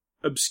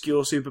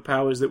obscure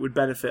superpowers that would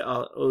benefit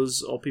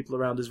us or people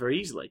around us very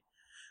easily.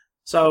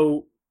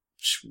 So,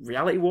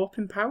 reality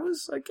warping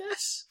powers, I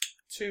guess?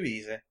 Too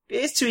easy.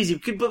 It is too easy,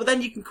 but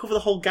then you can cover the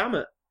whole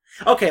gamut.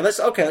 Okay, let's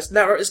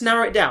narrow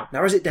it down.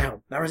 Narrows it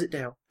down.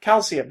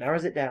 Calcium,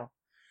 narrows it down.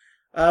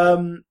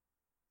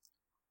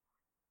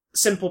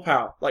 Simple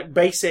power, like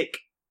basic,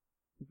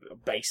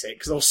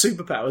 because they're all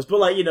superpowers, but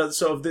like,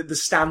 sort of the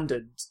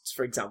standards,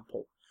 for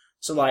example.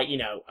 So like,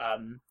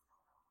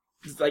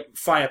 like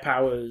fire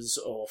powers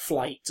or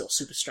flight or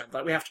super strength.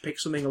 Like we have to pick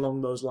something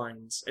along those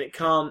lines. And it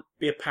can't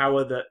be a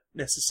power that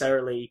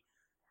necessarily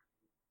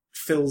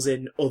fills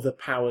in other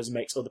powers,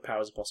 makes other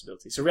powers a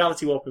possibility. So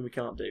reality warping we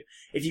can't do.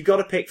 If you've got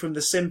to pick from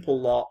the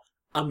simple lot,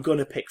 I'm going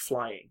to pick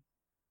flying.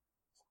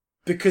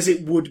 Because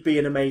it would be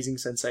an amazing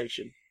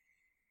sensation.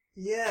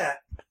 Yeah.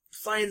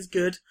 Flying's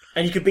good.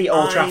 And you could beat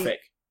all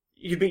traffic.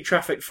 You could beat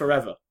traffic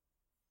forever.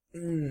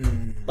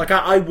 Like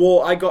I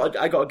got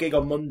a gig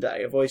on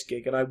Monday, a voice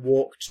gig, and I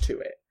walked to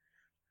it,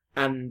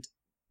 and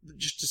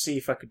just to see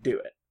if I could do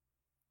it,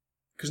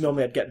 because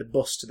normally I'd get the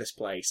bus to this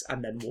place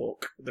and then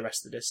walk the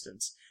rest of the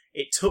distance.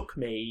 It took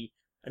me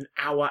an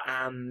hour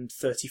and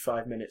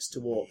 35 minutes to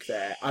walk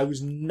there. I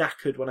was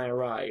knackered when I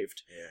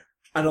arrived,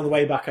 and on the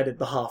way back I did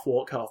the half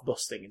walk, half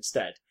bus thing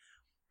instead.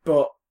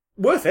 But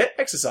worth it,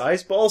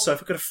 exercise. But also,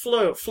 if I could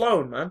have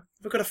flown, man,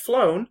 if I could have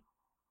flown,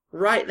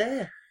 right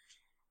there.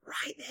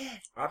 Right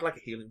there. I'd like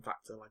a healing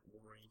factor like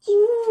Wolverine's.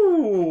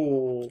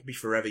 Ooh. Be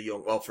forever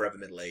young, well, forever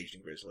middle-aged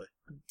and grizzly.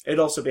 It'd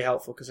also be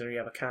helpful considering you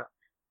have a cat.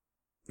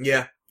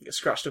 Yeah. You get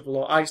scratched up a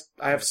lot.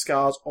 I have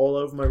scars all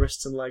over my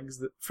wrists and legs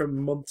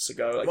from months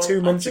ago,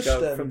 2 months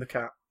ago from the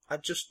cat.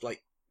 I'd just,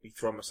 be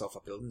throwing myself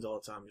at buildings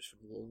all the time just for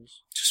the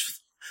lulz.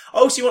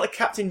 Oh, so you want a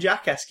Captain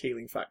Jack-esque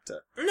healing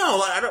factor?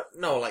 No, I don't,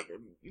 no,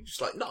 you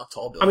just, not a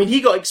tall building. I mean,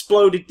 he got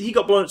exploded, he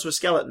got blown up to a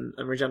skeleton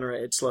and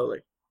regenerated slowly.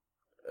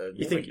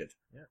 You think? Did.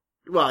 Yeah.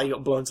 Well, he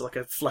got blown to like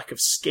a fleck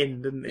of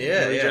skin, didn't he?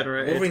 Yeah,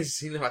 Wolverine's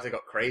healing factor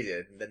got crazy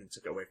and then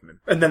took it away from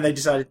him. And then they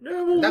decided,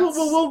 no, we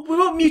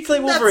won't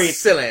mutilate Wolverine. That's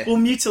silly. We'll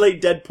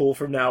mutilate Deadpool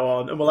from now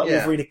on, and we'll let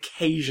Wolverine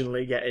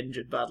occasionally get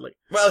injured badly.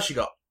 What else you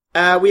got?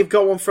 We've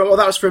got one from,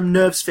 that was from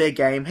Nervesphere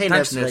Game. Hey,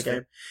 Thanks, Nervesphere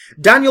Game.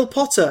 Daniel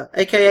Potter,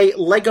 aka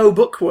Lego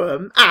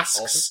Bookworm,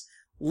 asks,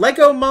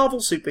 Lego Marvel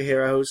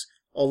superheroes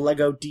or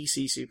Lego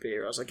DC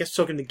superheroes? I guess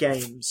talking to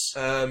games.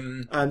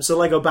 So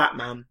Lego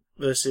Batman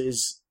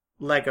versus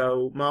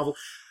Lego Marvel.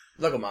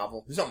 Lego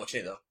Marvel. There's not much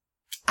in it, though.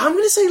 I'm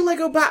going to say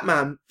Lego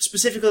Batman,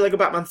 specifically Lego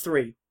Batman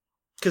 3.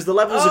 Because the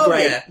levels are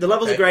great. Yeah. The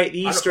levels are great,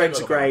 the Easter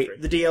eggs are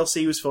great, the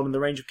DLC was fun, and the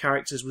range of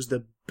characters was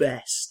the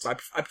best. I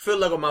prefer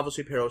Lego Marvel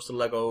superheroes to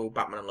Lego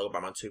Batman and Lego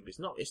Batman 2, but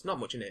it's not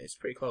much in it. It's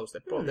pretty close.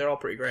 They're all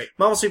pretty great.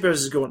 Marvel superheroes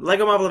is a good one.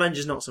 Lego Marvel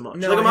Avengers not so much.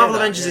 No, Lego Marvel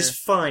Avengers is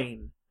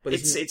fine. But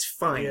it's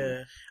fine.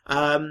 Yeah.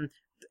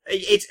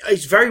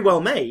 It's very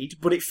well made,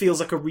 but it feels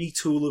like a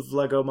retool of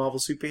Lego Marvel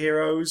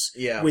superheroes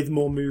with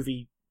more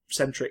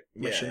movie-centric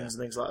missions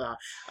and things like that.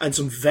 And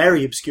some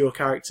very obscure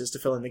characters to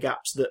fill in the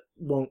gaps that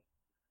won't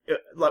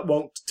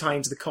tie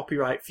into the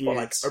copyright feuds. Or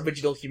like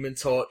original Human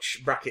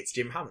Torch brackets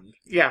Jim Hammond.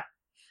 Yeah.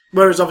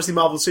 Whereas obviously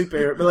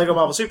Lego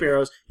Marvel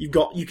superheroes,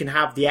 you can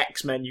have the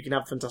X-Men, you can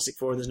have Fantastic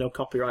Four, and there's no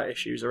copyright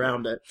issues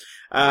around it.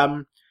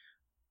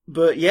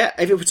 But yeah,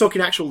 if we're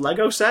talking actual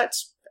Lego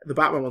sets, the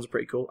Batman ones are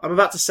pretty cool. I'm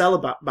about to sell a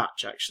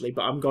batch actually,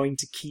 but I'm going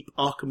to keep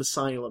Arkham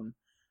Asylum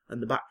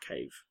and the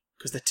Batcave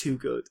because they're too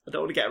good. I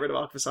don't want to get rid of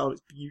Arkham Asylum;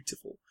 it's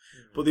beautiful.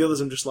 But the others,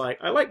 I'm just like,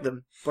 I like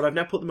them, but I've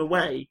now put them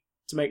away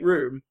to make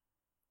room.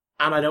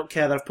 And I don't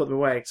care that I've put them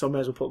away, so I may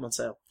as well put them on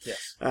sale.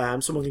 Yes.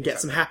 Someone can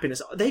get some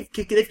happiness. They've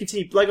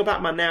continued. Lego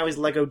Batman now is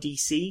Lego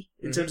DC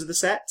in terms of the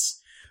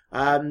sets.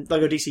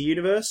 Lego DC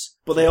Universe.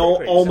 But they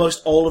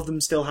almost all of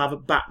them still have a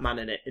Batman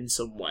in it in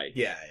some way.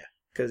 Yeah.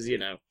 Because,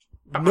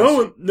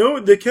 no,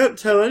 they can't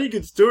tell any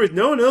good stories.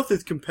 No one else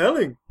is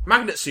compelling.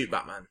 Magnet Suit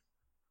Batman.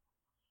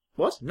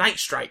 What? Night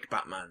Strike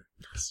Batman.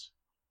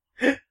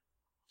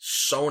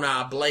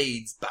 Sonar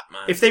Blades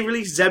Batman. If they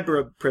released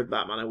Zebra print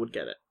Batman, I would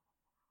get it.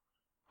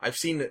 I've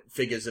seen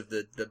figures of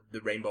the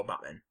Rainbow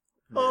Batman.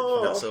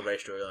 Oh, that Silver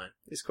Age storyline.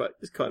 It's quite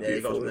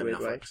beautiful in a weird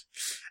way.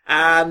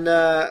 And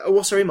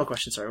what's our email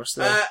question? Sorry, what's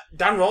the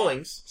Dan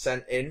Rawlings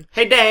sent in.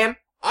 Hey Dan,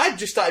 I've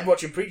just started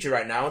watching Preacher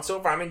right now, and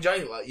so far I'm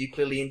enjoying it. Like, you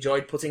clearly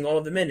enjoyed putting all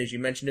of them in, as you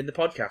mentioned in the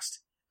podcast.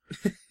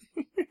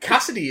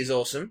 Cassidy is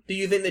awesome. Do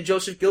you think that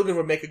Joseph Gilgan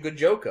would make a good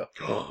Joker?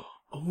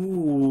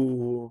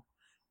 Ooh.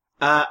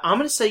 I'm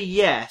going to say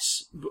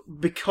yes,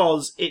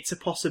 because it's a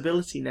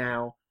possibility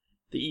now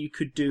that you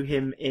could do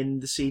him in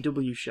the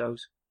CW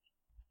shows.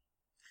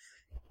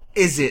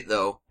 Is it,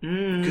 though?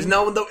 Because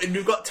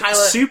we've got Tyler...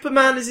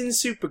 Superman is in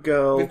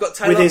Supergirl We've got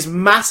Tyler, with his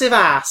massive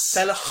ass.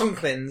 Tyler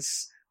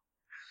Hunklins.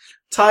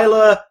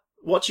 Tyler,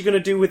 what you going to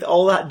do with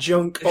all that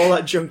junk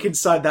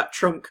inside that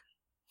trunk?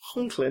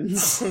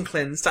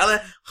 Hunklins.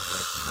 Tyler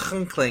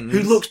Hunklins.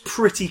 Who looks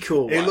pretty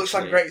cool. Who looks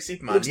like a great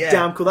Superman, looks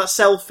damn cool. That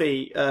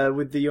selfie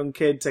with the young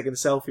kid taking the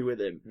selfie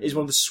with him is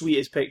one of the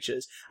sweetest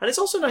pictures. And it's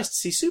also nice to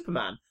see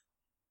Superman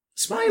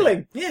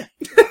smiling. Yeah.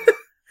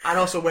 And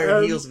also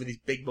wearing heels with his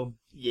big bum.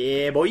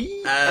 Yeah, boy.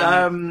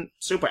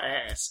 Super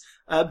ass.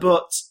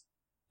 But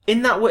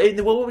in the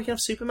world where we can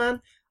have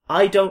Superman,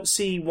 I don't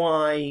see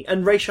why...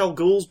 And Ra's al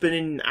Ghul's been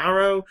in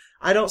Arrow.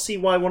 I don't see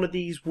why one of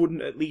these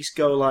wouldn't at least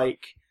go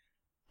like...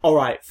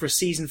 Alright, for a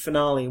season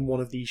finale in one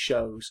of these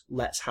shows,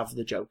 let's have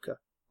the Joker.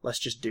 Let's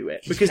just do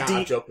it. Because you can't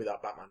have Joker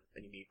without Batman,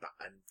 and you need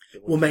Batman.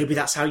 Well, maybe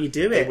that's how you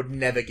do it. They would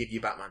never give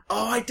you Batman.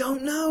 Oh, I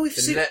don't know if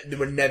they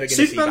were never going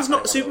to see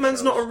Batman.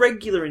 Superman's not a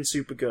regular in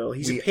Supergirl.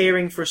 He's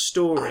appearing for a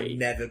story. I'm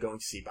never going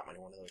to see Batman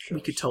in one of those shows.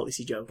 We could totally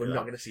see Joker. We're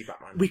not going to see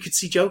Batman. We could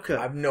see Joker.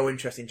 I have no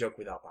interest in Joker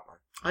without Batman.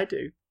 I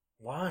do.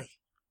 Why?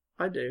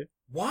 I do.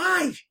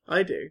 Why?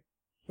 I do.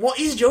 What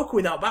is Joker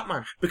without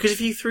Batman? Because if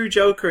you threw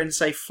Joker in,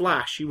 say,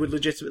 Flash, you would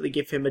legitimately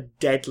give him a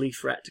deadly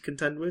threat to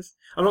contend with.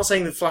 I'm not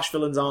saying the Flash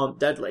villains aren't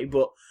deadly,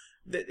 but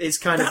it's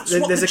kind of...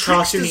 There's a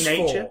cartoony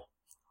nature.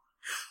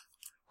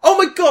 Oh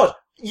my god!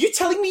 You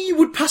telling me you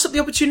would pass up the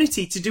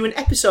opportunity to do an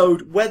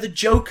episode where the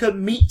Joker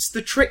meets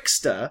the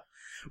Trickster,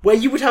 where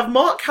you would have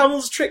Mark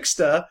Hamill's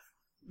Trickster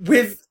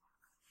with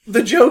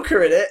the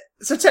Joker in it,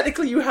 so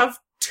technically you have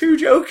two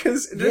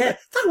Jokers. Yeah.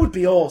 That would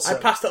be awesome.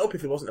 I'd pass that up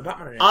if there wasn't a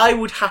Batman in it. I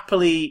would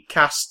happily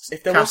cast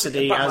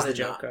Cassidy as the in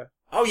Joker.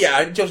 Oh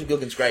yeah, Joseph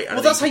Gilgan's great.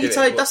 Well, that's how you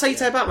tie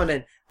Batman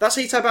in. That's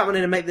how you tie Batman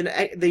in and make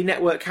the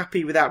network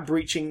happy without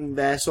breaching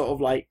their sort of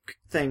like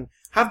thing.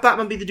 Have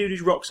Batman be the dude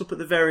who rocks up at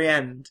the very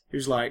end,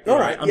 who's like,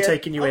 alright, I'm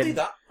taking you in.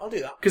 I'll do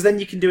that. Because then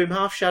you can do him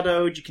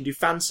half-shadowed, you can do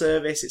fan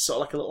service, it's sort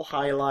of like a little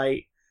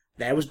highlight.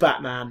 There was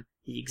Batman,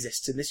 he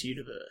exists in this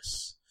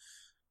universe.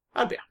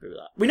 I'd be happy with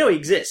that. We know he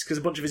exists, because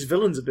a bunch of his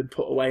villains have been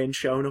put away and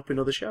shown up in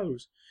other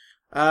shows.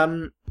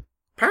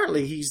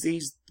 Apparently he's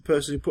the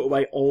person who put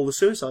away all the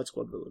Suicide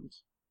Squad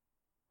villains.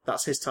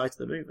 That's his tie to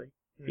the movie.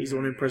 He's the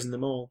one who imprisoned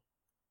them all.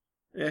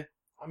 Yeah.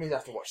 I mean, I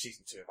have to watch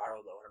season 2 of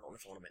Arrow, though, and I don't know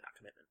if I want to make that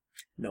commitment.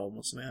 No one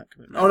wants to make that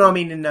commitment. Oh, no, I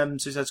mean in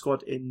Suicide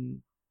Squad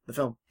in the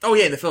film. Oh,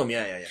 yeah, in the film,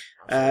 yeah.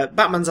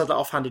 Batman's had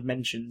offhanded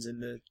mentions in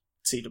the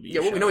CW Yeah,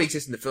 well, show. we know he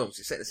exists in the films.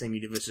 It's set in the same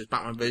universe as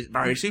Batman vs.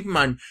 Barry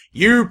Superman.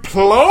 You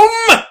plum!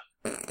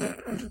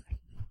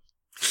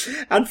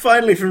 And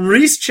finally, from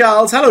Reese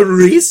Charles. Hello,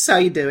 Reese. How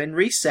you doing?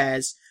 Reese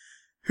says,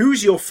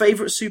 who's your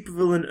favourite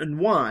supervillain and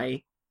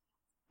why?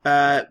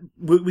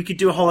 We could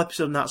do a whole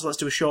episode on that, so let's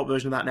do a short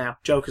version of that now.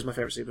 Joker's my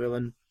favourite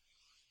supervillain.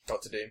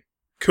 Dr. Doom.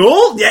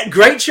 Cool! Yeah,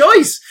 great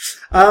choice!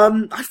 I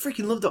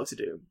freaking love Dr.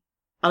 Doom.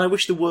 And I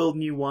wish the world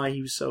knew why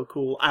he was so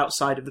cool,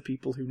 outside of the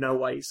people who know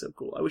why he's so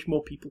cool. I wish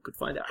more people could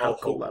find out how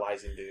cool that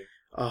was. Doom.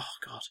 Oh,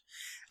 God.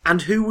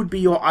 And who would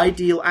be your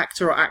ideal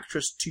actor or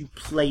actress to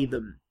play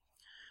them?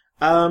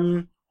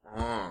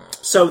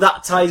 So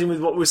that ties in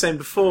with what we were saying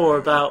before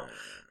about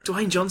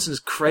Dwayne Johnson as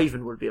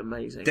Kraven would be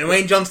amazing.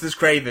 Dwayne Johnson as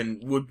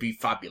Kraven would be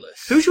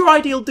fabulous. Who's your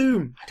ideal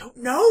Doom? I don't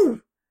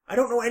know. I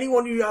don't know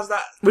anyone who has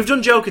that. We've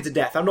done Joker to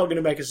death. I'm not going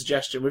to make a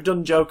suggestion. We've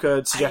done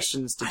Joker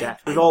suggestions to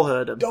death. We've all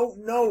heard them. I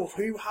don't know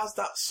who has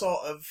that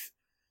sort of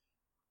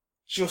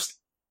just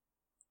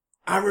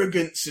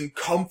arrogance and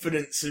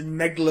confidence and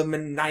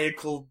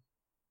megalomaniacal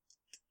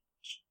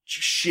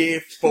sheer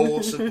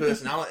force of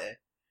personality.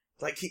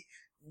 Like,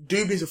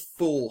 Doom is a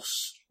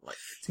force. Like,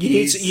 you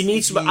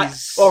need some.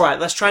 All right,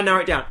 let's try and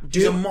narrow it down.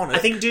 He's a monarch. I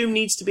think Doom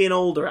needs to be an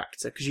older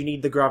actor because you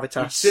need the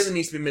gravitas. He certainly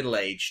needs to be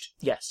middle-aged.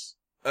 Yes.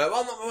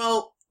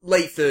 Well,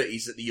 late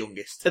 30s at the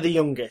youngest. At the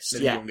youngest,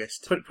 At the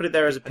youngest. Put it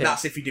there as a pin. And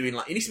that's if you're doing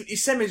like he's the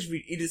same age.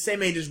 He's the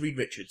same age as Reed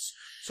Richards.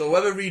 So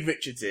whoever Reed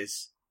Richards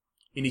is,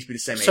 he needs to be the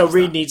same age. So as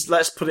Reed that. needs.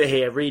 Let's put it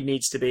here. Reed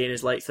needs to be in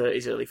his late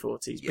 30s, early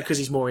 40s because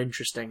he's more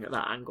interesting at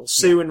that angle.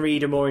 Sue and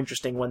Reed are more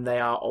interesting when they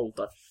are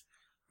older.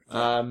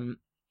 And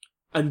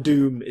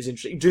Doom is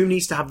interesting. Doom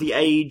needs to have the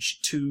age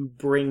to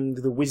bring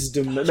the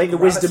wisdom, make the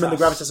wisdom and the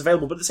gravitas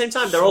available. But at the same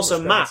time, they're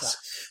also masked.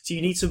 So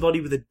you need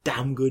somebody with a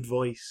damn good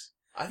voice.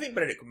 I think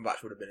Benedict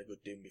Cumberbatch would have been a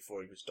good Doom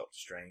before he was Doctor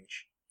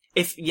Strange.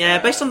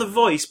 Based on the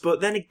voice, but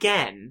then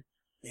again,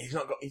 he's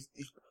not got.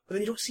 But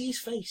then you don't see his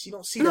face. You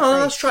don't see. No,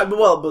 that's right.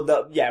 But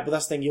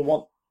that's the thing.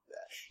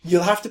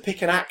 You'll have to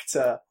pick an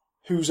actor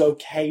who's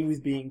okay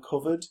with being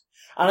covered.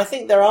 And I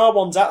think there are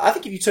ones out. I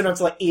think if you turn around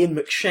to like Ian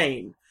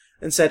McShane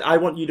and said, "I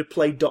want you to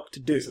play Doctor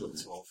Doom," he's a little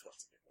too old for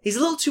that. He's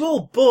a little too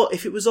old. But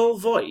if it was all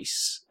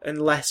voice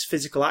and less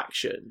physical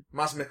action,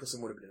 Mads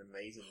Mikkelsen would have been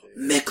amazing. Dude.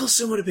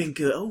 Mikkelsen would have been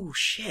good. Oh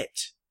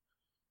shit!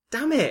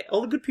 Damn it!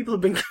 All the good people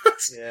have been good.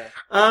 Yeah.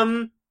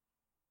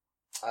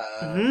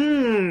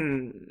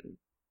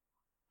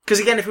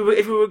 Because again, if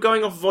we were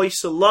going off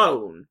voice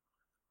alone,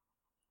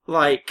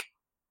 like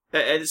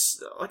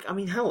it's like I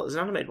mean, hell, as an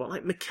animated one,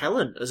 like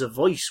McKellen as a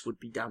voice would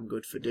be damn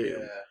good for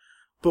Doom. Yeah.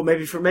 But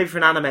maybe for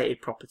an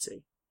animated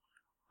property,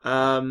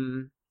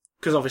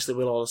 because obviously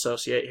we'll all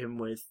associate him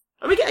with.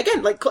 I mean,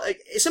 again, like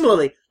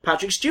similarly,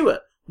 Patrick Stewart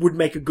would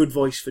make a good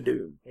voice for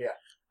Doom.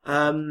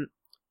 Yeah.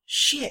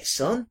 Shit,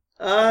 son.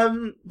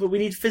 But we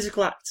need a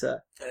physical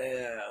actor.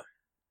 Yeah.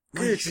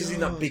 Good Because he's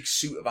in God. that big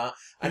suit of art.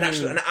 And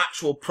actually, an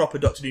actual proper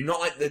Doctor Doom. Not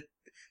like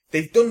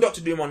they've done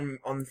Doctor Doom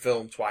on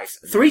film twice.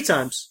 3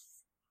 times.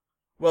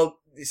 Well,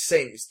 it's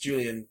same. It's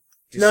Julian.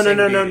 No.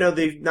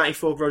 The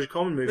 94 Roger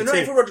Corman movie. The too.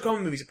 94 Roger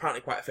Corman movie is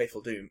apparently quite a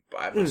faithful Doom,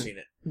 but I haven't seen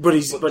it. But But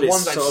it's the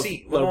ones I've sort of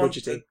seen, low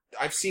budgeting.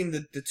 I've seen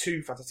the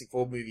 2 Fantastic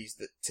Four movies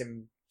that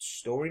Tim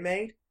Story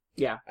made.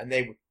 Yeah. And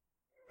they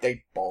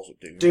balls up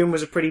Doom. Doom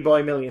was a pretty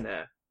boy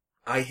millionaire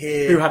I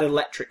hear who had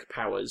electric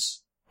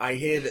powers. I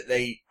hear that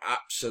they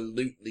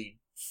absolutely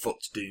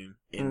fucked Doom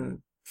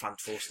in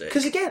Fantastic Four stage.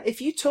 Because again,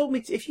 if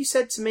you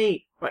said to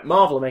me, right,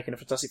 Marvel are making a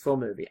Fantastic Four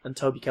movie and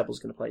Toby Kebbell's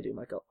going to play Doom,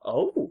 I go,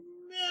 oh,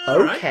 Yeah,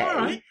 okay. all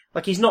right.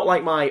 Like he's not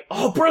like my,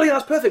 oh, brilliant,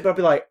 that's perfect, but I'd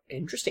be like,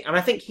 interesting. And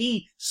I think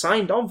he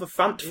signed on for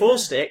Fant Four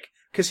Stick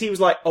because he was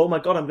like, oh my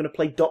god, I'm going to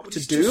play Doctor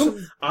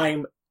Doom.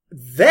 I'm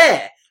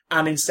there.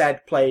 And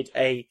instead played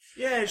a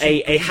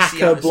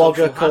hacker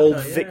blogger called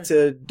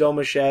Victor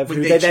Domashev,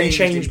 who they then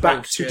changed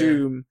back to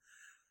Doom.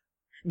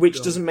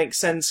 Which doesn't make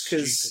sense,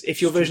 because if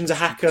your version's a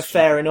hacker,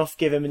 fair enough,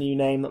 give him a new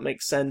name, that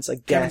makes sense, I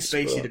Kevin guess.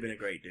 Spacey would have been a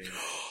great Doom.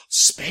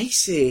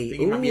 Spacey! I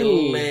think he might be a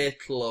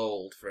little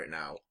old for it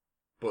now.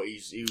 But I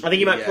think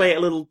he might play it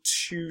a little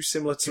too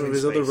similar to Kevin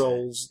his other Spacey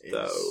roles,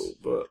 though.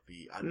 But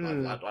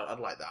I'd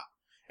like that.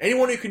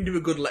 Anyone who can do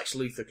a good Lex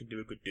Luthor can do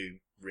a good Doom,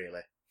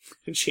 really.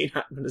 Gene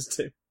Hackman as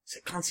Doom. Is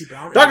it Clancy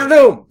Brown? Dr.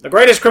 Doom! The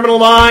greatest criminal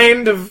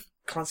mind of...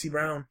 Clancy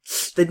Brown.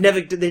 They'd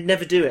never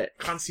do it.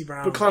 Clancy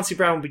Brown. But Clancy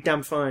Brown would be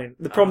damn fine.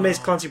 The problem is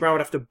Clancy Brown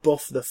would have to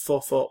buff the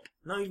fuff up.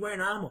 No, he's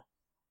wearing armour.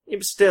 Yeah,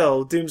 but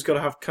still, Doom's got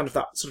to have kind of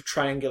that sort of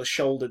triangular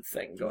shouldered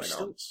thing going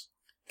on.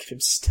 Give him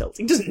stilt.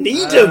 He doesn't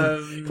need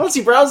him.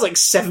 Clancy Brown's like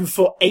 7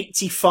 foot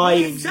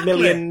 85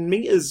 million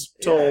meters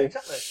tall. Yeah,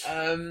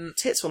 exactly.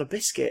 Tits on a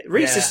biscuit.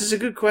 Reese, this is a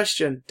good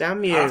question.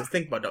 Damn you. I have to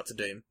think about Doctor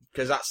Doom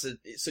because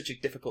it's such a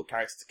difficult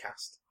character to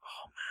cast.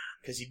 Oh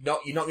man, because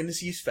you're not going to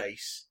see his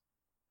face,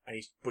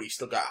 but he's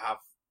still got to have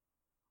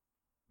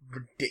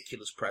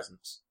ridiculous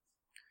presence.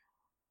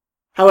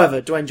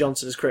 However, Dwayne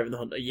Johnson as Kraven the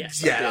Hunter,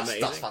 yes,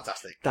 that's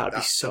fantastic. That'd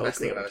be so the best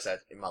good. thing I've ever said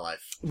in my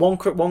life.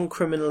 One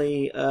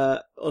criminally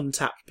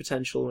untapped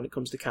potential when it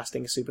comes to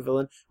casting a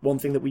supervillain. One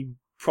thing that we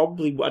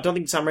probably, I don't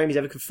think Sam Raimi's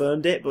ever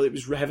confirmed it, but it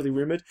was heavily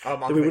rumoured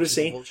that we would have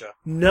seen. Vulture.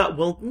 No,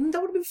 well,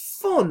 that would have been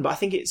fun, but I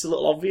think it's a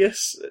little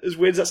obvious, as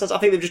weird as that sounds. I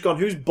think they've just gone,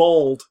 who's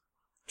bald?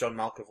 John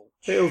Malkovich.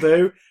 It'll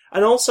do.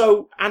 And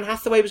also, Anne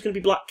Hathaway was going to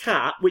be Black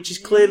Cat, which is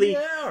clearly,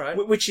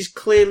 which is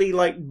clearly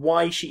like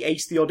why she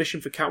aced the audition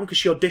for Catwoman, because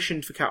she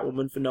auditioned for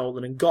Catwoman for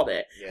Nolan and got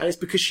it, and it's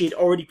because she had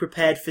already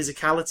prepared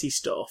physicality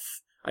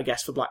stuff, I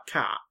guess, for Black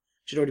Cat.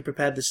 She'd already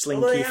prepared the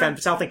slinky femme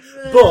fatale thing,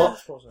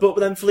 but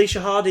then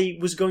Felicia Hardy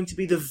was going to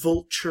be the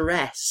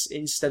Vulturess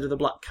instead of the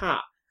Black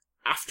Cat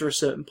after a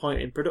certain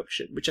point in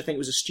production, which I think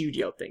was a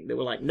studio thing. They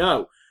were like,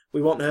 no,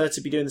 we want her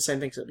to be doing the same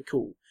thing, so it'd be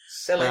cool.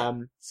 Silly.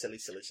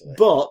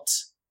 But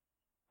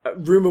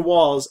rumour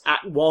was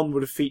Act 1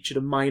 would have featured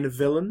a minor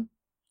villain,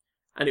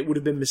 and it would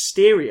have been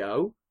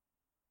Mysterio,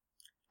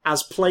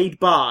 as played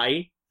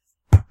by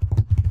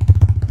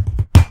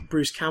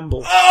Bruce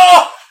Campbell.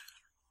 Oh!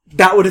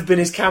 That would have been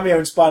his cameo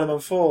in Spider-Man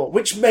 4,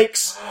 which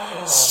makes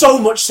so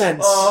much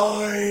sense.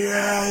 Oh,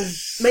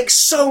 yes! Makes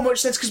so much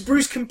sense, because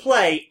Bruce can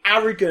play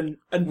arrogant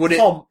and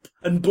pomp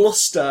and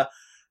bluster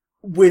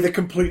with a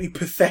completely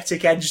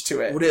pathetic edge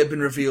to it. Would it have been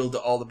revealed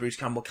that all the Bruce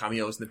Campbell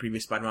cameos in the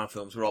previous Spider-Man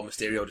films were all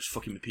Mysterio just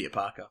fucking with Peter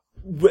Parker?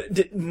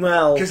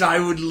 Well... Because I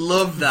would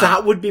love that.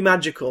 That would be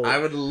magical. I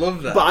would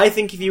love that. But I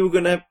think if you were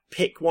going to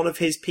pick one of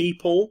his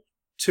people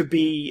to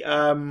be...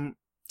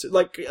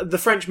 like, the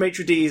French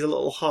maitre d' is a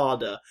little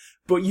harder,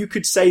 but you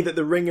could say that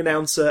the ring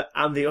announcer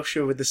and the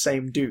usher were the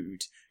same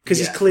dude. Because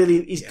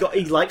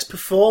he likes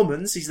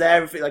performance. He's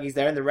there, he's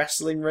there in the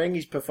wrestling ring.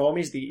 He's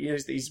performing. He's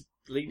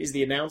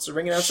the announcer,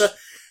 ring announcer.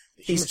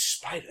 He's a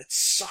spider. It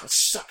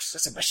sucks.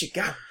 That's the best you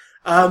got.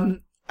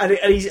 And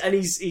he's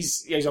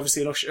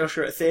obviously an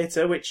usher at a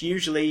theatre, which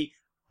usually,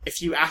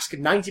 if you ask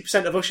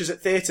 90% of ushers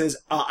at theatres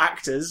are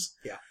actors.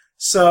 Yeah.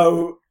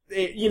 So,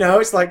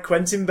 it's like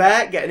Quentin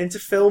Beck getting into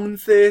film and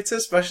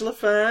theatre, special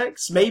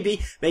effects.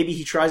 Maybe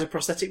he tries a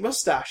prosthetic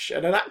mustache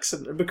and an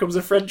accent and becomes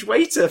a French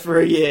waiter for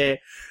a year.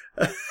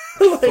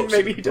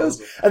 Maybe he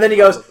does. And then he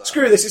goes,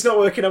 screw this, it's not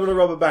working, I'm going to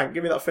rob a bank.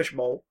 Give me that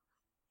fishbowl.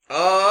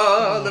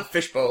 The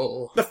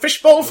fishbowl. The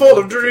fishbowl full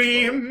of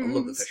dreams. I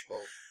love the fishbowl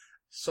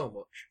so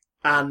much.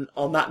 And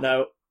on that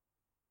note,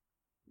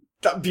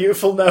 that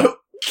beautiful note,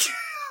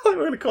 we're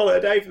going to call it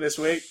a day for this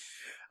week.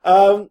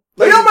 The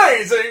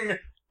amazing,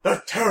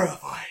 the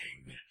terrifying,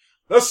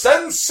 the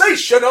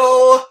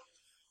sensational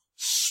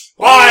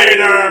Spider-Man!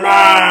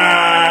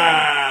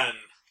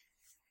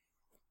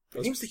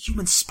 His name's the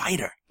human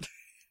spider.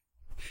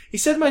 He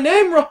said my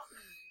name wrong.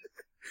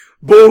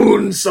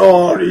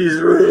 Bonesaw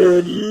is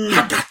ready.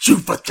 I got you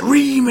for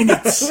 3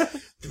 minutes.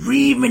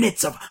 3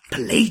 minutes of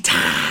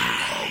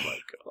playtime.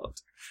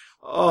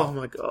 Oh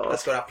my god.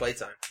 Let's go to our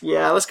playtime.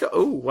 Yeah, let's go.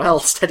 Oh, well,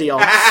 steady on.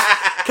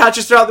 Catch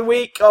us throughout the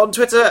week on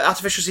Twitter,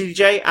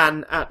 @OfficialCDJ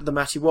and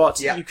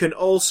 @TheMattyWatt. Yeah. You can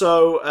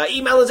also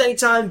email us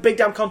anytime,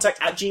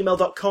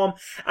 bigdamcontact@gmail.com.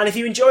 And if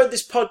you enjoyed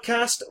this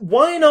podcast,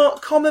 why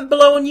not comment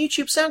below on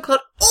YouTube, SoundCloud,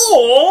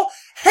 or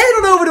head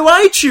on over to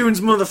iTunes,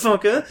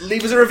 motherfucker.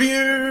 Leave us a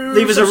review.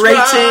 Leave us a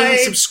subscribe.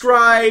 rating,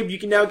 subscribe. You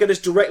can now get us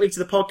directly to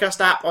the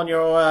podcast app on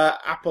your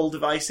Apple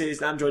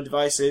devices and Android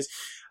devices.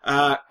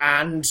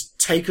 And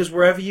take us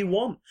wherever you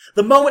want.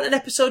 The moment an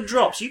episode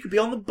drops, you could be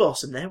on the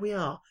bus, and there we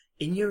are,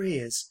 in your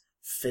ears,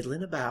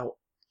 fiddling about.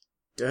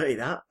 Dirty,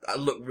 that. That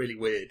looked really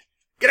weird.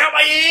 Get out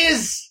my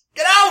ears!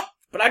 Get out!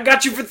 But I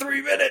got you for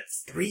 3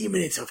 minutes. 3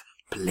 minutes of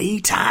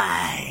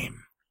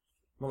playtime.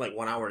 More like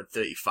 1 hour and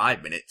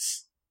 35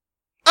 minutes.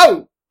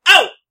 Oh!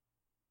 Oh!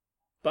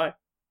 Bye.